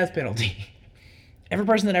get the death penalty, every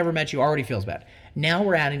person that ever met you already feels bad. Now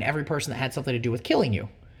we're adding every person that had something to do with killing you,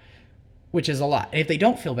 which is a lot. And if they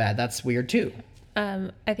don't feel bad, that's weird too.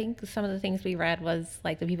 I think some of the things we read was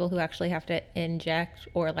like the people who actually have to inject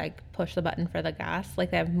or like push the button for the gas.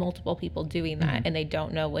 Like they have multiple people doing that and they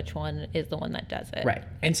don't know which one is the one that does it. Right.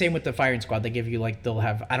 And same with the firing squad. They give you like, they'll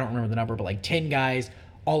have, I don't remember the number, but like 10 guys,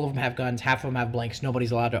 all of them have guns, half of them have blanks.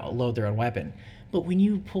 Nobody's allowed to load their own weapon. But when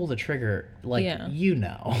you pull the trigger, like, you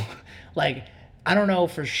know, like, I don't know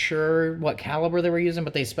for sure what caliber they were using,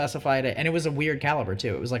 but they specified it. And it was a weird caliber,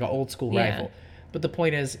 too. It was like an old school rifle. But the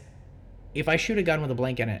point is, if I shoot a gun with a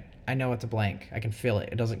blank in it, I know it's a blank. I can feel it.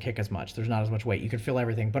 It doesn't kick as much. There's not as much weight. You can feel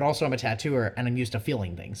everything. But also, I'm a tattooer, and I'm used to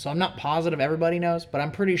feeling things. So I'm not positive everybody knows, but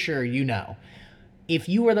I'm pretty sure you know. If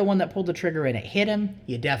you were the one that pulled the trigger and it hit him,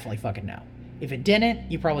 you definitely fucking know. If it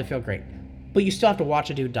didn't, you probably feel great. But you still have to watch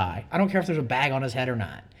a dude die. I don't care if there's a bag on his head or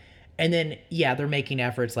not. And then, yeah, they're making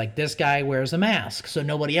efforts like this guy wears a mask so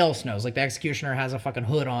nobody else knows. Like the executioner has a fucking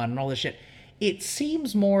hood on and all this shit. It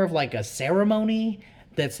seems more of like a ceremony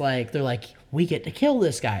that's like, they're like, we get to kill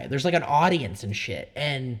this guy. There's like an audience and shit.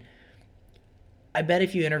 And I bet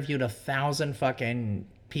if you interviewed 1,000 fucking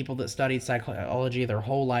people that studied psychology their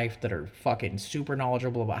whole life that are fucking super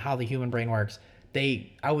knowledgeable about how the human brain works,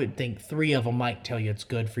 I would think 3 of them might tell you it's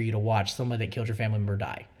good for you to watch somebody that killed your family member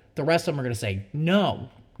die. The rest of them are going to say, no,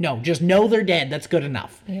 just know they're dead. That's good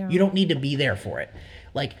enough. Yeah. You don't need to be there for it.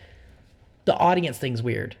 Like, the audience thing's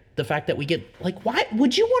weird. The fact that we get, like, why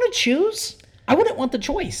would you want to choose? I wouldn't want the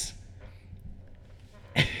choice.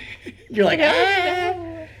 You're like,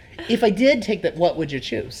 if I did take that, what would you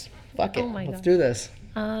choose? Fuck it. Let's do this.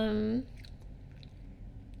 No,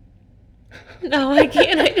 I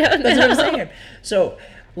can't. I don't know. That's what I'm saying. So,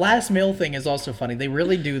 last meal thing is also funny. They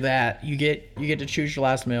really do that. You get to choose your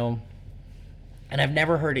last meal. And I've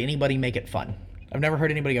never heard anybody make it fun. I've never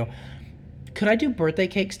heard anybody go, could I do birthday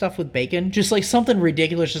cake stuff with bacon? Just like something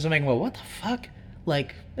ridiculous, just something, well, what the fuck?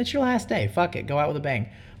 Like, it's your last day. Fuck it. Go out with a bang.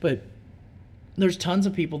 But there's tons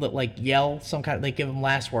of people that like yell they give them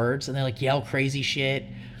last words and they like yell crazy shit.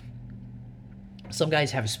 Some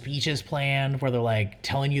guys have speeches planned where they're like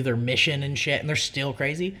telling you their mission and shit and they're still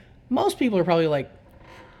crazy. Most people are probably like,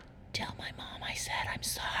 tell my mom I said I'm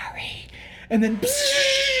sorry. And then,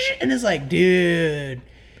 and it's like, dude,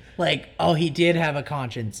 like, oh, he did have a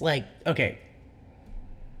conscience. Like, okay,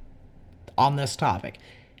 on this topic,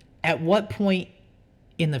 at what point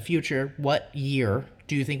in the future, what year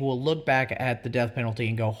do you think we'll look back at the death penalty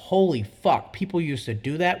and go, holy fuck, people used to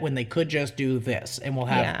do that when they could just do this? And we'll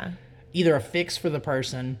have either a fix for the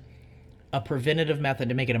person, a preventative method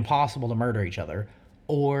to make it impossible to murder each other,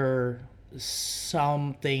 or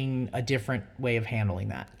a different way of handling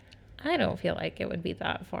that. I don't feel like it would be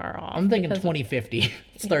that far off. I'm thinking 2050.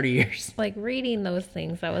 It's 30 years. Like, reading those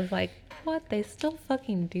things, I was like, what? They still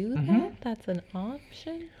fucking do that? That's an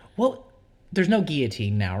option? Well, there's no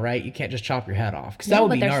guillotine now, right? You can't just chop your head off. Because that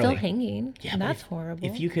would be gnarly. But they're still hanging. Yeah, and that's horrible.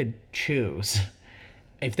 If you could choose.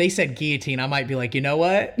 If they said guillotine, I might be like, you know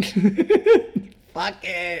what? Fuck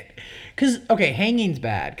it. Because, okay, hanging's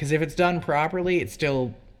bad. Because if it's done properly, it's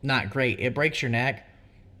still not great. It breaks your neck,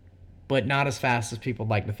 but not as fast as people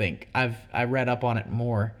like to think. I read up on it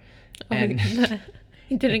more. And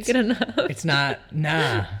You didn't get enough. it's not,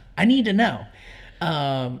 nah. I need to know.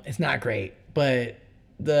 It's not great. But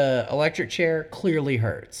the electric chair clearly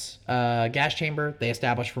hurts. Gas chamber, they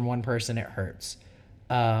established from one person, it hurts.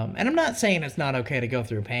 And I'm not saying it's not okay to go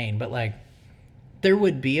through pain, but like, there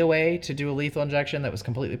would be a way to do a lethal injection that was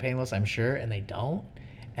completely painless, I'm sure, and they don't.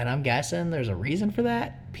 And I'm guessing there's a reason for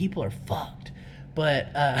that. People are fucked. But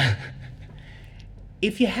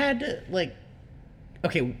if you had to, like,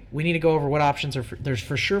 okay, we need to go over what options are. There's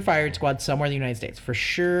for sure firing squad somewhere in the United States. For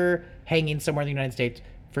sure hanging somewhere in the United States.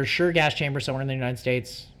 For sure gas chamber somewhere in the United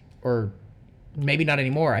States. Or maybe not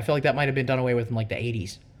anymore. I feel like that might have been done away with in like the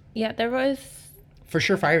 80s. Yeah, there was. For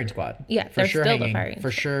sure firing squad. Yeah, for there's sure still hanging. the firing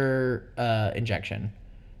For squad. sure injection.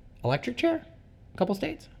 Electric chair? A couple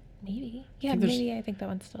states? Maybe. Yeah, think there's- maybe. I think that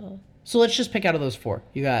one's still. So let's just pick out of those four.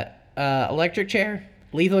 You got electric chair,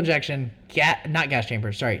 lethal injection, not gas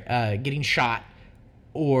chamber, sorry, getting shot,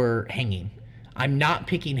 or hanging. I'm not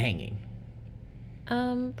picking hanging.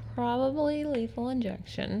 Probably lethal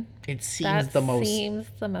injection. It seems That the most. seems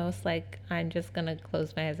the most like I'm just gonna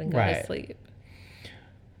close my eyes and go Right. to sleep.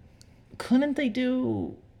 Couldn't they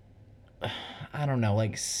do? I don't know,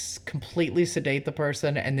 like completely sedate the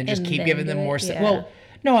person and then just And keep then giving them do it? more. Yeah. Well,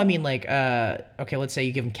 no, I mean like, okay, let's say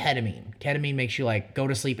you give them ketamine. Ketamine makes you like go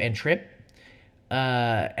to sleep and trip,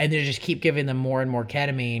 and then just keep giving them more and more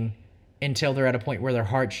ketamine until they're at a point where their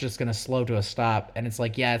heart's just gonna slow to a stop, and it's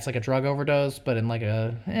like, yeah, it's like a drug overdose, but in like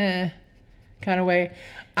a kind of way.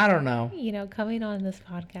 I don't know. You know, coming on this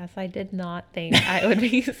podcast, I did not think I would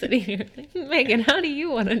be sitting here like, Megan, how do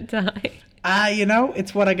you want to die? You know,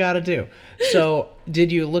 it's what I gotta do. So,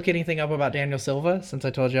 did you look anything up about Daniel Silva? Since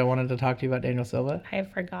I told you I wanted to talk to you about Daniel Silva. I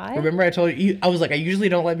forgot. Remember I told you, I was like, I usually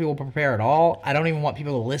don't let people prepare at all. I don't even want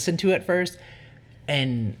people to listen to it first.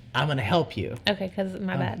 And I'm going to help you. Okay, because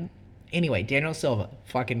my bad. Anyway, Daniel Silva,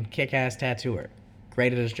 fucking kick-ass tattooer.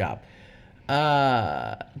 Great at his job.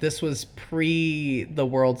 This was pre The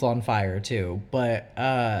World's on Fire too. But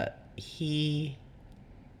he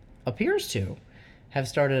appears to have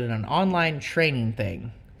started an online training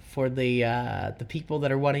thing for the people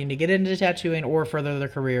that are wanting to get into tattooing or further their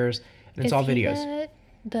careers. And it's all videos.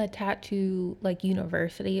 The tattoo, like,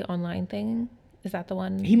 university online thing? Is that the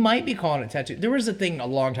one? He might be calling it tattoo. There was a thing a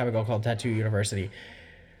long time ago called Tattoo University.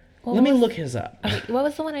 What Let me was- look his up. Okay, what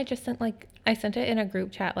was the one I just sent? Like, I sent it in a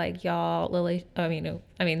group chat, like, y'all, Lily,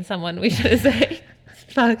 someone, we should say.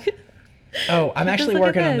 Fuck. Oh, I'm actually look at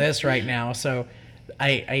working on this. this right now. So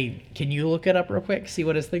I can you look it up real quick? See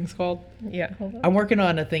what his thing's called? Yeah, hold on. I'm working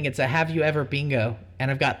on a thing. It's a Have You Ever Bingo. And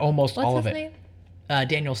I've got almost What's all his of it. name?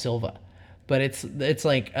 Daniel Silva. But it's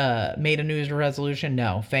like made a New Year's resolution?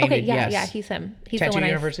 No. Fainted? Okay, yeah, yes. yeah, he's him. He's Tattoo the one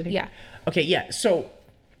University? Yeah. Okay, yeah. So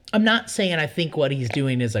I'm not saying I think what he's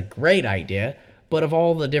doing is a great idea, but of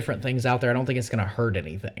all the different things out there, I don't think it's going to hurt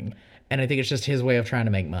anything. And I think it's just his way of trying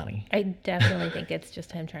to make money. I definitely think it's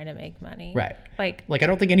just him trying to make money. Right. Like, Like, I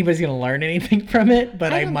don't think anybody's going to learn anything from it,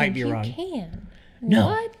 but I don't might think be you wrong. can. No.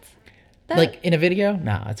 What? Like, in a video?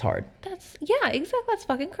 Nah, it's hard. Yeah, exactly. That's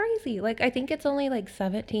fucking crazy. Like, I think it's only like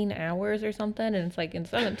 17 hours or something, and it's like in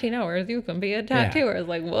 17 hours you can be a tattooer. It's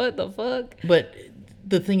like, what the fuck? But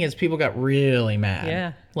the thing is, people got really mad.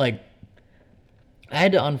 Yeah. Like, I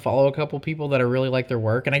had to unfollow a couple people that I really like their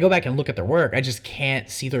work, and I go back and look at their work. I just can't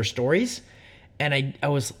see their stories. And I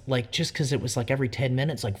was like, just because it was like every 10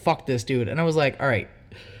 minutes, like, fuck this dude. And I was like, all right,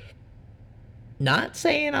 not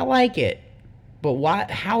saying I like it, but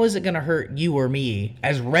how is it going to hurt you or me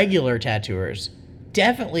as regular tattooers?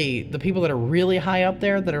 Definitely the people that are really high up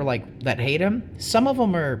there that are like, that hate him. Some of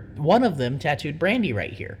them one of them tattooed Brandy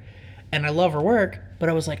right here. And I love her work, but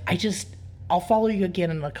I was like, I'll follow you again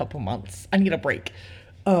in a couple months. I need a break.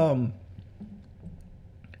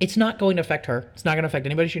 It's not going to affect her. It's not going to affect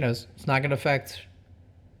anybody she knows. It's not going to affect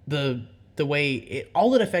the way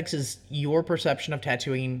all it affects is your perception of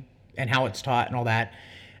tattooing and how it's taught and all that.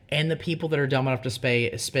 And the people that are dumb enough to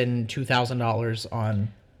spend $2,000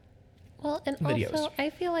 on Well, and videos. also, I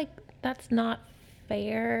feel like that's not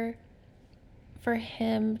fair for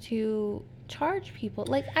him to charge people.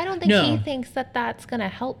 Like, I don't think No. he thinks that that's gonna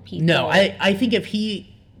help people. No, I think if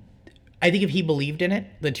he believed in it,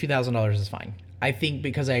 the $2,000 is fine. I think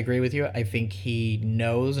because I agree with you, I think he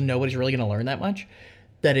knows and nobody's really going to learn that much,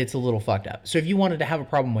 that it's a little fucked up. So if you wanted to have a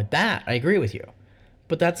problem with that, I agree with you.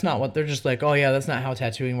 But that's not what they're just like, oh yeah, that's not how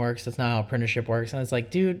tattooing works. That's not how apprenticeship works. And it's like,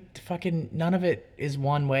 dude, fucking none of it is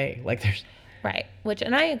one way. Like there's Right.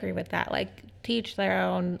 And I agree with that. Like, teach their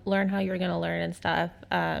own, learn how you're going to learn and stuff.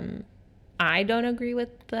 I don't agree with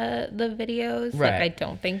the videos. Right. Like, I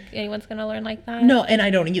don't think anyone's going to learn like that. No, and I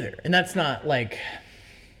don't either. And that's not like,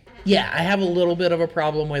 yeah, I have a little bit of a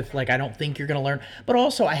problem with, like, I don't think you're going to learn, but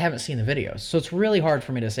also I haven't seen the videos. So it's really hard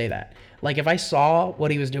for me to say that. Like, if I saw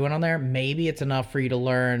what he was doing on there, maybe it's enough for you to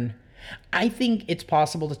learn. I think it's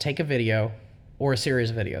possible to take a video or a series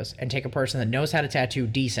of videos and take a person that knows how to tattoo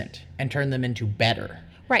decent and turn them into better.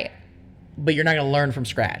 Right. But you're not going to learn from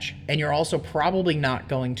scratch. And you're also probably not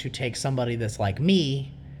going to take somebody that's like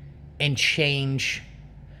me and change.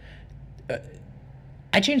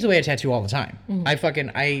 I change the way I tattoo all the time.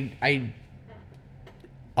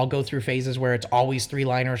 I'll go through phases where it's always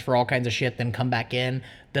 3-liners for all kinds of shit, then come back in.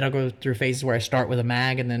 Then I'll go through phases where I start with a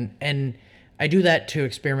mag, and I do that to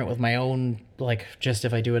experiment with my own, like, just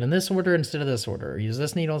if I do it in this order instead of this order, or use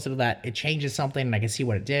this needle instead of that, it changes something and I can see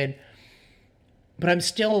what it did. But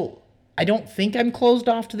I don't think I'm closed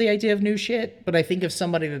off to the idea of new shit, but I think if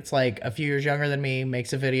somebody that's like a few years younger than me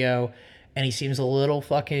makes a video and he seems a little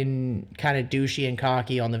fucking kind of douchey and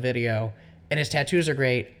cocky on the video and his tattoos are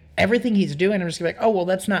great, everything he's doing, I'm just gonna be like, oh,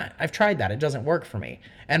 well, I've tried that. It doesn't work for me.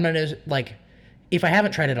 And I'm gonna, like, if I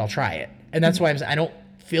haven't tried it, I'll try it. And that's why I don't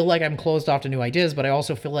feel like I'm closed off to new ideas, but I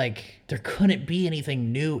also feel like there couldn't be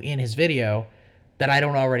anything new in his video that I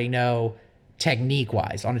don't already know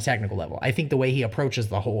technique-wise on a technical level. I think the way he approaches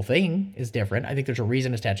the whole thing is different. I think there's a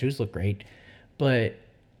reason his tattoos look great. But,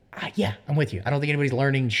 yeah, I'm with you. I don't think anybody's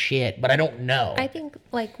learning shit, but I don't know. I think,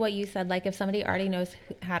 like what you said, like if somebody already knows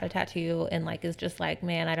how to tattoo and like is just like,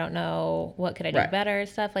 man, I don't know, what could I do better,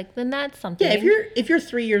 stuff, like, then that's something. Yeah, if you're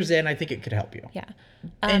 3 years in, I think it could help you. Yeah.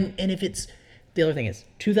 And if it's, the other thing is,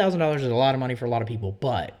 $2,000 is a lot of money for a lot of people,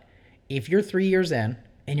 but if you're 3 years in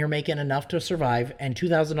and you're making enough to survive and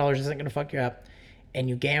 $2,000 isn't going to fuck you up and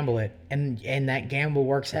you gamble it and that gamble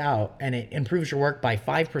works out and it improves your work by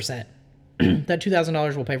 5%, that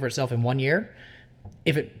 $2,000 will pay for itself in 1 year.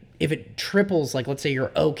 If it triples, like let's say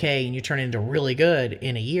you're okay and you turn it into really good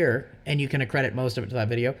in a year and you can accredit most of it to that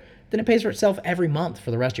video, then it pays for itself every month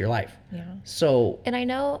for the rest of your life. Yeah. So. And I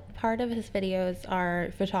know part of his videos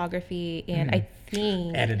are photography and I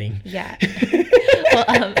think editing. Yeah. Well,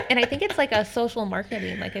 and I think it's like a social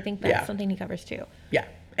marketing. Like I think that's something he covers too. Yeah.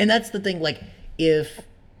 And that's the thing. Like if,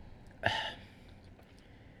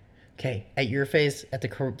 okay, at your phase, at the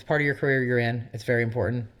part of your career you're in, it's very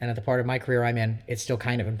important. And at the part of my career I'm in, it's still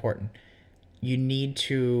kind of important. You need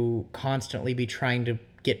to constantly be trying to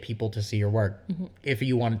get people to see your work if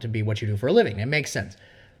you want it to be what you do for a living. It makes sense.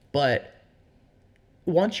 But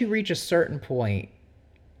once you reach a certain point,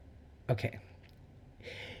 okay,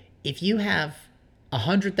 if you have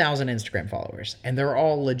 100,000 Instagram followers and they're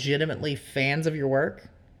all legitimately fans of your work,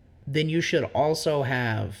 then you should also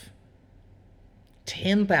have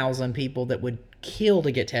 10,000 people that would kill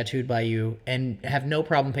to get tattooed by you and have no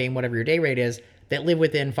problem paying whatever your day rate is that live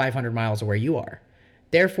within 500 miles of where you are.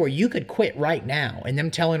 Therefore, you could quit right now and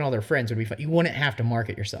them telling all their friends would be fun. You wouldn't have to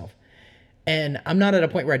market yourself. And I'm not at a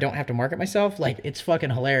point where I don't have to market myself. Like, it's fucking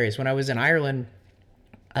hilarious. When I was in Ireland,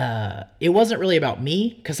 it wasn't really about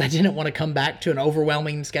me because I didn't want to come back to an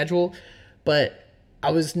overwhelming schedule. But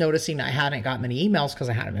I was noticing I hadn't got many emails because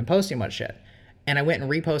I hadn't been posting much shit. And I went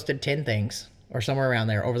and reposted 10 things or somewhere around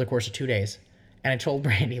there over the course of 2 days. And I told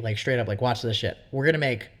Brandy, like, straight up, like, watch this shit. We're going to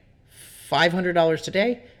make $500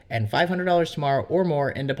 today and $500 tomorrow or more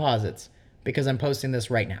in deposits because I'm posting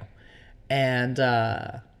this right now.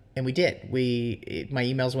 And we did. My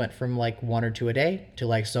emails went from like 1 or 2 a day to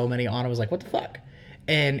like so many on. I was like, what the fuck?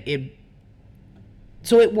 And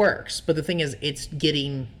so it works. But the thing is, it's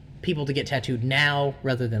getting people to get tattooed now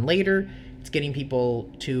rather than later. It's getting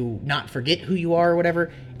people to not forget who you are or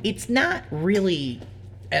whatever. It's not really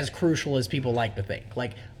as crucial as people like to think.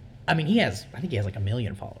 Like, I mean, I think he has like 1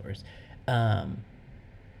 million followers.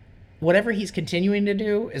 Whatever he's continuing to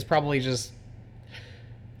do is probably just,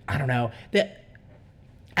 I don't know.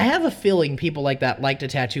 I have a feeling people like that like to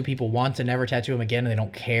tattoo people once and never tattoo them again, and they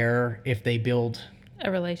don't care if they build a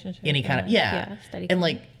relationship. Any kind of steady. And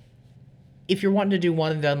like, if you're wanting to do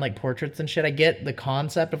one and done like portraits and shit, I get the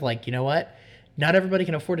concept of like, you know what? Not everybody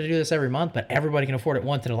can afford to do this every month, but everybody can afford it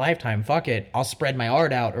once in a lifetime. Fuck it, I'll spread my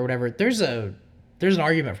art out or whatever. There's an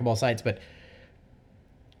argument for both sides, but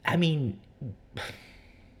I mean,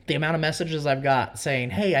 the amount of messages I've got saying,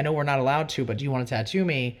 hey, I know we're not allowed to, but do you want to tattoo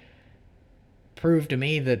me? Prove to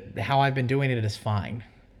me that how I've been doing it is fine.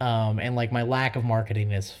 And like my lack of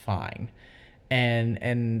marketing is fine.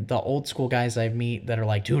 And the old school guys I meet that are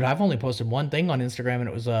like, dude, I've only posted one thing on Instagram and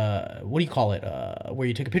it was what do you call it? Where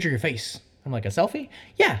you took a picture of your face. I'm like, a selfie?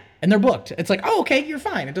 Yeah. And they're booked. It's like, oh, okay, you're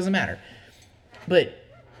fine. It doesn't matter. But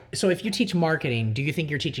So if you teach marketing, do you think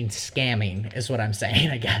you're teaching scamming is what I'm saying,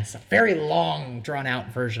 I guess. A very long, drawn out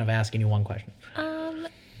version of asking you one question.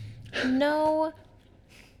 No,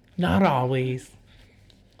 Not always.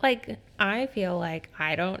 like I feel like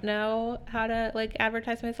I don't know how to like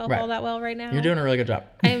advertise myself Right. all that well right now. You're doing a really good job.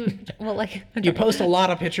 I'm well, like You post a lot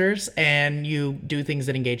of pictures and you do things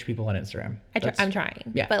that engage people on Instagram. I'm trying.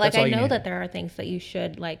 Yeah, But like that's all I you know need. that there are things that you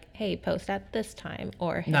should like, hey, post at this time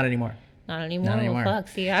or hey, Not anymore. not anymore. Not Well, anymore. fuck.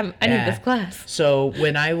 See, I Yeah. need this class. So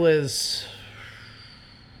when I was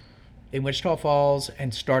in Wichita Falls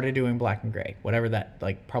and started doing black and gray, whatever that,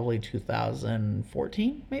 like probably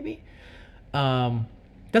 2014 maybe.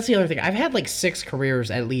 That's the other thing. I've had like 6 careers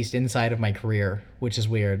at least inside of my career, which is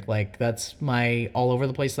weird. Like that's my all over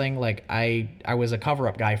the place thing. Like I was a cover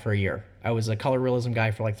up guy for a year. I was a color realism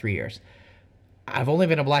guy for like 3 years. I've only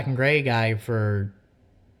been a black and gray guy for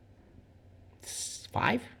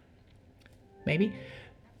 5, maybe.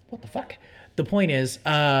 What the fuck? The point is,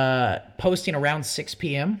 posting around 6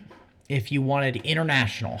 p.m. if you wanted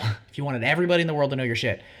international, if you wanted everybody in the world to know your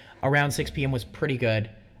shit, around 6 p.m. was pretty good.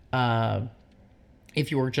 If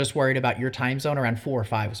you were just worried about your time zone, around 4 or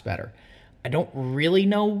 5 was better. I don't really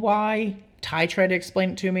know why. Ty tried to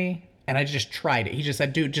explain it to me, and I just tried it. He just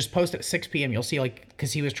said, dude, just post at 6 p.m. You'll see, like,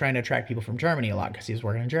 because he was trying to attract people from Germany a lot because he was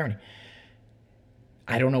working in Germany.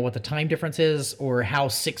 I don't know what the time difference is or how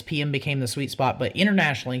 6 p.m. became the sweet spot, but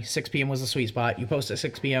internationally, 6 p.m. was the sweet spot. You post at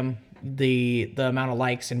 6 p.m., the amount of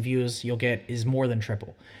likes and views you'll get is more than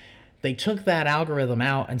triple. They took that algorithm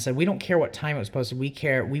out and said, we don't care what time it was posted.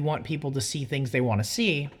 We want people to see things they want to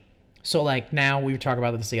see. So like now we were talking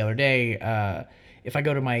about this the other day. If I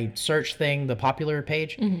go to my search thing, the popular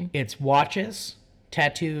page, it's watches,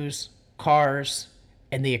 tattoos, cars,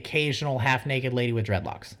 and the occasional half naked lady with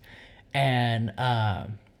dreadlocks. And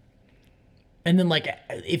then like,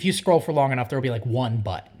 if you scroll for long enough, there'll be like one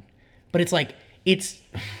butt, but it's like, here's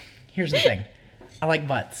the thing. I like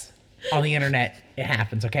butts. On the internet, it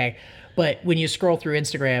happens, okay? But when you scroll through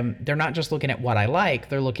Instagram, they're not just looking at what I like,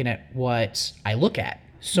 they're looking at what I look at.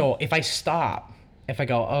 So if I stop, if I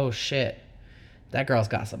go, oh shit, that girl's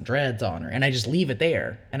got some dreads on her, and I just leave it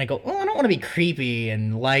there, and I go, oh, I don't want to be creepy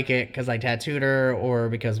and like it because I tattooed her or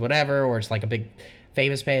because whatever, or it's like a big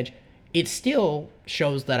famous page, it still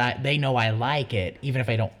shows that they know I like it, even if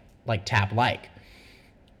I don't like tap like.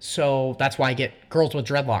 So that's why I get girls with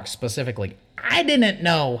dreadlocks specifically. I didn't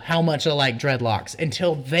know how much I like dreadlocks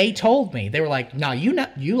until they told me. They were like, "No, you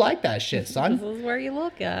like that shit, son." This is where you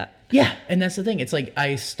look at. Yeah, and that's the thing. It's like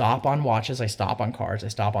I stop on watches, I stop on cars, I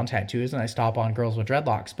stop on tattoos, and I stop on girls with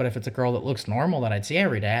dreadlocks. But if it's a girl that looks normal that I'd see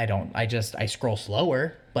every day, I don't. I scroll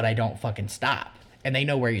slower, but I don't fucking stop. And they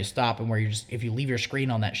know where you stop and where you just if you leave your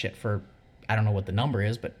screen on that shit for I don't know what the number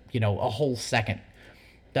is, but a whole second.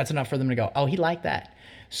 That's enough for them to go, "Oh, he liked that."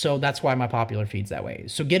 So that's why my popular feed's that way.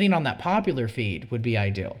 So getting on that popular feed would be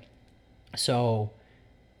ideal. So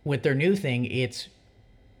with their new thing, it's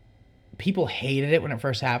people hated it when it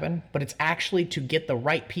first happened, but it's actually to get the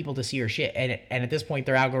right people to see your shit. And at this point,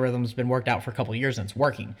 their algorithm's been worked out for a couple of years and it's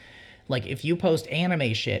working. Like if you post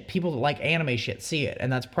anime shit, people that like anime shit see it. And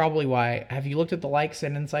that's probably why, have you looked at the likes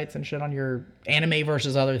and insights and shit on your anime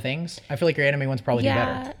versus other things? I feel like your anime one's probably do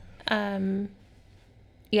better.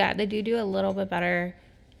 Yeah, they do a little bit better.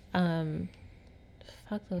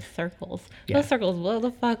 Fuck those circles. Yeah. Those circles blow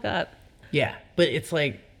the fuck up. Yeah, but it's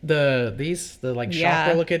like the like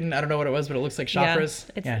chakra looking. I don't know what it was, but it looks like chakras.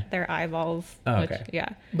 Yeah, it's their eyeballs. Oh, which, okay. Yeah.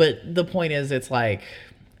 But the point is, it's like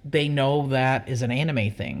they know that is an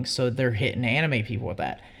anime thing, so they're hitting anime people with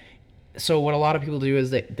that. So what a lot of people do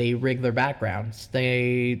is they rig their backgrounds.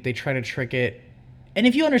 They try to trick it, and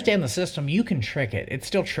if you understand the system, you can trick it. It's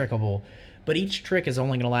still trickable, but each trick is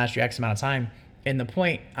only going to last you X amount of time. And the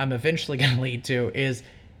point I'm eventually going to lead to is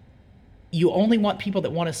you only want people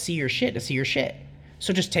that want to see your shit to see your shit.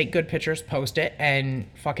 So just take good pictures, post it, and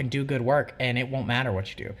fucking do good work, and it won't matter what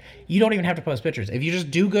you do. You don't even have to post pictures. If you just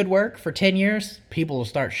do good work for 10 years, people will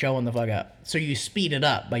start showing the fuck up. So you speed it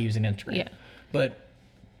up by using Instagram. Yeah. But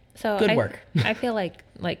so good work. I feel like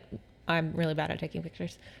I'm really bad at taking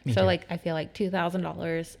pictures. Me So too. like I feel like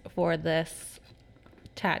 $2,000 for this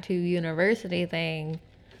tattoo university thing,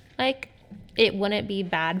 like it wouldn't be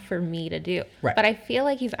bad for me to do. Right. But I feel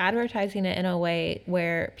like he's advertising it in a way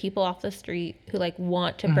where people off the street who like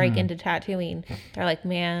want to break into tattooing, they're like,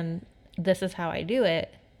 man, this is how I do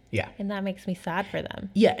it. Yeah. And that makes me sad for them.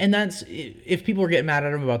 Yeah, and that's, if people were getting mad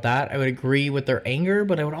at him about that, I would agree with their anger,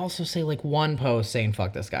 but I would also say, like, one post saying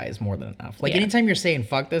fuck this guy is more than enough. Like, Yeah. anytime you're saying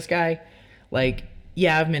fuck this guy, like,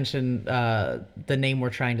 yeah, I've mentioned the name we're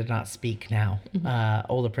trying to not speak now,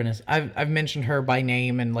 Old Apprentice. I've mentioned her by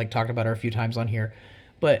name and, like, talked about her a few times on here,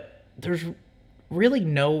 But there's really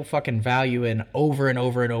no fucking value in over and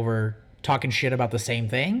over and over talking shit about the same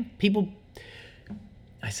thing.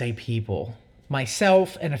 I say people,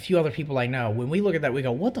 myself and a few other people I know, when we look at that, we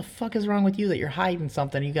go, what the fuck is wrong with you that you're hiding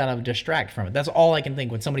something? You gotta distract from it. That's all I can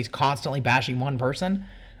think when somebody's constantly bashing one person.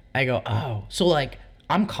 I go, oh. So, like,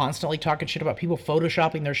 I'm constantly talking shit about people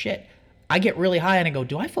photoshopping their shit. I get really high and I go,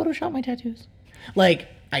 do I Photoshop my tattoos? Like,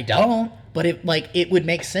 I don't, but it would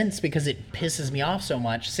make sense because it pisses me off so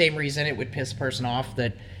much. Same reason it would piss a person off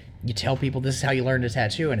that you tell people this is how you learn to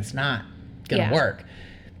tattoo and it's not gonna work.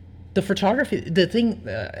 The photography, the thing,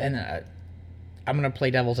 I'm gonna play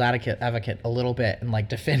devil's advocate a little bit and like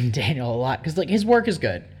defend Daniel a lot because like his work is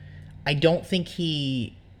good. I don't think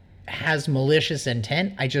he has malicious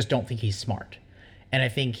intent. I just don't think he's smart, and I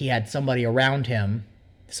think he had somebody around him,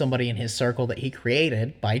 somebody in his circle that he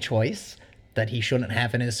created by choice that he shouldn't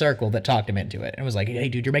have in his circle that talked him into it and was like, hey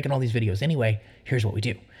dude, you're making all these videos anyway, here's what we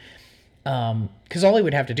do. Because all he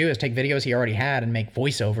would have to do is take videos he already had and make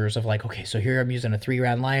voiceovers of like, okay, so here I'm using a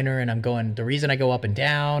 3-round liner and I'm going, the reason I go up and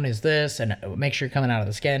down is this, and make sure you're coming out of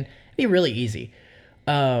the skin. It'd be really easy.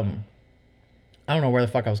 I don't know where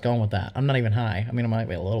the fuck I was going with that. I'm not even high. I mean, I might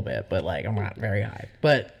be a little bit, but like I'm not very high.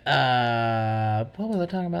 But what was I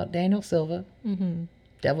talking about? Daniel Silva,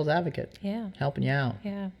 devil's advocate, helping you out,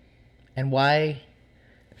 and why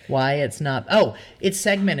it's not, it's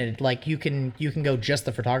segmented. Like you can go just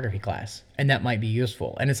the photography class and that might be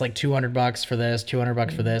useful, and it's like $200 for this,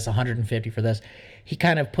 $200 for this, $150 for this. He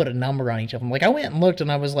kind of put a number on each of them. Like I went and looked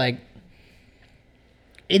and I was like,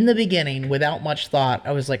 in the beginning, without much thought,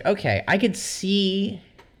 I was like, okay, I could see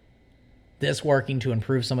this working to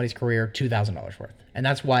improve somebody's career, $2,000 worth, and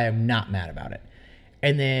that's why I'm not mad about it.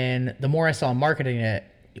 And then the more I saw him marketing it,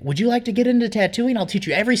 would you like to get into tattooing? I'll teach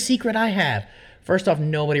you every secret I have. First off,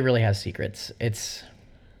 nobody really has secrets. It's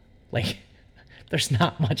like there's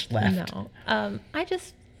not much left. No. I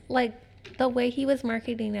just like the way he was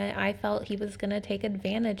marketing it. I felt he was going to take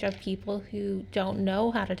advantage of people who don't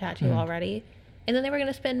know how to tattoo already. And then they were going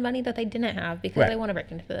to spend money that they didn't have because they want to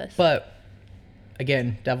break into this. But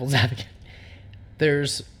again, devil's advocate.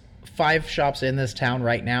 There's 5 shops in this town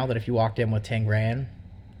right now that if you walked in with 10 grand,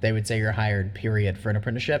 they would say you're hired, period, for an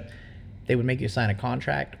apprenticeship. They would make you sign a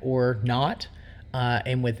contract or not.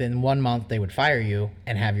 And within 1 month, they would fire you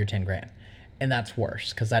and have your 10 grand. And that's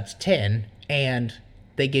worse because that's 10. And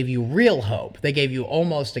they gave you real hope. They gave you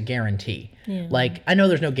almost a guarantee. Yeah. Like, I know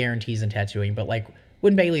there's no guarantees in tattooing, but like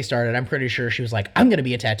when Bailey started, I'm pretty sure she was like, I'm going to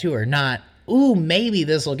be a tattooer, not, ooh, maybe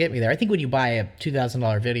this will get me there. I think when you buy a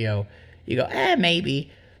 $2,000 video, you go,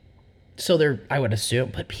 maybe. So I would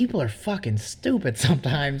assume, but people are fucking stupid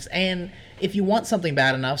sometimes. And if you want something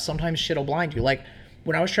bad enough, sometimes shit will blind you. Like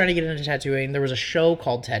when I was trying to get into tattooing, there was a show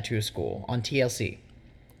called Tattoo School on TLC.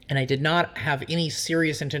 And I did not have any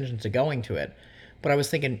serious intentions of going to it. But I was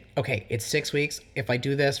thinking, okay, it's 6 weeks. If I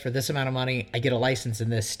do this for this amount of money, I get a license in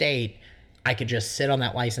this state. I could just sit on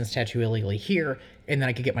that license, tattoo illegally here, and then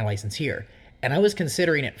I could get my license here. And I was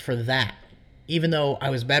considering it for that, even though I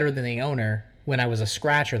was better than the owner when I was a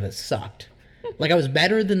scratcher that sucked. Like, I was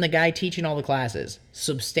better than the guy teaching all the classes,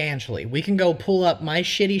 substantially. We can go pull up my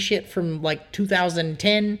shitty shit from, like,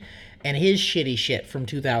 2010 and his shitty shit from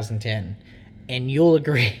 2010, and you'll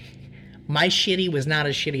agree. My shitty was not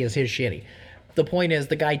as shitty as his shitty. The point is,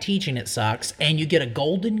 the guy teaching it sucks, and you get a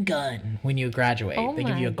golden gun when you graduate. They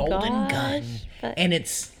give you a golden gun. And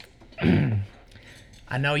it's...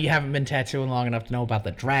 I know you haven't been tattooing long enough to know about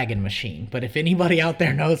the Dragon machine, but if anybody out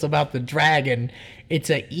there knows about the Dragon, it's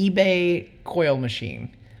an eBay coil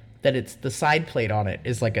machine. That it's the side plate on it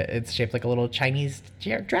is like it's shaped like a little Chinese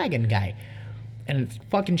dragon guy. And it's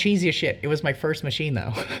fucking cheesy as shit. It was my first machine,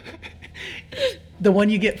 though. The one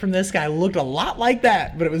you get from this guy looked a lot like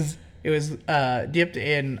that, but it was dipped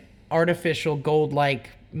in artificial gold-like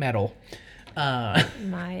metal.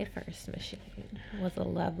 My first machine was a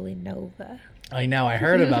lovely Nova. I know, I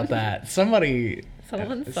heard about that. Someone's so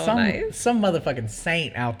nice. Some motherfucking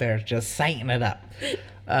saint out there just sainting it up.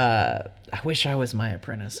 I wish I was my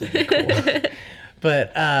apprentice. It'd be cool.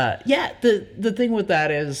 But yeah, the thing with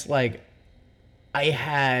that is, like, I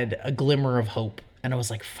had a glimmer of hope, and I was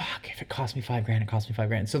like, fuck, if it cost me $5 grand, it cost me $5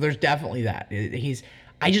 grand. So there's definitely that.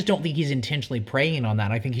 I just don't think he's intentionally preying on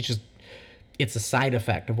that. I think it's a side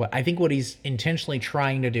effect of what he's intentionally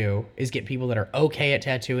trying to do is get people that are okay at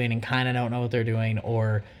tattooing and kind of don't know what they're doing,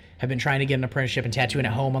 or have been trying to get an apprenticeship and tattooing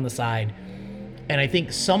at home on the side. And I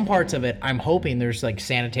think some parts of it, I'm hoping there's like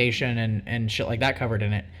sanitation and shit like that covered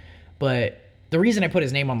in it. But the reason I put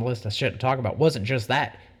his name on the list of shit to talk about wasn't just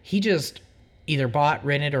that. He just either bought,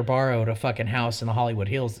 rented, or borrowed a fucking house in the Hollywood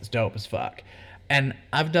Hills that's dope as fuck. And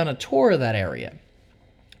I've done a tour of that area.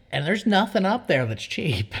 and there's nothing up there that's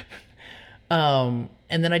cheap. And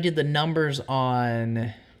then I did the numbers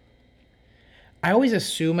on. I always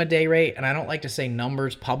assume a day rate, and I don't like to say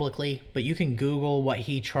numbers publicly, but you can Google what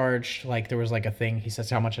he charged. Like there was like a thing, he says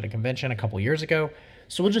how much at a convention a couple years ago.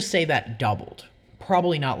 So we'll just say that doubled.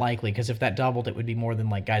 Probably not likely, because if that doubled, it would be more than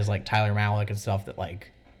like guys like Tyler Malik and stuff that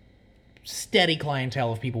like steady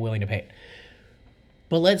clientele of people willing to pay it.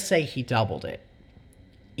 But let's say he doubled it.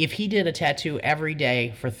 If he did a tattoo every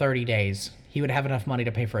day for 30 days, he would have enough money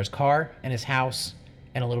to pay for his car and his house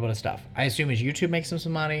and a little bit of stuff. I assume his YouTube makes him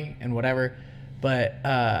some money and whatever. But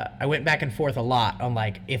I went back and forth a lot on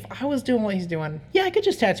like, if I was doing what he's doing, yeah, I could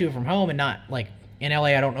just tattoo from home and not like in LA.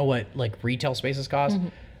 I don't know what like retail spaces cost,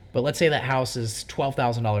 but let's say that house is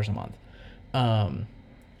 $12,000 a month.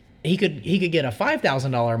 He could get a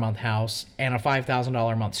 $5,000 a month house and a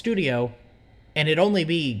 $5,000 a month studio, and it'd only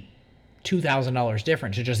be $2,000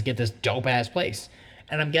 different to just get this dope ass place.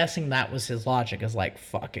 And I'm guessing that was his logic, is like,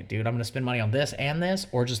 fuck it, dude, I'm gonna spend money on this and this,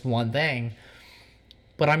 or just one thing.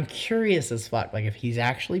 But I'm curious as fuck, like if he's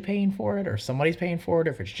actually paying for it, or somebody's paying for it,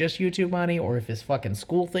 or if it's just YouTube money, or if his fucking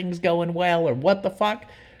school thing's going well, or what the fuck.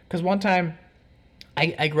 Because one time,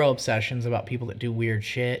 I grow obsessions about people that do weird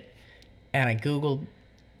shit, and I Googled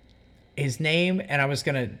his name, and I was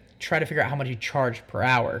gonna try to figure out how much he charged per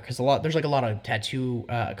hour, because there's like a lot of tattoo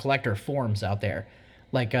collector forums out there,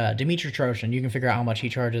 like Dimitri Troshin. You can figure out how much he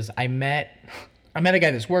charges. I met a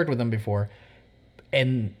guy that's worked with him before,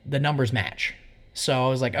 and the numbers match. So I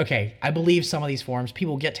was like, okay, I believe some of these forums.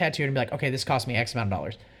 People get tattooed and be like, okay, this cost me X amount of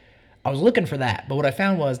dollars. I was looking for that, but what I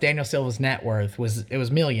found was Daniel Silva's net worth was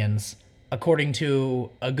millions, according to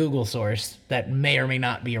a Google source that may or may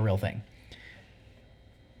not be a real thing.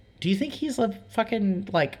 Do you think he's a fucking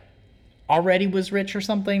like already was rich or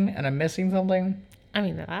something, and I'm missing something? I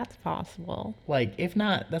mean, that's possible. Like, if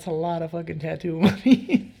not, that's a lot of fucking tattoo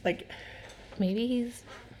money. Like,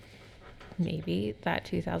 Maybe that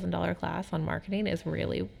 $2,000 class on marketing is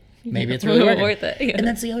really maybe it's really worth it. Yeah. And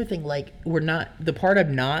that's the other thing. Like, the part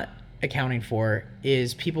I'm not accounting for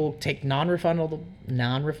is people take non-refundable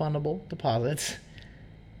deposits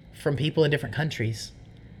from people in different countries,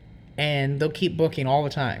 and they'll keep booking all the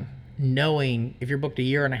time, knowing if you're booked a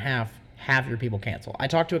year and a half your people cancel. I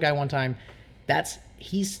talked to a guy one time.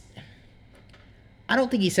 I don't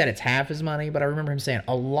think he said it's half his money, but I remember him saying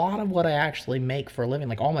a lot of what I actually make for a living,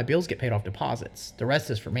 like all my bills get paid off deposits. The rest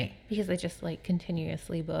is for me. Because they just like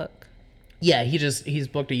continuously book. Yeah, he's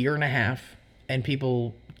booked a year and a half, and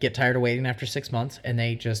people get tired of waiting after 6 months, and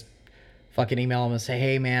they just fucking email him and say,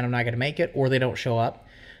 hey man, I'm not going to make it, or they don't show up.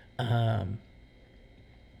 I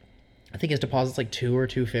think his deposit's like $200 or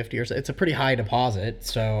 $250 or so. It's a pretty high deposit.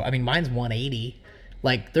 So, I mean, mine's $180.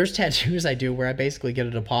 Like, there's tattoos I do where I basically get a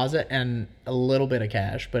deposit and a little bit of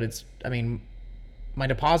cash, but my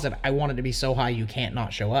deposit, I want it to be so high you can't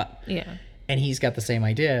not show up. Yeah. And he's got the same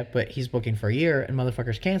idea, but he's booking for a year, and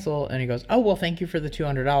motherfuckers cancel, and he goes, oh, well, thank you for the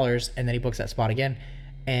 $200, and then he books that spot again.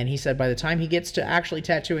 And he said by the time he gets to actually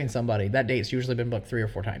tattooing somebody, that date's usually been booked 3 or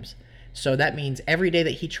 4 times. So that means every day that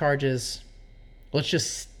he charges, let's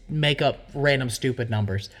just make up random stupid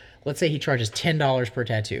numbers. Let's say he charges $10 per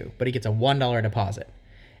tattoo, but he gets a $1 deposit.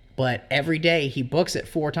 But every day he books it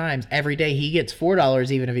 4 times. Every day he gets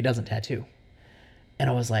 $4 even if he doesn't tattoo. And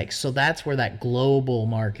I was like, so that's where that global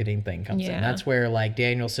marketing thing comes in. That's where like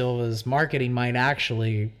Daniel Silva's marketing might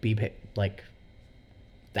actually be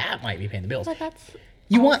that might be paying the bills. But that's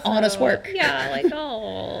you want honest work. Yeah, like,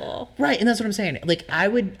 oh. Right, and that's what I'm saying. Like,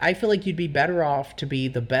 I feel like you'd be better off to be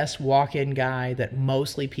the best walk-in guy that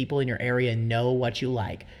mostly people in your area know what you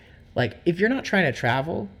like. Like, if you're not trying to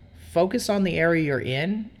travel, focus on the area you're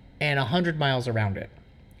in and 100 miles around it,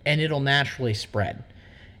 and it'll naturally spread.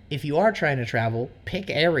 If you are trying to travel, pick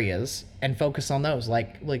areas and focus on those.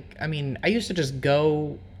 Like I mean, I used to just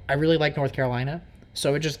go, I really like North Carolina, so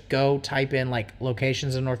I would just go type in like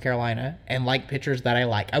locations in North Carolina and like pictures that I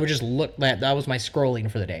like. I would just look, that was my scrolling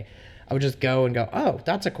for the day. I would just go and go, oh,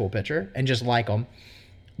 that's a cool picture, and just like them.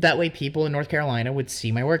 That way people in North Carolina would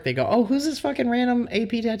see my work. They go, oh, who's this fucking random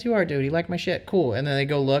AP tattoo art dude? He liked my shit. Cool. And then they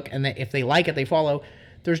go look, and if they like it, they follow.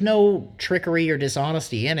 There's no trickery or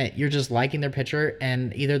dishonesty in it. You're just liking their picture,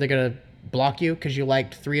 and either they're going to block you because you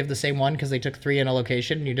liked 3 of the same one because they took 3 in a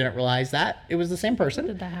location and you didn't realize that it was the same person.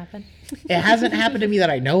 Did that happen? It hasn't happened to me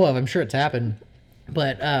that I know of. I'm sure it's happened.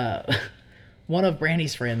 But one of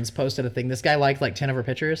Brandy's friends posted a thing. This guy liked like 10 of her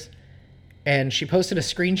pictures, and she posted a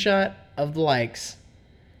screenshot of the likes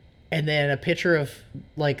and then a picture of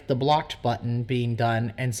like the blocked button being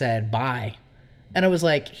done and said bye. And I was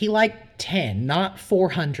like, he liked 10, not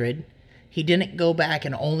 400. He didn't go back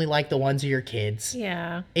and only like the ones of your kids.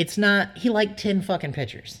 Yeah. It's not, he liked 10 fucking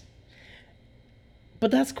pictures. But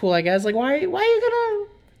that's cool, I guess. Like, why are you gonna...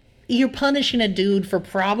 You're punishing a dude for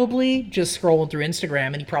probably just scrolling through Instagram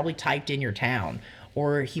and he probably typed in your town.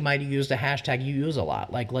 Or he might have used a hashtag you use a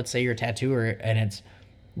lot. Like, let's say you're a tattooer and it's...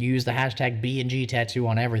 You use the hashtag B&G tattoo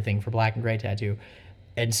on everything for black and gray tattoo.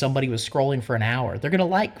 And somebody was scrolling for an hour. They're going to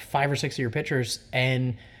like 5 or 6 of your pictures.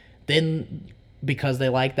 And then because they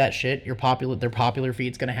like that shit, their popular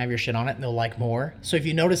feed's going to have your shit on it and they'll like more. So if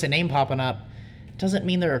you notice a name popping up, doesn't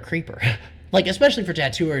mean they're a creeper. Like, especially for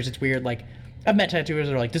tattooers, it's weird. Like, I've met tattooers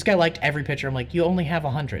that are like, this guy liked every picture. I'm like, you only have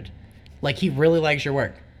 100. Like, he really likes your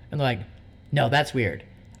work. And they're like, no, that's weird.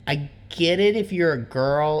 I get it if you're a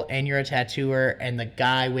girl and you're a tattooer and the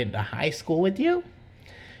guy went to high school with you.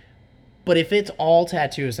 But if it's all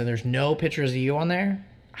tattoos and there's no pictures of you on there,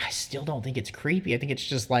 I still don't think it's creepy. I think it's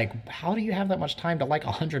just like, how do you have that much time to like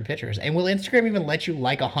 100 pictures? And will Instagram even let you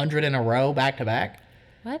like 100 in a row back to back?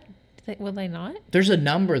 What? Will they not? There's a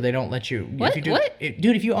number they don't let you. What? If you do, What?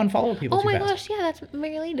 Dude, if you unfollow people Oh too my fast. gosh, yeah, that's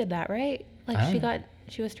Mary Lee did that, right? Like Oh.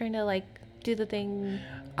 she was trying to like do the thing.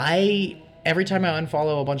 Every time I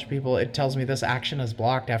unfollow a bunch of people, it tells me this action is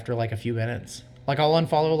blocked after like a few minutes. Like, I'll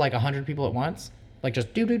unfollow like 100 people at once. Like, just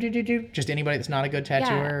just anybody that's not a good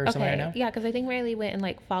tattooer or somebody I know. Yeah, because I think Mary Lee went and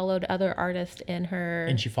like followed other artists in her.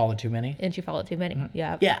 And she followed too many. And she followed too many.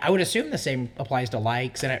 Yeah. Yeah, I would assume the same applies to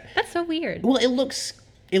likes and it. That's so weird. Well, it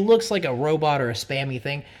looks like a robot or a spammy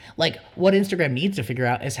thing. Like, what Instagram needs to figure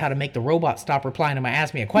out is how to make the robot stop replying to my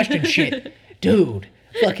ask me a question shit. Dude,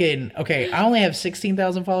 fucking, okay, I only have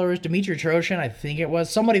 16,000 followers. Dmitry Troshin, I think it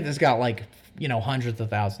was, somebody that's got like, hundreds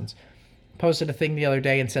of thousands, posted a thing the other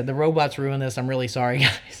day and said, the robots ruined this. I'm really sorry,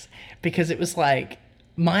 guys. Because it was like,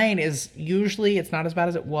 mine is usually, it's not as bad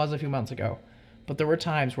as it was a few months ago. But there were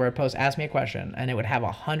times where I'd post, ask me a question, and it would have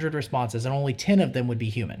 100 responses, and only 10 of them would be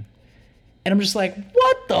human. And I'm just like,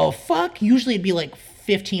 what the fuck? Usually it'd be like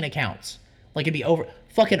 15 accounts. Like, it'd be over.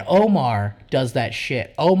 Fucking Omar does that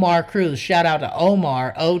shit. Omar Cruz. Shout out to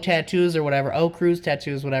Omar. O Tattoos or whatever. O Cruz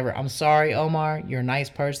Tattoos, whatever. I'm sorry, Omar. You're a nice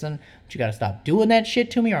person. But you gotta stop doing that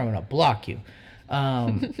shit to me or I'm gonna block you.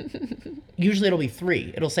 Usually it'll be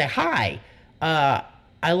 3. It'll say, hi.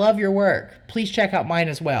 I love your work. Please check out mine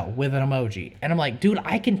as well with an emoji. And I'm like, dude,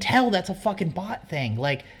 I can tell that's a fucking bot thing.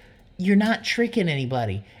 Like, you're not tricking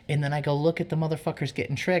anybody. And then I go look at the motherfuckers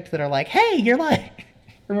getting tricked that are like, hey, you're like...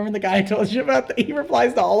 Remember the guy I told you about? He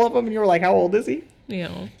replies to all of them and you were like, how old is he?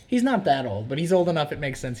 Yeah. He's not that old, but he's old enough it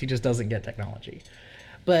makes sense. He just doesn't get technology.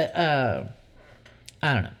 But, I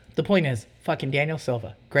don't know. The point is, fucking Daniel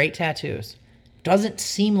Silva. Great tattoos. Doesn't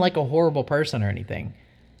seem like a horrible person or anything.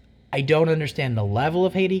 I don't understand the level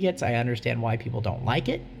of hate he gets. I understand why people don't like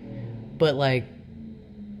it. But, like,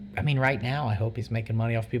 I mean, right now, I hope he's making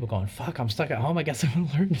money off people going, fuck, I'm stuck at home. I guess I'm going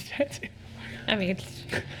to learn to tattoo. I mean,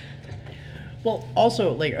 Well,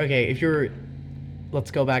 also, like, okay,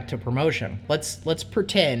 let's go back to promotion. Let's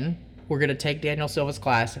pretend we're going to take Daniel Silva's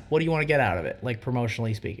class. What do you want to get out of it? Like,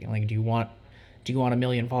 promotionally speaking, like, do you want 1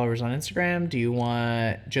 million followers on Instagram? Do you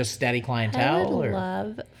want just steady clientele? I would or?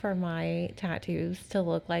 love for my tattoos to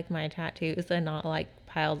look like my tattoos and not like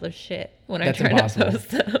piles of shit when That's I try impossible. to post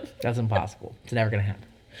them. That's impossible. It's never going to happen.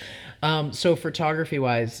 So photography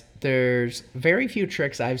wise, there's very few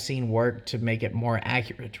tricks I've seen work to make it more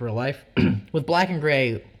accurate to real life. With black and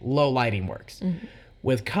gray, low lighting works. Mm-hmm.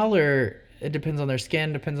 With color, it depends on their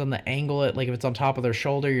skin, depends on the angle. Like if it's on top of their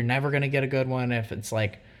shoulder, you're never going to get a good one. If it's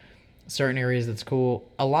like certain areas, that's cool.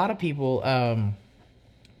 A lot of people,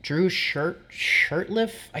 Drew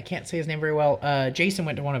Shirtliff, I can't say his name very well. Jason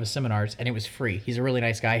went to one of his seminars and it was free. He's a really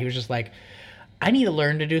nice guy. He was just like, I need to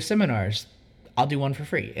learn to do seminars. I'll do one for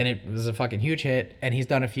free. And it was a fucking huge hit. And he's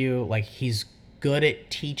done a few. Like, he's good at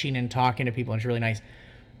teaching and talking to people. And it's really nice.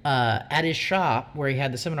 At his shop where he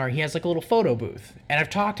had the seminar, he has like a little photo booth. And I've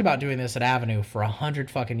talked about doing this at Avenue for 100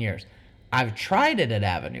 fucking years. I've tried it at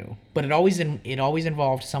Avenue, but it always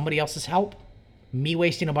involved somebody else's help, me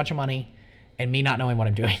wasting a bunch of money, and me not knowing what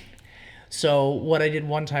I'm doing. So what I did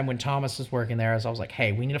one time when Thomas was working there is I was like,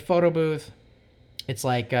 hey, we need a photo booth. It's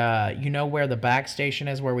like, where the back station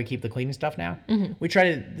is where we keep the cleaning stuff now? Mm-hmm. We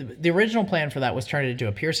tried to, the original plan for that was turn it into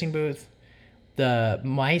a piercing booth.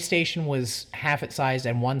 My station was half its size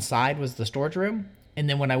and one side was the storage room. And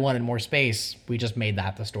then when I wanted more space, we just made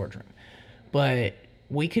that the storage room. But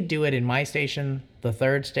we could do it in my station, the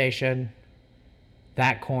third station,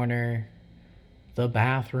 that corner, the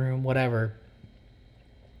bathroom, whatever.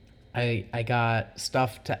 I got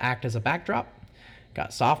stuff to act as a backdrop,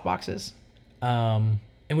 got soft boxes. And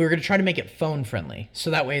And we were going to try to make it phone friendly.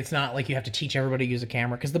 So that way it's not like you have to teach everybody to use a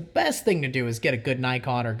camera. Because the best thing to do is get a good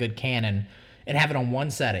Nikon or good Canon and have it on one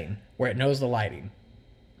setting where it knows the lighting.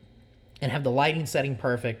 And have the lighting setting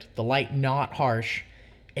perfect, the light not harsh.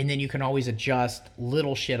 And then you can always adjust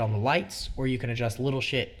little shit on the lights, or you can adjust little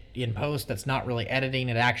shit in post that's not really editing.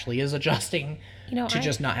 It actually is adjusting to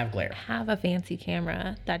just not have glare. I have a fancy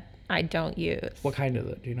camera that I don't use. What kind is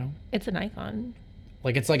it? Do you know? It's a Nikon.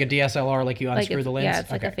 Like it's like a DSLR, like you unscrew the lens? Yeah, it's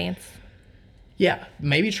like a fancy. Yeah,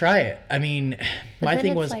 maybe try it. I mean, my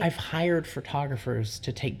thing was like, I've hired photographers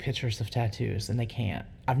to take pictures of tattoos, and they can't.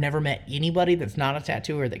 I've never met anybody that's not a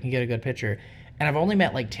tattooer that can get a good picture. And I've only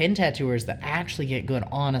met like 10 tattooers that actually get good,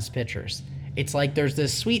 honest pictures. It's like there's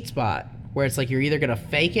this sweet spot where it's like you're either going to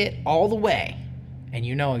fake it all the way, and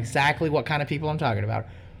you know exactly what kind of people I'm talking about,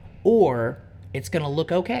 or it's going to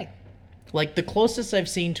look okay. Like, the closest I've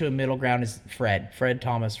seen to a middle ground is Fred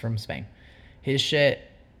Thomas from Spain. His shit,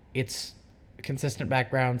 it's consistent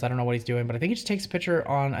backgrounds. I don't know what he's doing, but I think he just takes a picture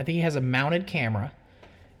on, I think he has a mounted camera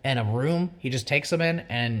and a room. He just takes them in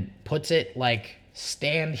and puts it, like,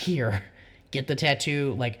 stand here, get the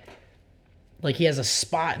tattoo, like he has a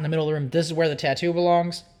spot in the middle of the room. This is where the tattoo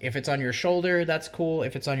belongs. If it's on your shoulder, that's cool.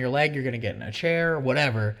 If it's on your leg, you're going to get in a chair,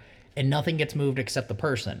 whatever. And nothing gets moved except the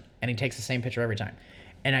person. And he takes the same picture every time.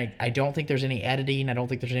 And I don't think there's any editing. I don't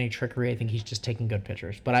think there's any trickery. I think he's just taking good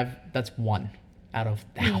pictures. But that's one out of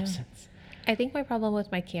thousands. Yeah. I think my problem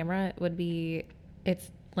with my camera would be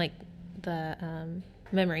it's like the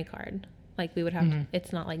memory card. Like we would have,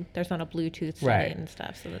 it's not like there's not a Bluetooth setting and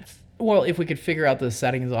stuff. So that's. Well, if we could figure out the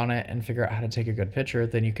settings on it and figure out how to take a good picture,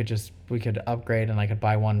 then we could upgrade, and I could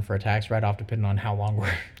buy one for a tax write-off depending on how long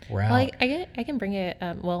we're out. Well, I can bring it.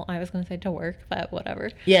 Well, I was going to say to work, but whatever.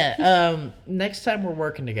 Yeah. Next time we're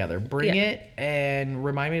working together, bring it and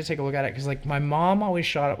remind me to take a look at it, because like my mom always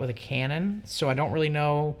shot it with a Canon, so I don't really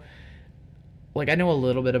know. Like, I know a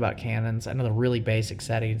little bit about Canons. I know the really basic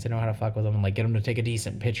settings. I know how to fuck with them and like get them to take a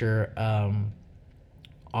decent picture.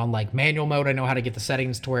 On like manual mode, I know how to get the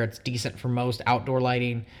settings to where it's decent for most outdoor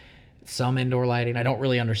lighting, some indoor lighting. I don't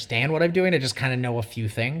really understand what I'm doing. I just kind of know a few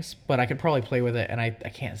things, but I could probably play with it, and I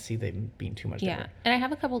can't see them being too much different. And I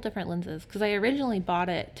have a couple different lenses because I originally bought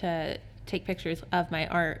it to take pictures of my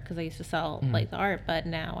art because I used to sell like the art, but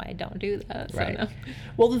now I don't do that. Right. So no.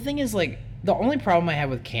 Well, the thing is, like, the only problem I have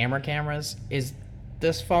with cameras is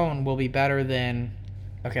this phone will be better than,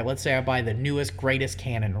 okay, let's say I buy the newest, greatest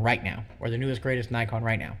Canon right now, or the newest, greatest Nikon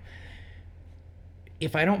right now.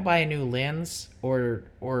 If I don't buy a new lens or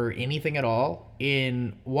anything at all,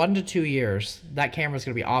 in 1 to 2 years, that camera's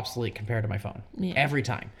going to be obsolete compared to my phone. Yeah. Every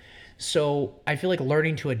time. So I feel like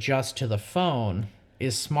learning to adjust to the phone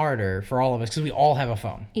is smarter for all of us, because we all have a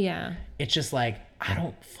phone. Yeah. It's just like, I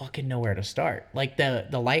don't fucking know where to start. Like, the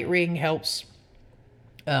light ring helps.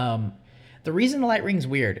 The reason the light ring's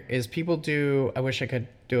weird is people do, I wish I could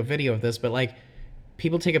do a video of this, but like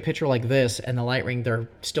people take a picture like this and the light ring, they're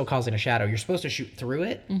still causing a shadow. You're supposed to shoot through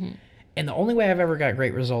it. Mm-hmm. And the only way I've ever got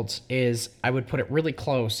great results is I would put it really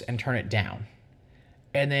close and turn it down.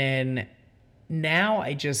 And then now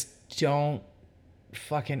I just don't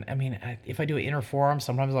fucking, I mean, if I do an inner forearm,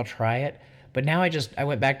 sometimes I'll try it. But now I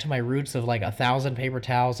went back to my roots of like 1,000 paper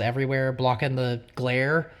towels everywhere, blocking the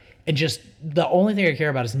glare. And just the only thing I care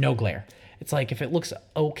about is no glare. It's like, if it looks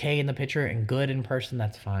okay in the picture and good in person,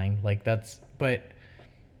 that's fine. Like, but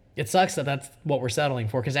it sucks that that's what we're settling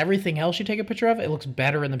for, because everything else you take a picture of, it looks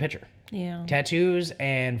better in the picture. Yeah. Tattoos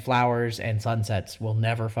and flowers and sunsets will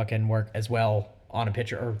never fucking work as well on a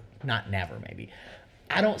picture, or not never, maybe.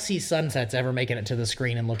 I don't see sunsets ever making it to the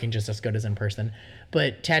screen and looking just as good as in person.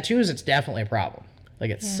 But tattoos, it's definitely a problem. Like,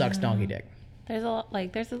 it sucks donkey dick. There's a lot,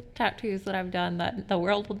 like, there's tattoos that I've done that the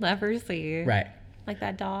world will never see. Right. Like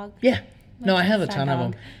that dog. Yeah. No, I have a ton of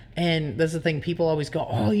them. And that's the thing. People always go,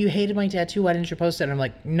 oh, you hated my tattoo. Why didn't you post it? And I'm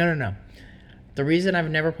like, no. The reason I've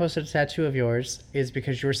never posted a tattoo of yours is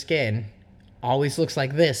because your skin always looks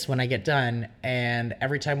like this when I get done. And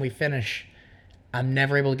every time we finish, I'm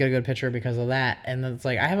never able to get a good picture because of that. And it's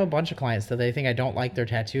like, I have a bunch of clients that they think I don't like their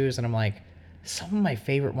tattoos. And I'm like, some of my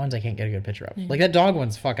favorite ones I can't get a good picture of. Mm-hmm. Like, that dog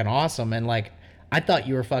one's fucking awesome. And like, I thought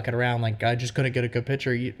you were fucking around. Like, I just couldn't get a good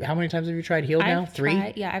picture. How many times have you tried healed now?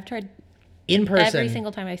 3? I've tried. In person, every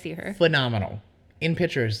single time I see her. Phenomenal. In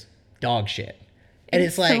pictures, dog shit. And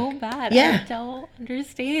it's like, so bad. Yeah. I don't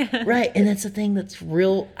understand. Right. And that's the thing that's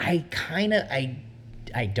real. I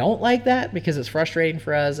don't like that because it's frustrating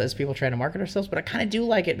for us as people trying to market ourselves, but I kind of do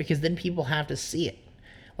like it because then people have to see it.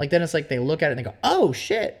 Like, then it's like they look at it and they go, oh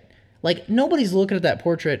shit. Like, nobody's looking at that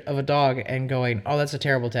portrait of a dog and going, oh, that's a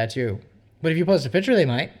terrible tattoo. But if you post a picture, they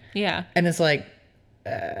might. Yeah. And it's like,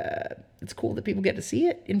 it's cool that people get to see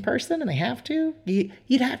it in person and they have to.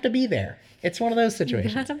 You'd have to be there. It's one of those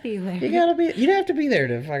situations. You gotta be there. You'd have to be there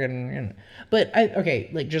to fucking, you know. But okay,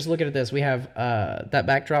 like just looking at this, we have that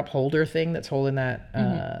backdrop holder thing that's holding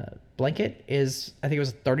that blanket is, I think it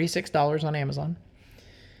was $36 on Amazon.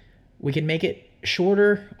 We can make it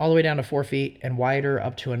shorter all the way down to 4 feet and wider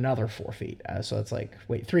up to another 4 feet. So it's like,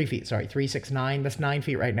 3 feet, sorry, 3, 6, 9. That's 9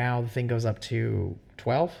 feet right now. The thing goes up to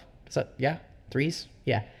 12. Is that, yeah? Threes?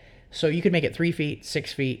 Yeah. So you could make it 3 feet,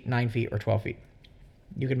 6 feet, 9 feet, or 12 feet.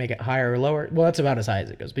 You can make it higher or lower. Well, that's about as high as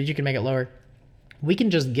it goes, but you can make it lower. We can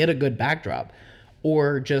just get a good backdrop,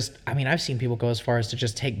 or just, I mean, I've seen people go as far as to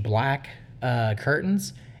just take black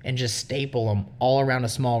curtains and just staple them all around a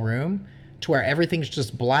small room to where everything's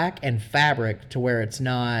just black and fabric, to where it's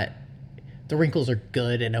not, the wrinkles are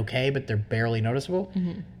good and okay, but they're barely noticeable.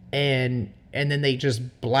 And then they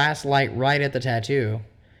just blast light right at the tattoo,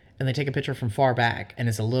 and they take a picture from far back and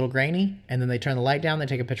it's a little grainy, and then they turn the light down, they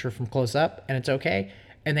take a picture from close up and it's okay.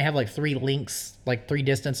 And they have like 3 links, like 3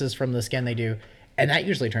 distances from the skin they do. And that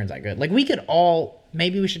usually turns out good. Like we could all,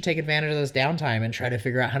 maybe we should take advantage of this downtime and try to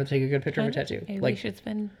figure out how to take a good picture of a tattoo. Maybe like we should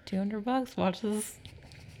spend $200, watch this.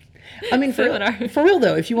 I mean, for real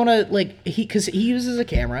though, if you want to, like, because he uses a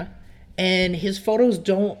camera, and his photos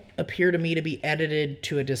don't appear to me to be edited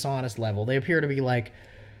to a dishonest level. They appear to be like,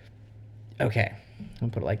 okay, I'm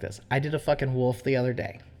gonna put it like this. I did a fucking wolf the other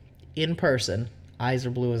day. In person, eyes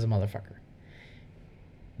are blue as a motherfucker.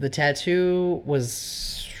 The tattoo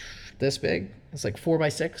was this big. It's like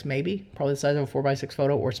 4x6, maybe. Probably the size of a 4x6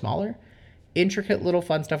 photo or smaller. Intricate little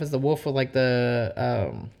fun stuff is the wolf with like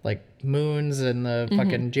the like moons and the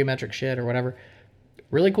fucking geometric shit or whatever.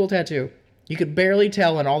 Really cool tattoo. You could barely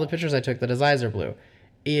tell in all the pictures I took that his eyes are blue.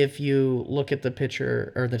 If you look at the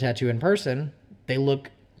picture or the tattoo in person, they look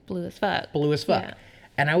blue as fuck. Blue as fuck. Yeah.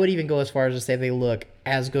 And I would even go as far as to say they look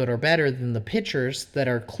as good or better than the pictures that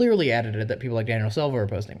are clearly edited that people like Daniel Silva are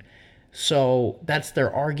posting. So that's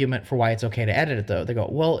their argument for why it's okay to edit it, though. They go,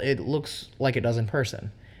 well, it looks like it does in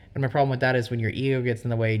person. And my problem with that is when your ego gets in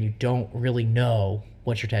the way and you don't really know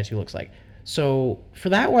what your tattoo looks like. So for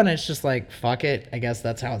that one, it's just like, fuck it. I guess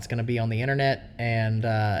that's how it's going to be on the internet. And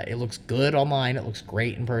it looks good online. It looks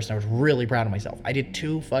great in person. I was really proud of myself. I did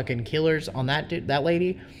 2 fucking killers on that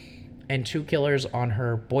lady, and 2 killers on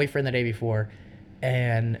her boyfriend the day before.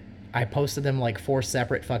 And I posted them like 4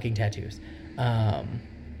 separate fucking tattoos.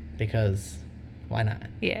 Because why not?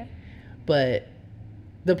 Yeah. But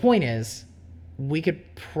the point is, we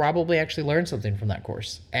could probably actually learn something from that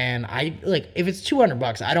course. And I, like, if it's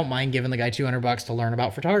 $200, I don't mind giving the guy $200 to learn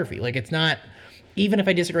about photography. Like, it's not, even if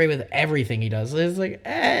I disagree with everything he does, it's like,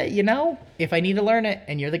 you know, if I need to learn it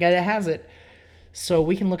and you're the guy that has it. So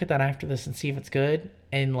we can look at that after this and see if it's good.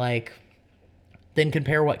 And like, then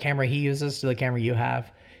compare what camera he uses to the camera you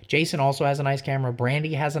have. Jason also has a nice camera.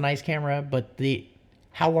 Brandy has a nice camera, but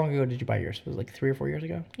how long ago did you buy yours? Was it like 3 or 4 years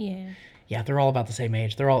ago? Yeah. Yeah, they're all about the same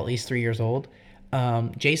age. They're all at least 3 years old.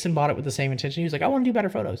 Jason bought it with the same intention. He was like, I want to do better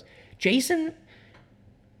photos. Jason,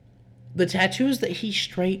 the tattoos that he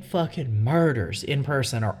straight fucking murders in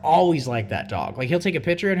person are always like that, dog. Like, he'll take a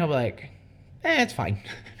picture and he'll be like, it's fine.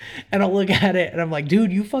 And I'll look at it and I'm like,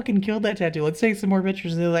 dude, you fucking killed that tattoo. Let's take some more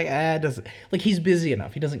pictures. And they're like, it doesn't. Like, he's busy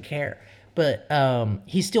enough. He doesn't care. But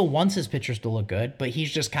he still wants his pictures to look good. But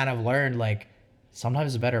he's just kind of learned, like,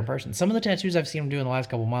 sometimes it's better in person. Some of the tattoos I've seen him do in the last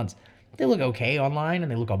couple months, they look okay online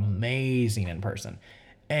and they look amazing in person.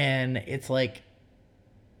 And it's like,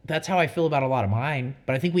 that's how I feel about a lot of mine.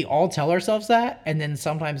 But I think we all tell ourselves that. And then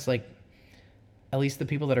sometimes, like, at least the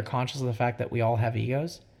people that are conscious of the fact that we all have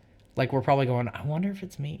egos, like, we're probably going, I wonder if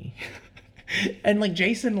it's me. And like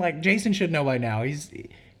Jason should know by now.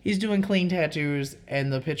 He's doing clean tattoos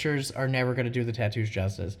and the pictures are never going to do the tattoos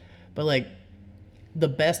justice. But like, the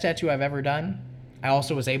best tattoo I've ever done, I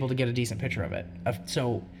also was able to get a decent picture of it.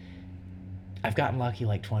 So I've gotten lucky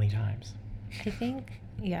like 20 times. I think,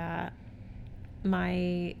 yeah,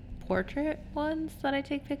 my portrait ones that I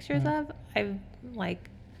take pictures of, I've like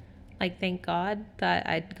thank God that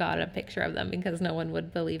I got a picture of them, because no one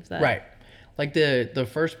would believe that. Right. Like the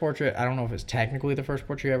first portrait, I don't know if it's technically the first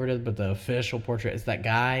portrait you ever did, but the official portrait is that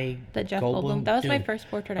guy. The Jeff Goldblum. That was my first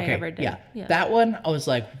portrait I ever did. Yeah. That one, I was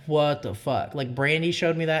like, what the fuck? Like, Brandy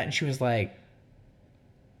showed me that and she was like,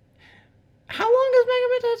 how long has Megan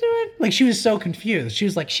been tattooing? Like, she was so confused. She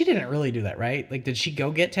was like, she didn't really do that, right? Like, did she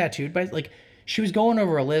go get tattooed by, like, she was going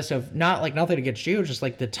over a list of, not like nothing against you, just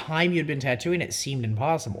like the time you'd been tattooing, it seemed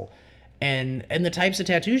impossible. And the types of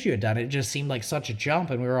tattoos you had done, it just seemed like such a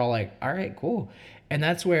jump. And we were all like, all right, cool. And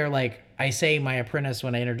that's where, like, I say my apprentice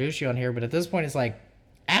when I introduce you on here, but at this point it's like,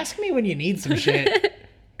 ask me when you need some shit.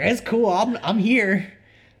 It's cool. I'm here.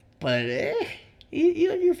 but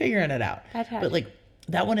you're figuring it out. But like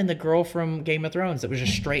that one and the girl from Game of Thrones that was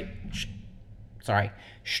just straight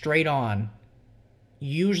on,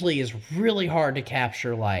 usually is really hard to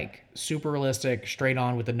capture, like super realistic, straight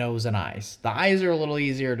on with the nose and eyes. The eyes are a little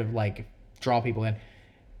easier to like draw people in.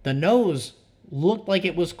 The nose looked like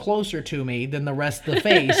it was closer to me than the rest of the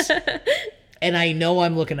face. And I know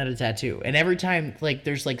I'm looking at a tattoo. And every time, like,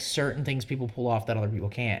 there's like certain things people pull off that other people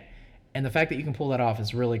can't. And the fact that you can pull that off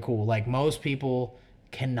is really cool. Like, most people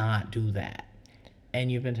cannot do that.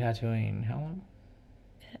 And you've been tattooing how long?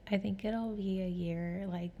 I think it'll be a year,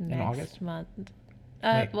 like In next August? month.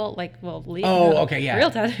 Wait. Okay, yeah.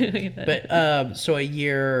 Real tattooing. But, so a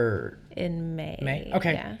year... In May. May?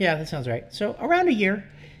 Okay. Yeah, that sounds right. So, around a year.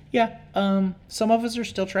 Yeah. Some of us are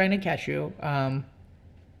still trying to catch you.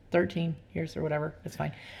 13 years or whatever. It's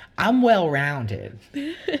fine. I'm well-rounded.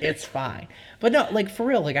 It's fine. But no, like, for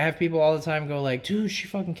real, like, I have people all the time go like, dude, she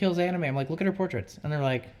fucking kills anime. I'm like, look at her portraits. And they're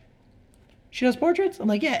like, she does portraits? I'm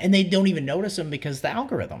like, yeah. And they don't even notice them because the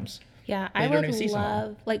algorithms. Yeah, I would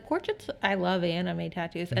love, like, portraits. I love anime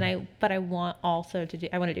tattoos. And but I want also to do,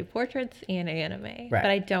 I want to do portraits and anime. Right. But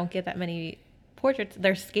I don't get that many portraits.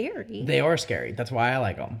 They're scary. They are scary. That's why I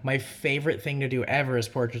like them. My favorite thing to do ever is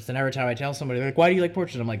portraits. And every time I tell somebody, they're like, why do you like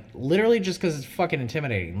portraits? I'm like, literally just because it's fucking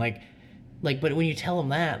intimidating. Like, but when you tell them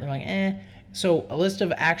that, they're like, eh. So a list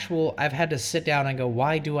of I've had to sit down and go,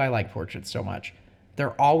 why do I like portraits so much?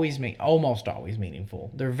 They're always almost always meaningful.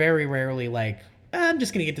 They're very rarely like, I'm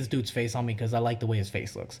just going to get this dude's face on me because I like the way his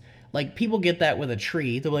face looks. Like, people get that with a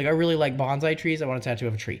tree. They're like, I really like bonsai trees. I want a tattoo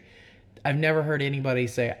of a tree. I've never heard anybody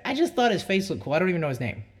say, I just thought his face looked cool. I don't even know his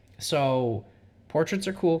name. So portraits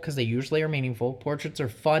are cool because they usually are meaningful. Portraits are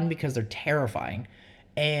fun because they're terrifying.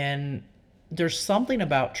 And there's something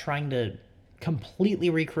about trying to completely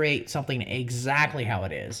recreate something exactly how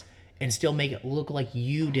it is and still make it look like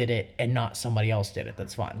you did it and not somebody else did it.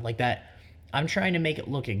 That's fun. Like that. I'm trying to make it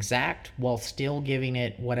look exact while still giving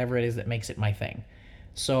it whatever it is that makes it my thing.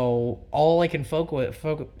 So all I can fuck with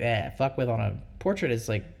on a portrait is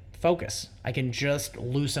like focus. I can just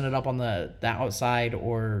loosen it up on the outside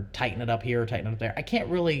or tighten it up here or tighten it up there. I can't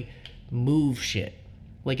really move shit.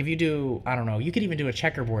 Like if you do, I don't know, you could even do a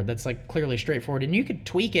checkerboard that's like clearly straightforward and you could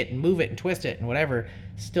tweak it and move it and twist it and whatever,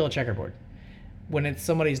 still a checkerboard. When it's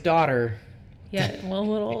somebody's daughter. Yeah, one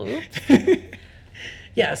little oops.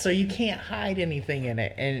 Yeah, so you can't hide anything in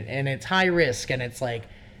it and it's high risk and it's like,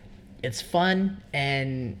 it's fun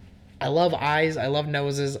and I love eyes, I love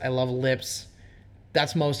noses, I love lips.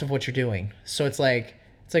 That's most of what you're doing. So it's like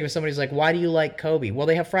if somebody's like, why do you like Kobe? Well,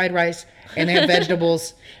 they have fried rice and they have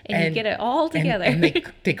vegetables. and you get it all together. And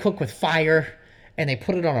they cook with fire and they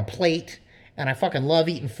put it on a plate. And I fucking love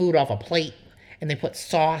eating food off a plate. And they put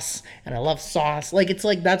sauce and I love sauce. Like, it's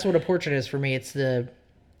like, that's what a portrait is for me.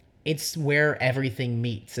 It's where everything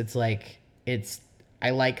meets. It's like,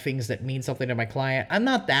 I like things that mean something to my client. I'm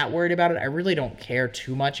not that worried about it. I really don't care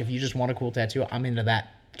too much. If you just want a cool tattoo, I'm into that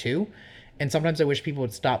too. And sometimes I wish people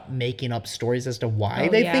would stop making up stories as to why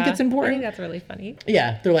they think it's important. I think that's really funny.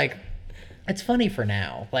 Yeah, they're like, it's funny for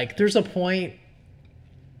now. Like, there's a point,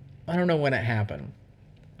 I don't know when it happened.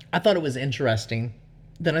 I thought it was interesting.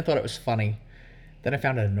 Then I thought it was funny. Then I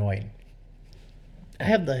found it annoying. I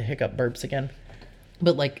have the hiccup burps again.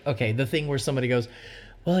 But like, okay, the thing where somebody goes,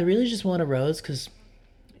 well, I really just want a rose because,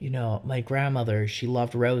 you know, my grandmother, she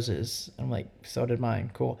loved roses. I'm like, so did mine.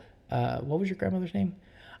 Cool. What was your grandmother's name?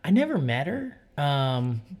 I never met her,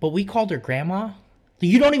 but we called her Grandma.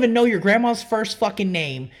 You don't even know your grandma's first fucking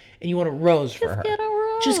name, and you want a rose for her. Just get a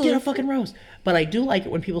rose. Just get a fucking rose. But I do like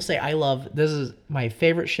it when people say, this is my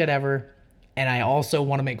favorite shit ever, and I also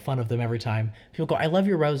want to make fun of them every time. People go, I love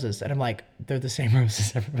your roses. And I'm like, they're the same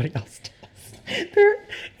roses everybody else does.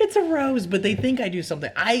 It's a rose, but they think I do something.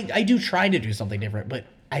 I do try to do something different, but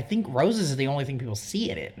I think roses is the only thing people see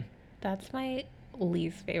it in. That's my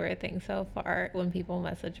least favorite thing so far, when people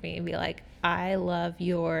message me and be like, I love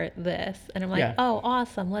your this, and I'm like, oh,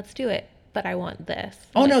 awesome, let's do it, but I want this.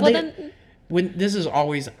 Oh, like, no, when this is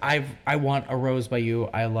always, I want a rose by you,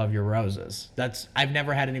 I love your roses. I've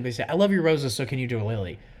never had anybody say, I love your roses, so can you do a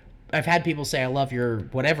lily? I've had people say, I love your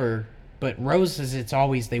whatever, but roses, it's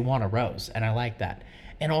always they want a rose, and I like that.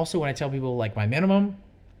 And also when I tell people like my minimum,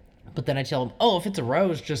 but then I tell them, oh, if it's a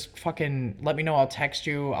rose, just fucking let me know. I'll text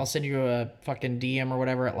you. I'll send you a fucking DM or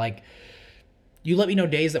whatever. Like, you let me know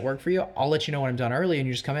days that work for you. I'll let you know when I'm done early. And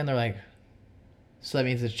you just come in. They're like, so that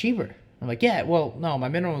means it's cheaper. I'm like, yeah, well, no, my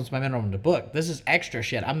minimum is my minimum to book. This is extra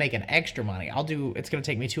shit. I'm making extra money. It's going to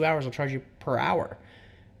take me 2 hours. I'll charge you per hour.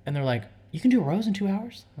 And they're like, you can do a rose in 2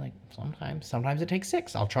 hours? I'm like, sometimes it takes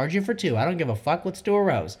 6. I'll charge you for 2. I don't give a fuck. Let's do a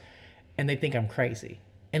rose. And they think I'm crazy.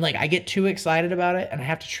 And like I get too excited about it and I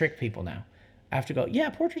have to trick people now. I have to go, yeah,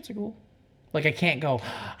 portraits are cool. Like I can't go,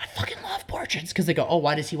 I fucking love portraits because they go, oh,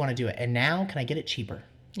 why does he want to do it? And now can I get it cheaper?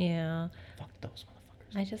 Yeah. Fuck those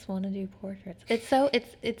motherfuckers. I just want to do portraits.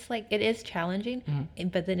 It's like it is challenging,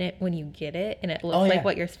 but then when you get it and it looks Oh, yeah. like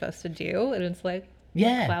what you're supposed to do, and it's like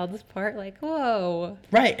Yeah. clouds part, like whoa.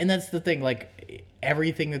 Right, and that's the thing. Like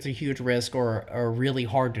everything that's a huge risk or really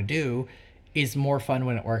hard to do is more fun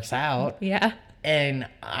when it works out. Yeah. And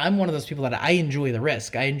I'm one of those people that I enjoy the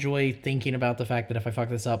risk. I enjoy thinking about the fact that if I fuck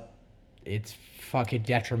this up, it's fucking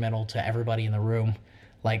detrimental to everybody in the room.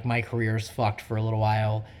 Like my career's fucked for a little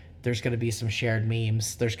while. There's gonna be some shared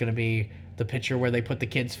memes. There's gonna be the picture where they put the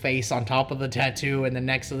kid's face on top of the tattoo and then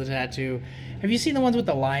next to the tattoo. Have you seen the ones with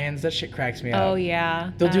the lions? That shit cracks me up. Oh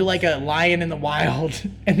yeah. They'll do like a lion in the wild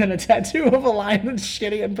and then a tattoo of a lion that's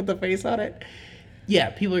shitty and put the face on it. Yeah,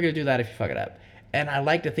 people are going to do that if you fuck it up. And I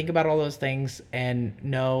like to think about all those things and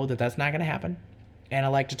know that that's not going to happen. And I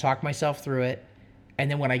like to talk myself through it. And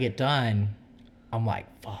then when I get done, I'm like,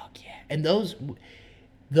 fuck yeah. And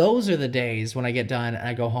those are the days when I get done and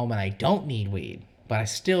I go home and I don't need weed, but I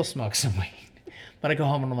still smoke some weed. But I go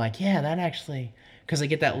home and I'm like, yeah, that actually... Because I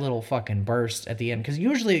get that little fucking burst at the end. Because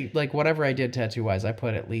usually, like, whatever I did tattoo-wise, I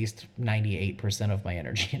put at least 98% of my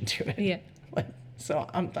energy into it. Yeah. Like, so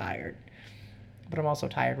I'm tired. But I'm also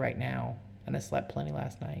tired right now. And I slept plenty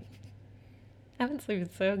last night. I've been sleeping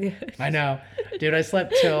so good. I know. Dude, I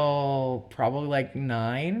slept till probably like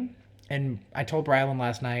 9. And I told Brylan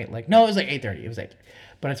last night, like, no, it was like 8:30. It was 8:30.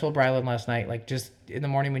 But I told Brylan last night, like, just in the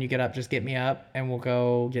morning when you get up, just get me up and we'll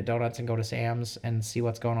go get donuts and go to Sam's and see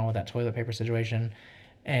what's going on with that toilet paper situation.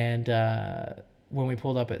 And when we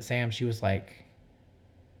pulled up at Sam's, she was like,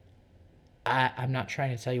 I'm not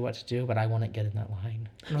trying to tell you what to do, but I want to get in that line.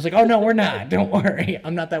 And I was like, oh, no, we're not. Don't worry.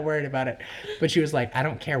 I'm not that worried about it. But she was like, I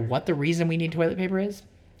don't care what the reason we need toilet paper is.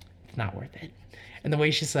 It's not worth it. And the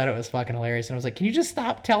way she said it was fucking hilarious. And I was like, can you just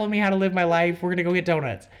stop telling me how to live my life? We're going to go get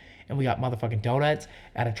donuts. And we got motherfucking donuts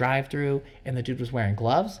at a drive-thru. And the dude was wearing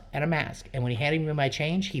gloves and a mask. And when he handed me my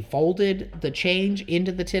change, he folded the change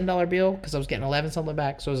into the $10 bill because I was getting 11 something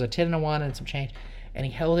back. So it was a 10 and a 1 and some change. And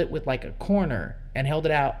he held it with like a corner and held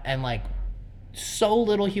it out. And like so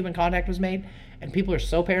little human contact was made. And people are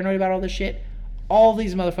so paranoid about all this shit. All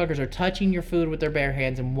these motherfuckers are touching your food with their bare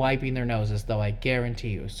hands and wiping their noses, though, I guarantee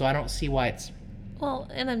you. So I don't see why it's... Well,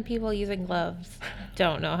 and then people using gloves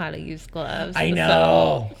don't know how to use gloves. I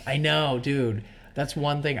know, dude. That's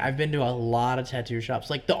one thing. I've been to a lot of tattoo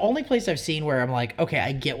shops. Like, the only place I've seen where I'm like, okay,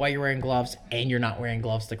 I get why you're wearing gloves and you're not wearing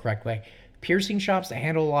gloves the correct way. Piercing shops that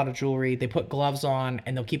handle a lot of jewelry, they put gloves on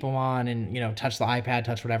and they'll keep them on and, you know, touch the iPad,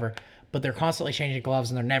 touch whatever. But they're constantly changing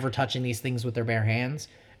gloves and they're never touching these things with their bare hands.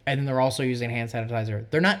 And then they're also using hand sanitizer.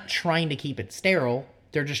 They're not trying to keep it sterile.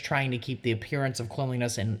 They're just trying to keep the appearance of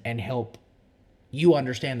cleanliness and help you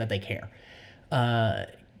understand that they care.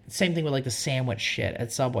 Same thing with like the sandwich shit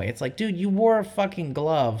at Subway. It's like, dude, you wore a fucking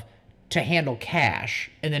glove to handle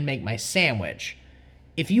cash and then make my sandwich.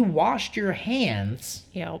 If you washed your hands,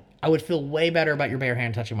 Yep. I would feel way better about your bare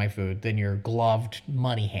hand touching my food than your gloved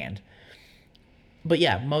money hand. But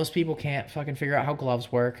yeah, most people can't fucking figure out how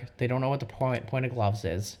gloves work. They don't know what the point of gloves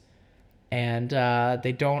is. And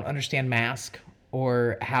they don't understand mask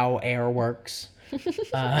or how air works.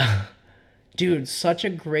 Dude, such a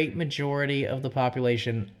great majority of the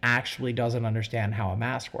population actually doesn't understand how a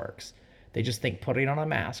mask works. They just think putting on a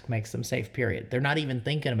mask makes them safe, period. They're not even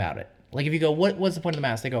thinking about it. Like if you go, what's the point of the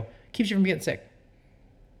mask? They go, keeps you from getting sick.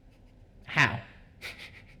 How?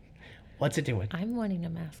 What's it doing? I'm wanting a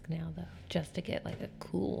mask now, though, just to get like a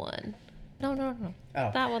cool one. No.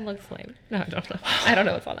 Oh. That one looks lame. No. I don't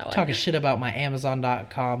know what's on that one. Talking shit about my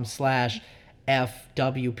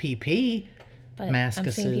Amazon.com/FWPP. But maskuses.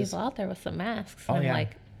 I'm seeing people out there with some masks. And Oh, I'm yeah.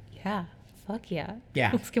 like, yeah, fuck yeah.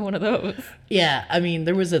 Yeah. Let's get one of those. Yeah, I mean,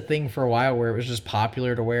 there was a thing for a while where it was just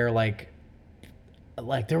popular to wear like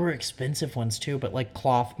there were expensive ones too, but like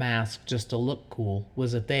cloth masks just to look cool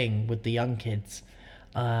was a thing with the young kids.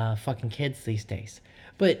 Fucking kids these days.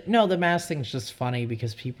 But no, the mask thing's just funny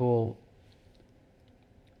because people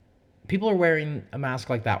are wearing a mask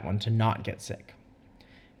like that one to not get sick.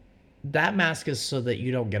 That mask is so that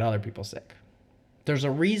you don't get other people sick. There's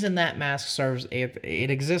a reason that mask serves. It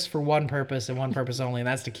exists for one purpose and one purpose only, and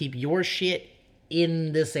that's to keep your shit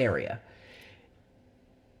in this area.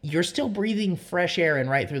 You're still breathing fresh air in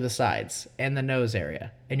right through the sides and the nose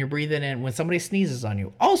area. And you're breathing in when somebody sneezes on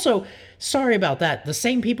you. Also, sorry about that. The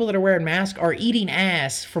same people that are wearing masks are eating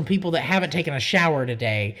ass from people that haven't taken a shower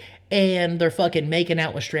today. And they're fucking making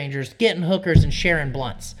out with strangers, getting hookers, and sharing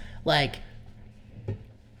blunts. Like,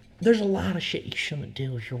 there's a lot of shit you shouldn't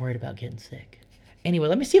do if you're worried about getting sick. Anyway,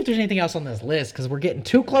 let me see if there's anything else on this list because we're getting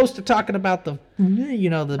too close to talking about the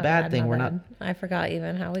bad thing. We're not. I forgot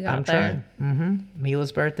even how we got I'm there. trying.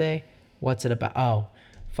 Mila's birthday. What's it about? Oh,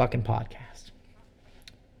 fucking podcast.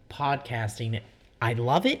 Podcasting. I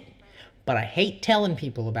love it, but I hate telling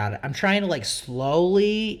people about it. I'm trying to like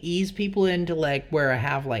slowly ease people into like where I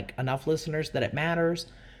have like enough listeners that it matters,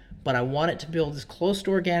 but I want it to build as close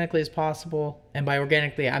to organically as possible. And by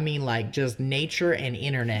organically, I mean like just nature and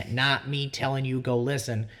internet, not me telling you go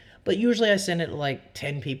listen. But usually I send it to like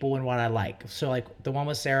 10 people in what I like. So like the one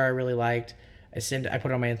with Sarah I really liked. I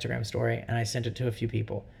put it on my Instagram story and I sent it to a few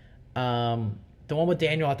people. The one with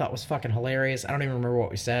Daniel I thought was fucking hilarious. I don't even remember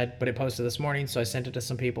what we said, but it posted this morning, so I sent it to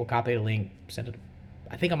some people, copied a link, sent it.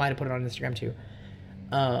 I think I might have put it on Instagram too.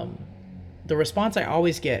 The response I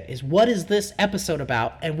always get is, what is this episode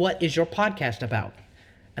about and what is your podcast about?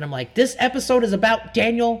 And I'm like, this episode is about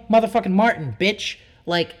Daniel motherfucking Martin, bitch.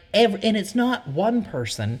 Like, and it's not one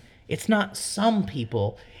person. It's not some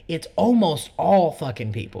people. It's almost all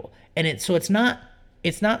fucking people. And it's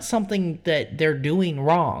not something that they're doing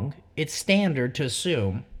wrong. It's standard to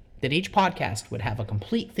assume that each podcast would have a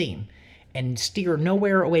complete theme and steer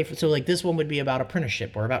nowhere away from. So like this one would be about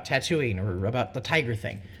apprenticeship or about tattooing or about the tiger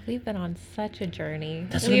thing. We've been on such a journey.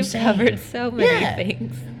 That's what I'm saying. We've covered so many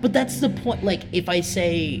things. But that's the point. Like if I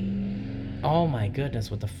say, oh my goodness,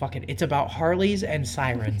 what the fuck it's about Harleys and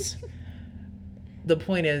sirens. The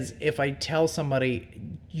point is, if I tell somebody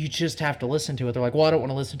you just have to listen to it, they're like, well, I don't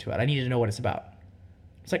want to listen to it. I need to know what it's about.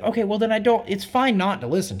 It's like, okay, well then it's fine not to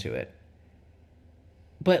listen to it.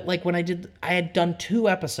 But like when I had done 2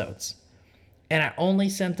 episodes and I only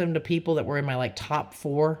sent them to people that were in my like top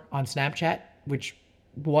 4 on Snapchat, which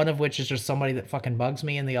one of which is just somebody that fucking bugs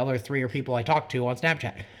me and the other 3 are people I talk to on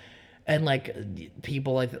Snapchat. And like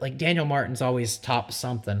people like Daniel Martin's always top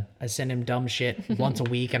something. I send him dumb shit once a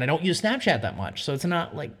week and I don't use Snapchat that much. So it's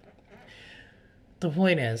not like, the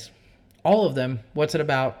point is, all of them, what's it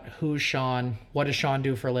about? Who's Sean? What does Sean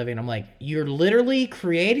do for a living? I'm like, you're literally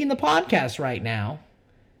creating the podcast right now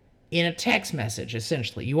in a text message,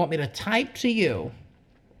 essentially. You want me to type to you,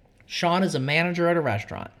 Sean is a manager at a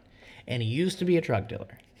restaurant, and he used to be a drug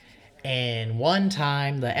dealer. And one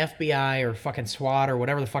time, the FBI or fucking SWAT or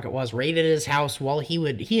whatever the fuck it was raided his house while he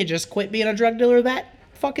had just quit being a drug dealer that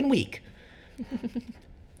fucking week.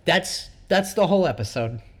 That's the whole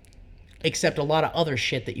episode. Except a lot of other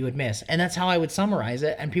shit that you would miss. And that's how I would summarize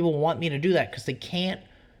it. And people want me to do that because they can't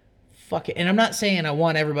fuck it. And I'm not saying I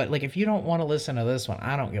want everybody, like, if you don't want to listen to this one,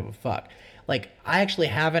 I don't give a fuck. Like, I actually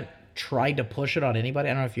haven't tried to push it on anybody.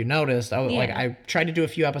 I don't know if you noticed. I tried to do a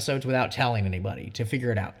few episodes without telling anybody to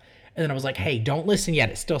figure it out. And then I was like, hey, don't listen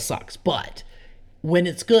yet. It still sucks. But when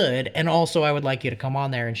it's good, and also I would like you to come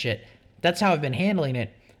on there and shit. That's how I've been handling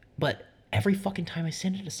it. But every fucking time I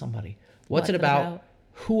send it to somebody, what's it about?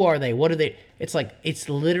 Who are they? What are they? It's like, it's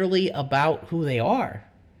literally about who they are.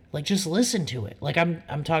 Like, just listen to it. Like,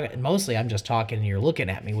 I'm talking, mostly I'm just talking and you're looking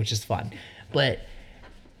at me, which is fun. But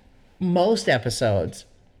most episodes,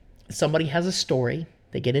 somebody has a story.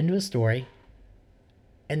 They get into a story.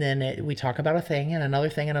 And then we talk about a thing and another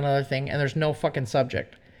thing and another thing. And there's no fucking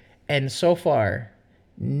subject. And so far,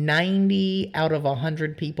 90 out of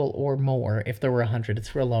 100 people or more, if there were 100,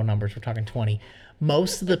 it's real low numbers. We're talking 20.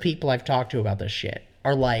 Most of the people I've talked to about this shit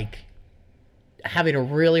are like having a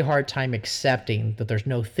really hard time accepting that there's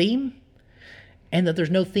no theme and that there's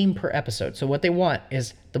no theme per episode. So what they want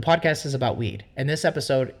is, the podcast is about weed and this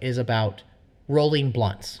episode is about rolling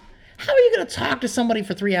blunts. How are you going to talk to somebody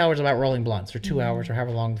for 3 hours about rolling blunts or 2 hours or however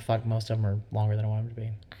long the fuck? Most of them are longer than I want them to be.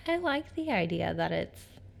 I like the idea that it's,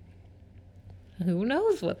 who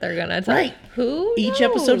knows what they're going to talk. Right. Who knows? Each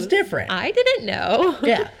episode's different. I didn't know.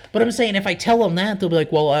 Yeah. But I'm saying, if I tell them that, they'll be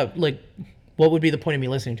like, well, what would be the point of me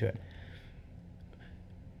listening to it?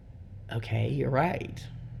 Okay, you're right.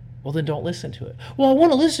 Well, then don't listen to it. Well, I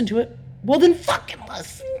want to listen to it. Well, then fucking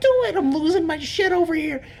listen to it. I'm losing my shit over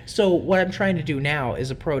here. So what I'm trying to do now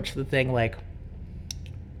is approach the thing like,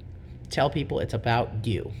 tell people it's about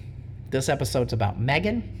you. This episode's about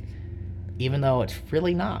Megan, even though it's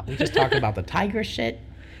really not. We just talked about the tiger shit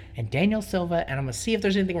and Daniel Silva, and I'm going to see if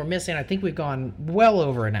there's anything we're missing. I think we've gone well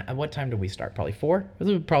over an hour. What time did we start? Probably 4?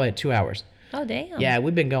 Probably at 2 hours. Oh, damn. Yeah,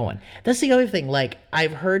 we've been going. That's the other thing. Like,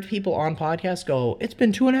 I've heard people on podcasts go, it's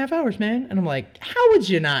been 2.5 hours, man. And I'm like, how would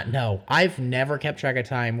you not know? I've never kept track of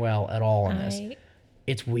time well at all on this.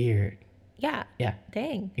 It's weird. Yeah. Yeah.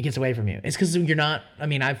 Dang. It gets away from you. It's because you're not, I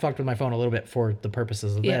mean, I've fucked with my phone a little bit for the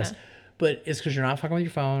purposes of this. But it's because you're not fucking with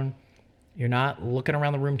your phone. You're not looking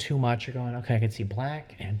around the room too much. You're going, okay, I can see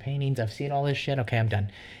black and paintings. I've seen all this shit. Okay, I'm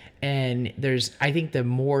done. And I think the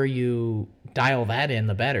more you dial that in,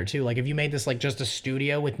 the better too. Like if you made this like just a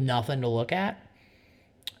studio with nothing to look at,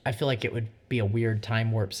 I feel like it would be a weird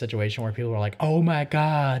time warp situation where people are like, oh my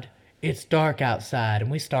God, it's dark outside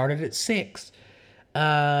and we started at 6.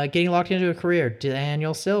 Getting locked into a career,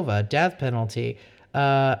 Daniel Silva, death penalty.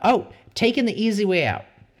 Taking the easy way out.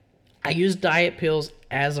 I use diet pills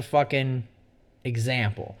as a fucking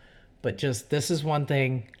example, but just this is one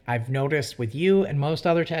thing I've noticed with you and most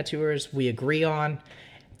other tattooers we agree on.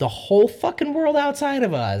 The whole fucking world outside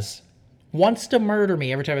of us wants to murder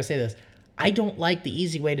me every time I say this. I don't like the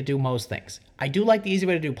easy way to do most things. I do like the easy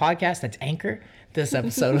way to do podcasts. That's Anchor. This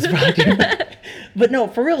episode is brought to you. But no,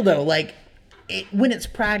 for real though, like when it's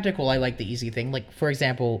practical, I like the easy thing. Like for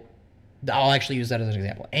example, I'll actually use that as an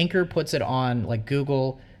example. Anchor puts it on like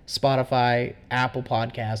Google, Spotify, Apple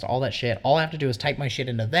Podcast, all that shit. All I have to do is type my shit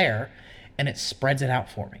into there and it spreads it out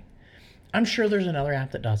for me. I'm sure there's another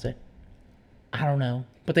app that does it. I don't know.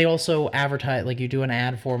 But they also advertise, like you do an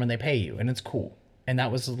ad for them and they pay you and it's cool. And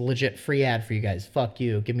that was a legit free ad for you guys. Fuck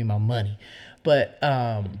you. Give me my money. But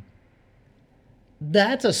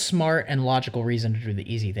that's a smart and logical reason to do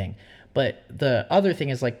the easy thing. But the other thing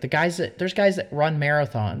is like there's guys that run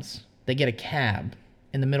marathons. They get a cab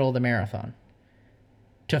in the middle of the marathon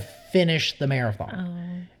to finish the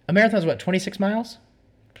marathon. A marathon's what, 26 miles?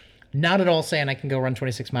 Not at all saying I can go run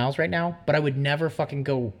 26 miles right now, but I would never fucking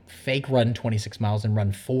go fake run 26 miles and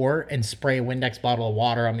run 4 and spray a Windex bottle of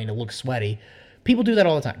water on me to look sweaty. People do that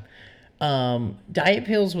all the time. Diet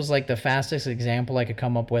pills was like the fastest example I could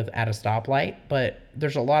come up with at a stoplight, but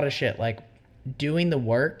there's a lot of shit. Like doing the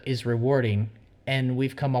work is rewarding, and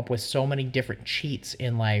we've come up with so many different cheats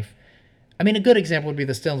in life. I mean, a good example would be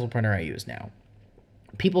the stencil printer I use now.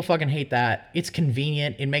 People fucking hate that. It's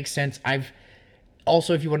convenient. It makes sense.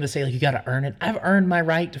 Also, if you wanted to say like you got to earn it, I've earned my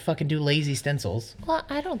right to fucking do lazy stencils. Well,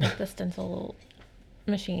 I don't think the stencil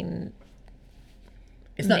machine.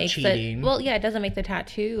 It's not cheating. It doesn't make the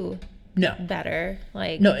tattoo better.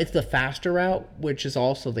 No, it's the faster route, which is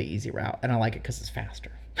also the easy route, and I like it because it's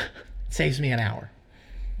faster. It saves me an hour.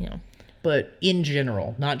 Yeah. But in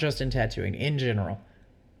general, not just in tattooing, in general,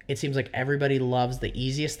 it seems like everybody loves the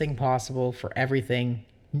easiest thing possible for everything.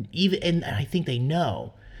 And I think they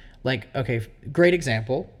know. Like, okay, great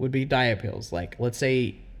example would be diet pills. Like, let's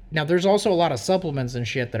say, now there's also a lot of supplements and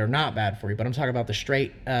shit that are not bad for you, but I'm talking about the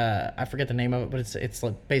straight, I forget the name of it, but it's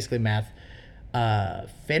like basically meth.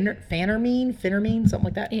 Phentermine, something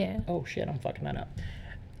like that. Yeah. Oh shit, I'm fucking that up.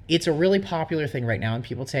 It's a really popular thing right now and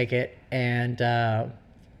people take it, and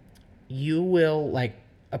you will, like,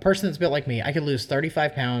 a person that's built like me, I could lose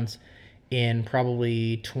 35 pounds in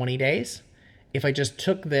probably 20 days if I just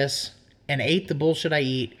took this and ate the bullshit I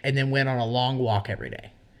eat and then went on a long walk every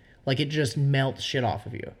day. Like, it just melts shit off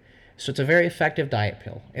of you. So it's a very effective diet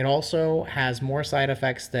pill. It also has more side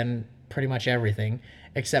effects than pretty much everything,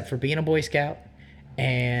 except for being a Boy Scout.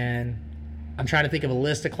 And I'm trying to think of a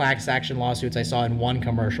list of class action lawsuits I saw in one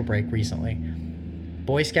commercial break recently.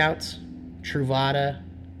 Boy Scouts, Truvada,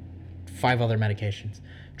 5 other medications.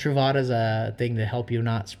 Truvada's a thing to help you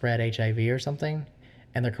not spread HIV or something,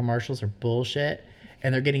 and their commercials are bullshit,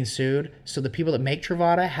 and they're getting sued. So the people that make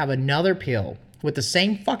Truvada have another pill with the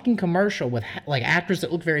same fucking commercial with like actors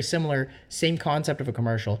that look very similar, same concept of a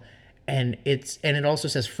commercial, and it also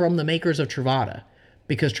says from the makers of Truvada,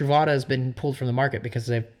 because Truvada has been pulled from the market because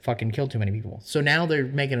they've fucking killed too many people. So now they're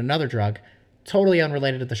making another drug, totally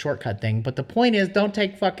unrelated to the shortcut thing. But the point is, don't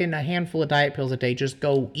take fucking a handful of diet pills a day. Just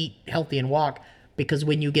go eat healthy and walk. Because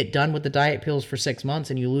when you get done with the diet pills for 6 months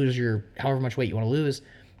and you lose your however much weight you want to lose,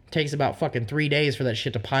 it takes about fucking 3 days for that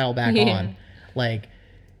shit to pile back on. Like,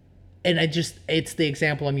 and it's the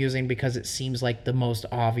example I'm using because it seems like the most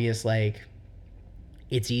obvious, like,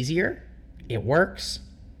 it's easier, it works,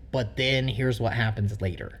 but then here's what happens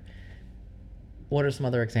later. What are some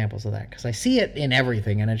other examples of that? Because I see it in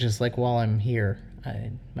everything, and it's just like, while I'm here,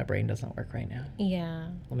 my brain doesn't work right now. Yeah.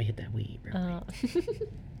 Let me hit that weed real quick.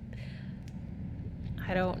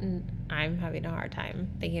 I'm having a hard time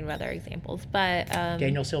thinking of other examples, but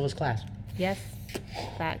Daniel Silva's class. Yes,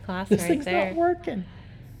 that class This right thing's there. not working.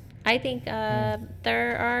 I think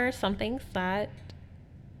there are some things that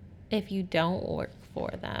if you don't work for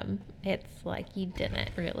them, it's like you didn't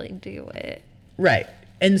really do it. Right.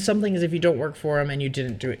 And some things, if you don't work for them and you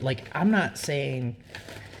didn't do it, like, I'm not saying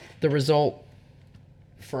the result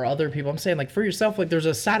for other people. I'm saying, like, for yourself, like, there's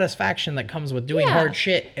a satisfaction that comes with doing hard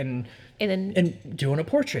shit and doing a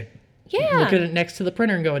portrait. Yeah. Looking at it next to the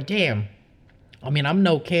printer and going, damn. I mean, I'm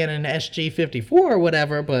no Canon SG54 or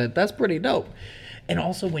whatever, but that's pretty dope. And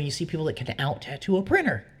also when you see people that can out-tattoo a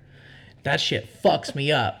printer, that shit fucks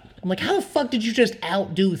me up. I'm like, how the fuck did you just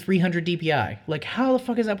outdo 300 DPI? Like, how the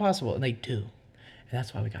fuck is that possible? And they do. And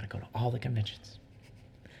that's why we got to go to all the conventions.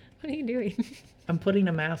 What are you doing? I'm putting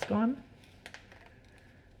a mask on.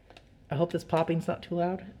 I hope this popping's not too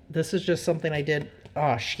loud. This is just something I did.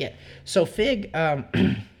 Oh, shit. So Fig,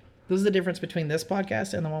 this is the difference between this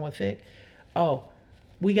podcast and the one with Fig. Oh,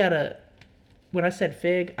 we got to... When I said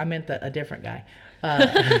Fig, I meant a different guy.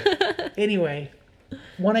 Anyway,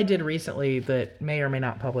 one I did recently that may or may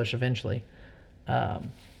not publish eventually.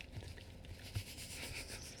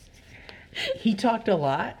 He talked a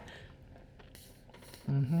lot.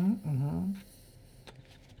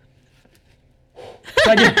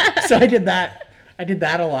 So I did that. I did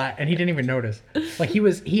that a lot, and he didn't even notice. Like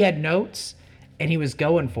he had notes, and he was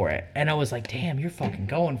going for it, and I was like, "Damn, you're fucking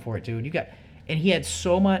going for it, dude." And he had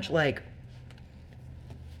so much like.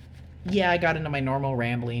 Yeah, I got into my normal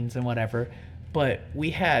ramblings and whatever, but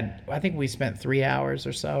I think we spent 3 hours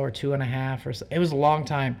or so, or 2.5 or so. It was a long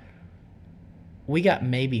time. We got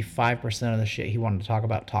maybe 5% of the shit he wanted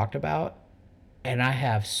to talked about. And I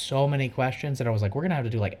have so many questions that I was like, we're going to have to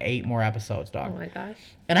do like 8 more episodes, dog. Oh my gosh.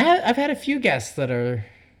 And I've had a few guests that are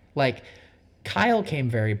like, Kyle came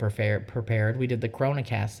very prepared. We did the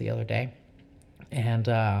Chronocast the other day. And,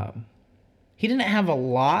 he didn't have a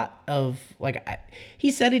lot of, like,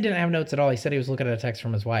 he said he didn't have notes at all. He said he was looking at a text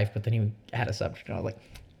from his wife, but then he had a subject. And I was like,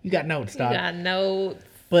 you got notes, dog. You got notes.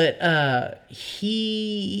 But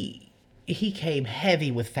he came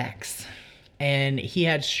heavy with facts. And he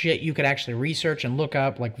had shit you could actually research and look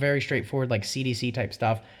up, like very straightforward, like CDC type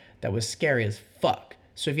stuff that was scary as fuck.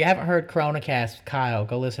 So if you haven't heard Chronocast, Kyle,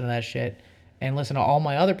 go listen to that shit. And listen to all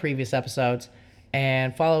my other previous episodes.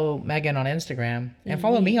 And follow Megan on Instagram. And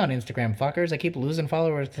follow me on Instagram, fuckers. I keep losing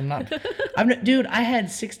followers. Dude, I had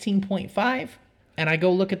 16.5. And I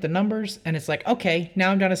go look at the numbers. And it's like, okay,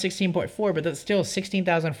 now I'm down to 16.4. But that's still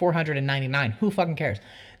 16,499. Who fucking cares?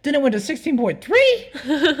 Then it went to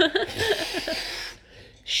 16.3.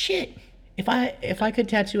 Shit. If I could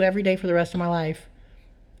tattoo every day for the rest of my life,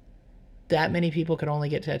 that many people could only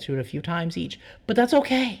get tattooed a few times each. But that's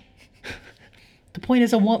okay. The point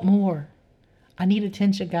is I want more. I need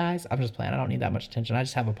attention, guys. I'm just playing. I don't need that much attention. I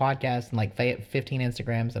just have a podcast and like 15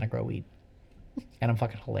 Instagrams and I grow weed. And I'm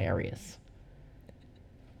fucking hilarious.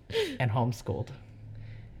 And homeschooled.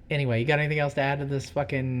 Anyway, you got anything else to add to this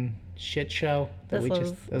fucking shit show? This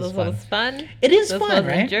was fun. It is fun, right? This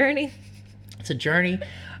was a journey. It's a journey.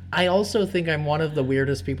 I also think I'm one of the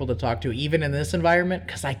weirdest people to talk to, even in this environment,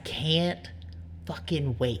 because I can't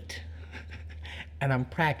fucking wait. And I'm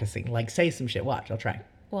practicing. Like, say some shit. Watch, I'll try.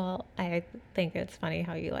 Well, I think it's funny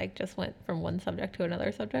how you like just went from one subject to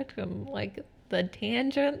another subject. And like the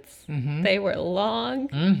tangents, they were long.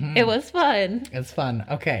 It was fun. It's fun.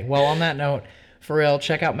 Okay. Well, on that note, for real,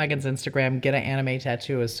 check out Megan's Instagram. Get an anime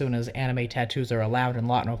tattoo as soon as anime tattoos are allowed in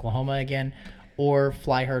Lawton, Oklahoma again. Or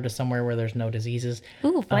fly her to somewhere where there's no diseases.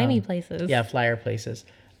 Ooh, fly me places. Yeah, fly her places.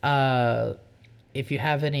 If you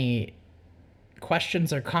have any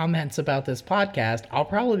questions or comments about this podcast, I'll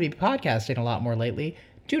probably be podcasting a lot more lately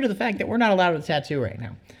due to the fact that we're not allowed to tattoo right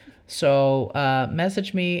now. So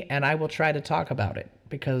message me and I will try to talk about it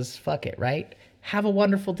because fuck it, right? Have a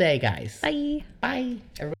wonderful day, guys. Bye. Bye.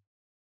 Everybody.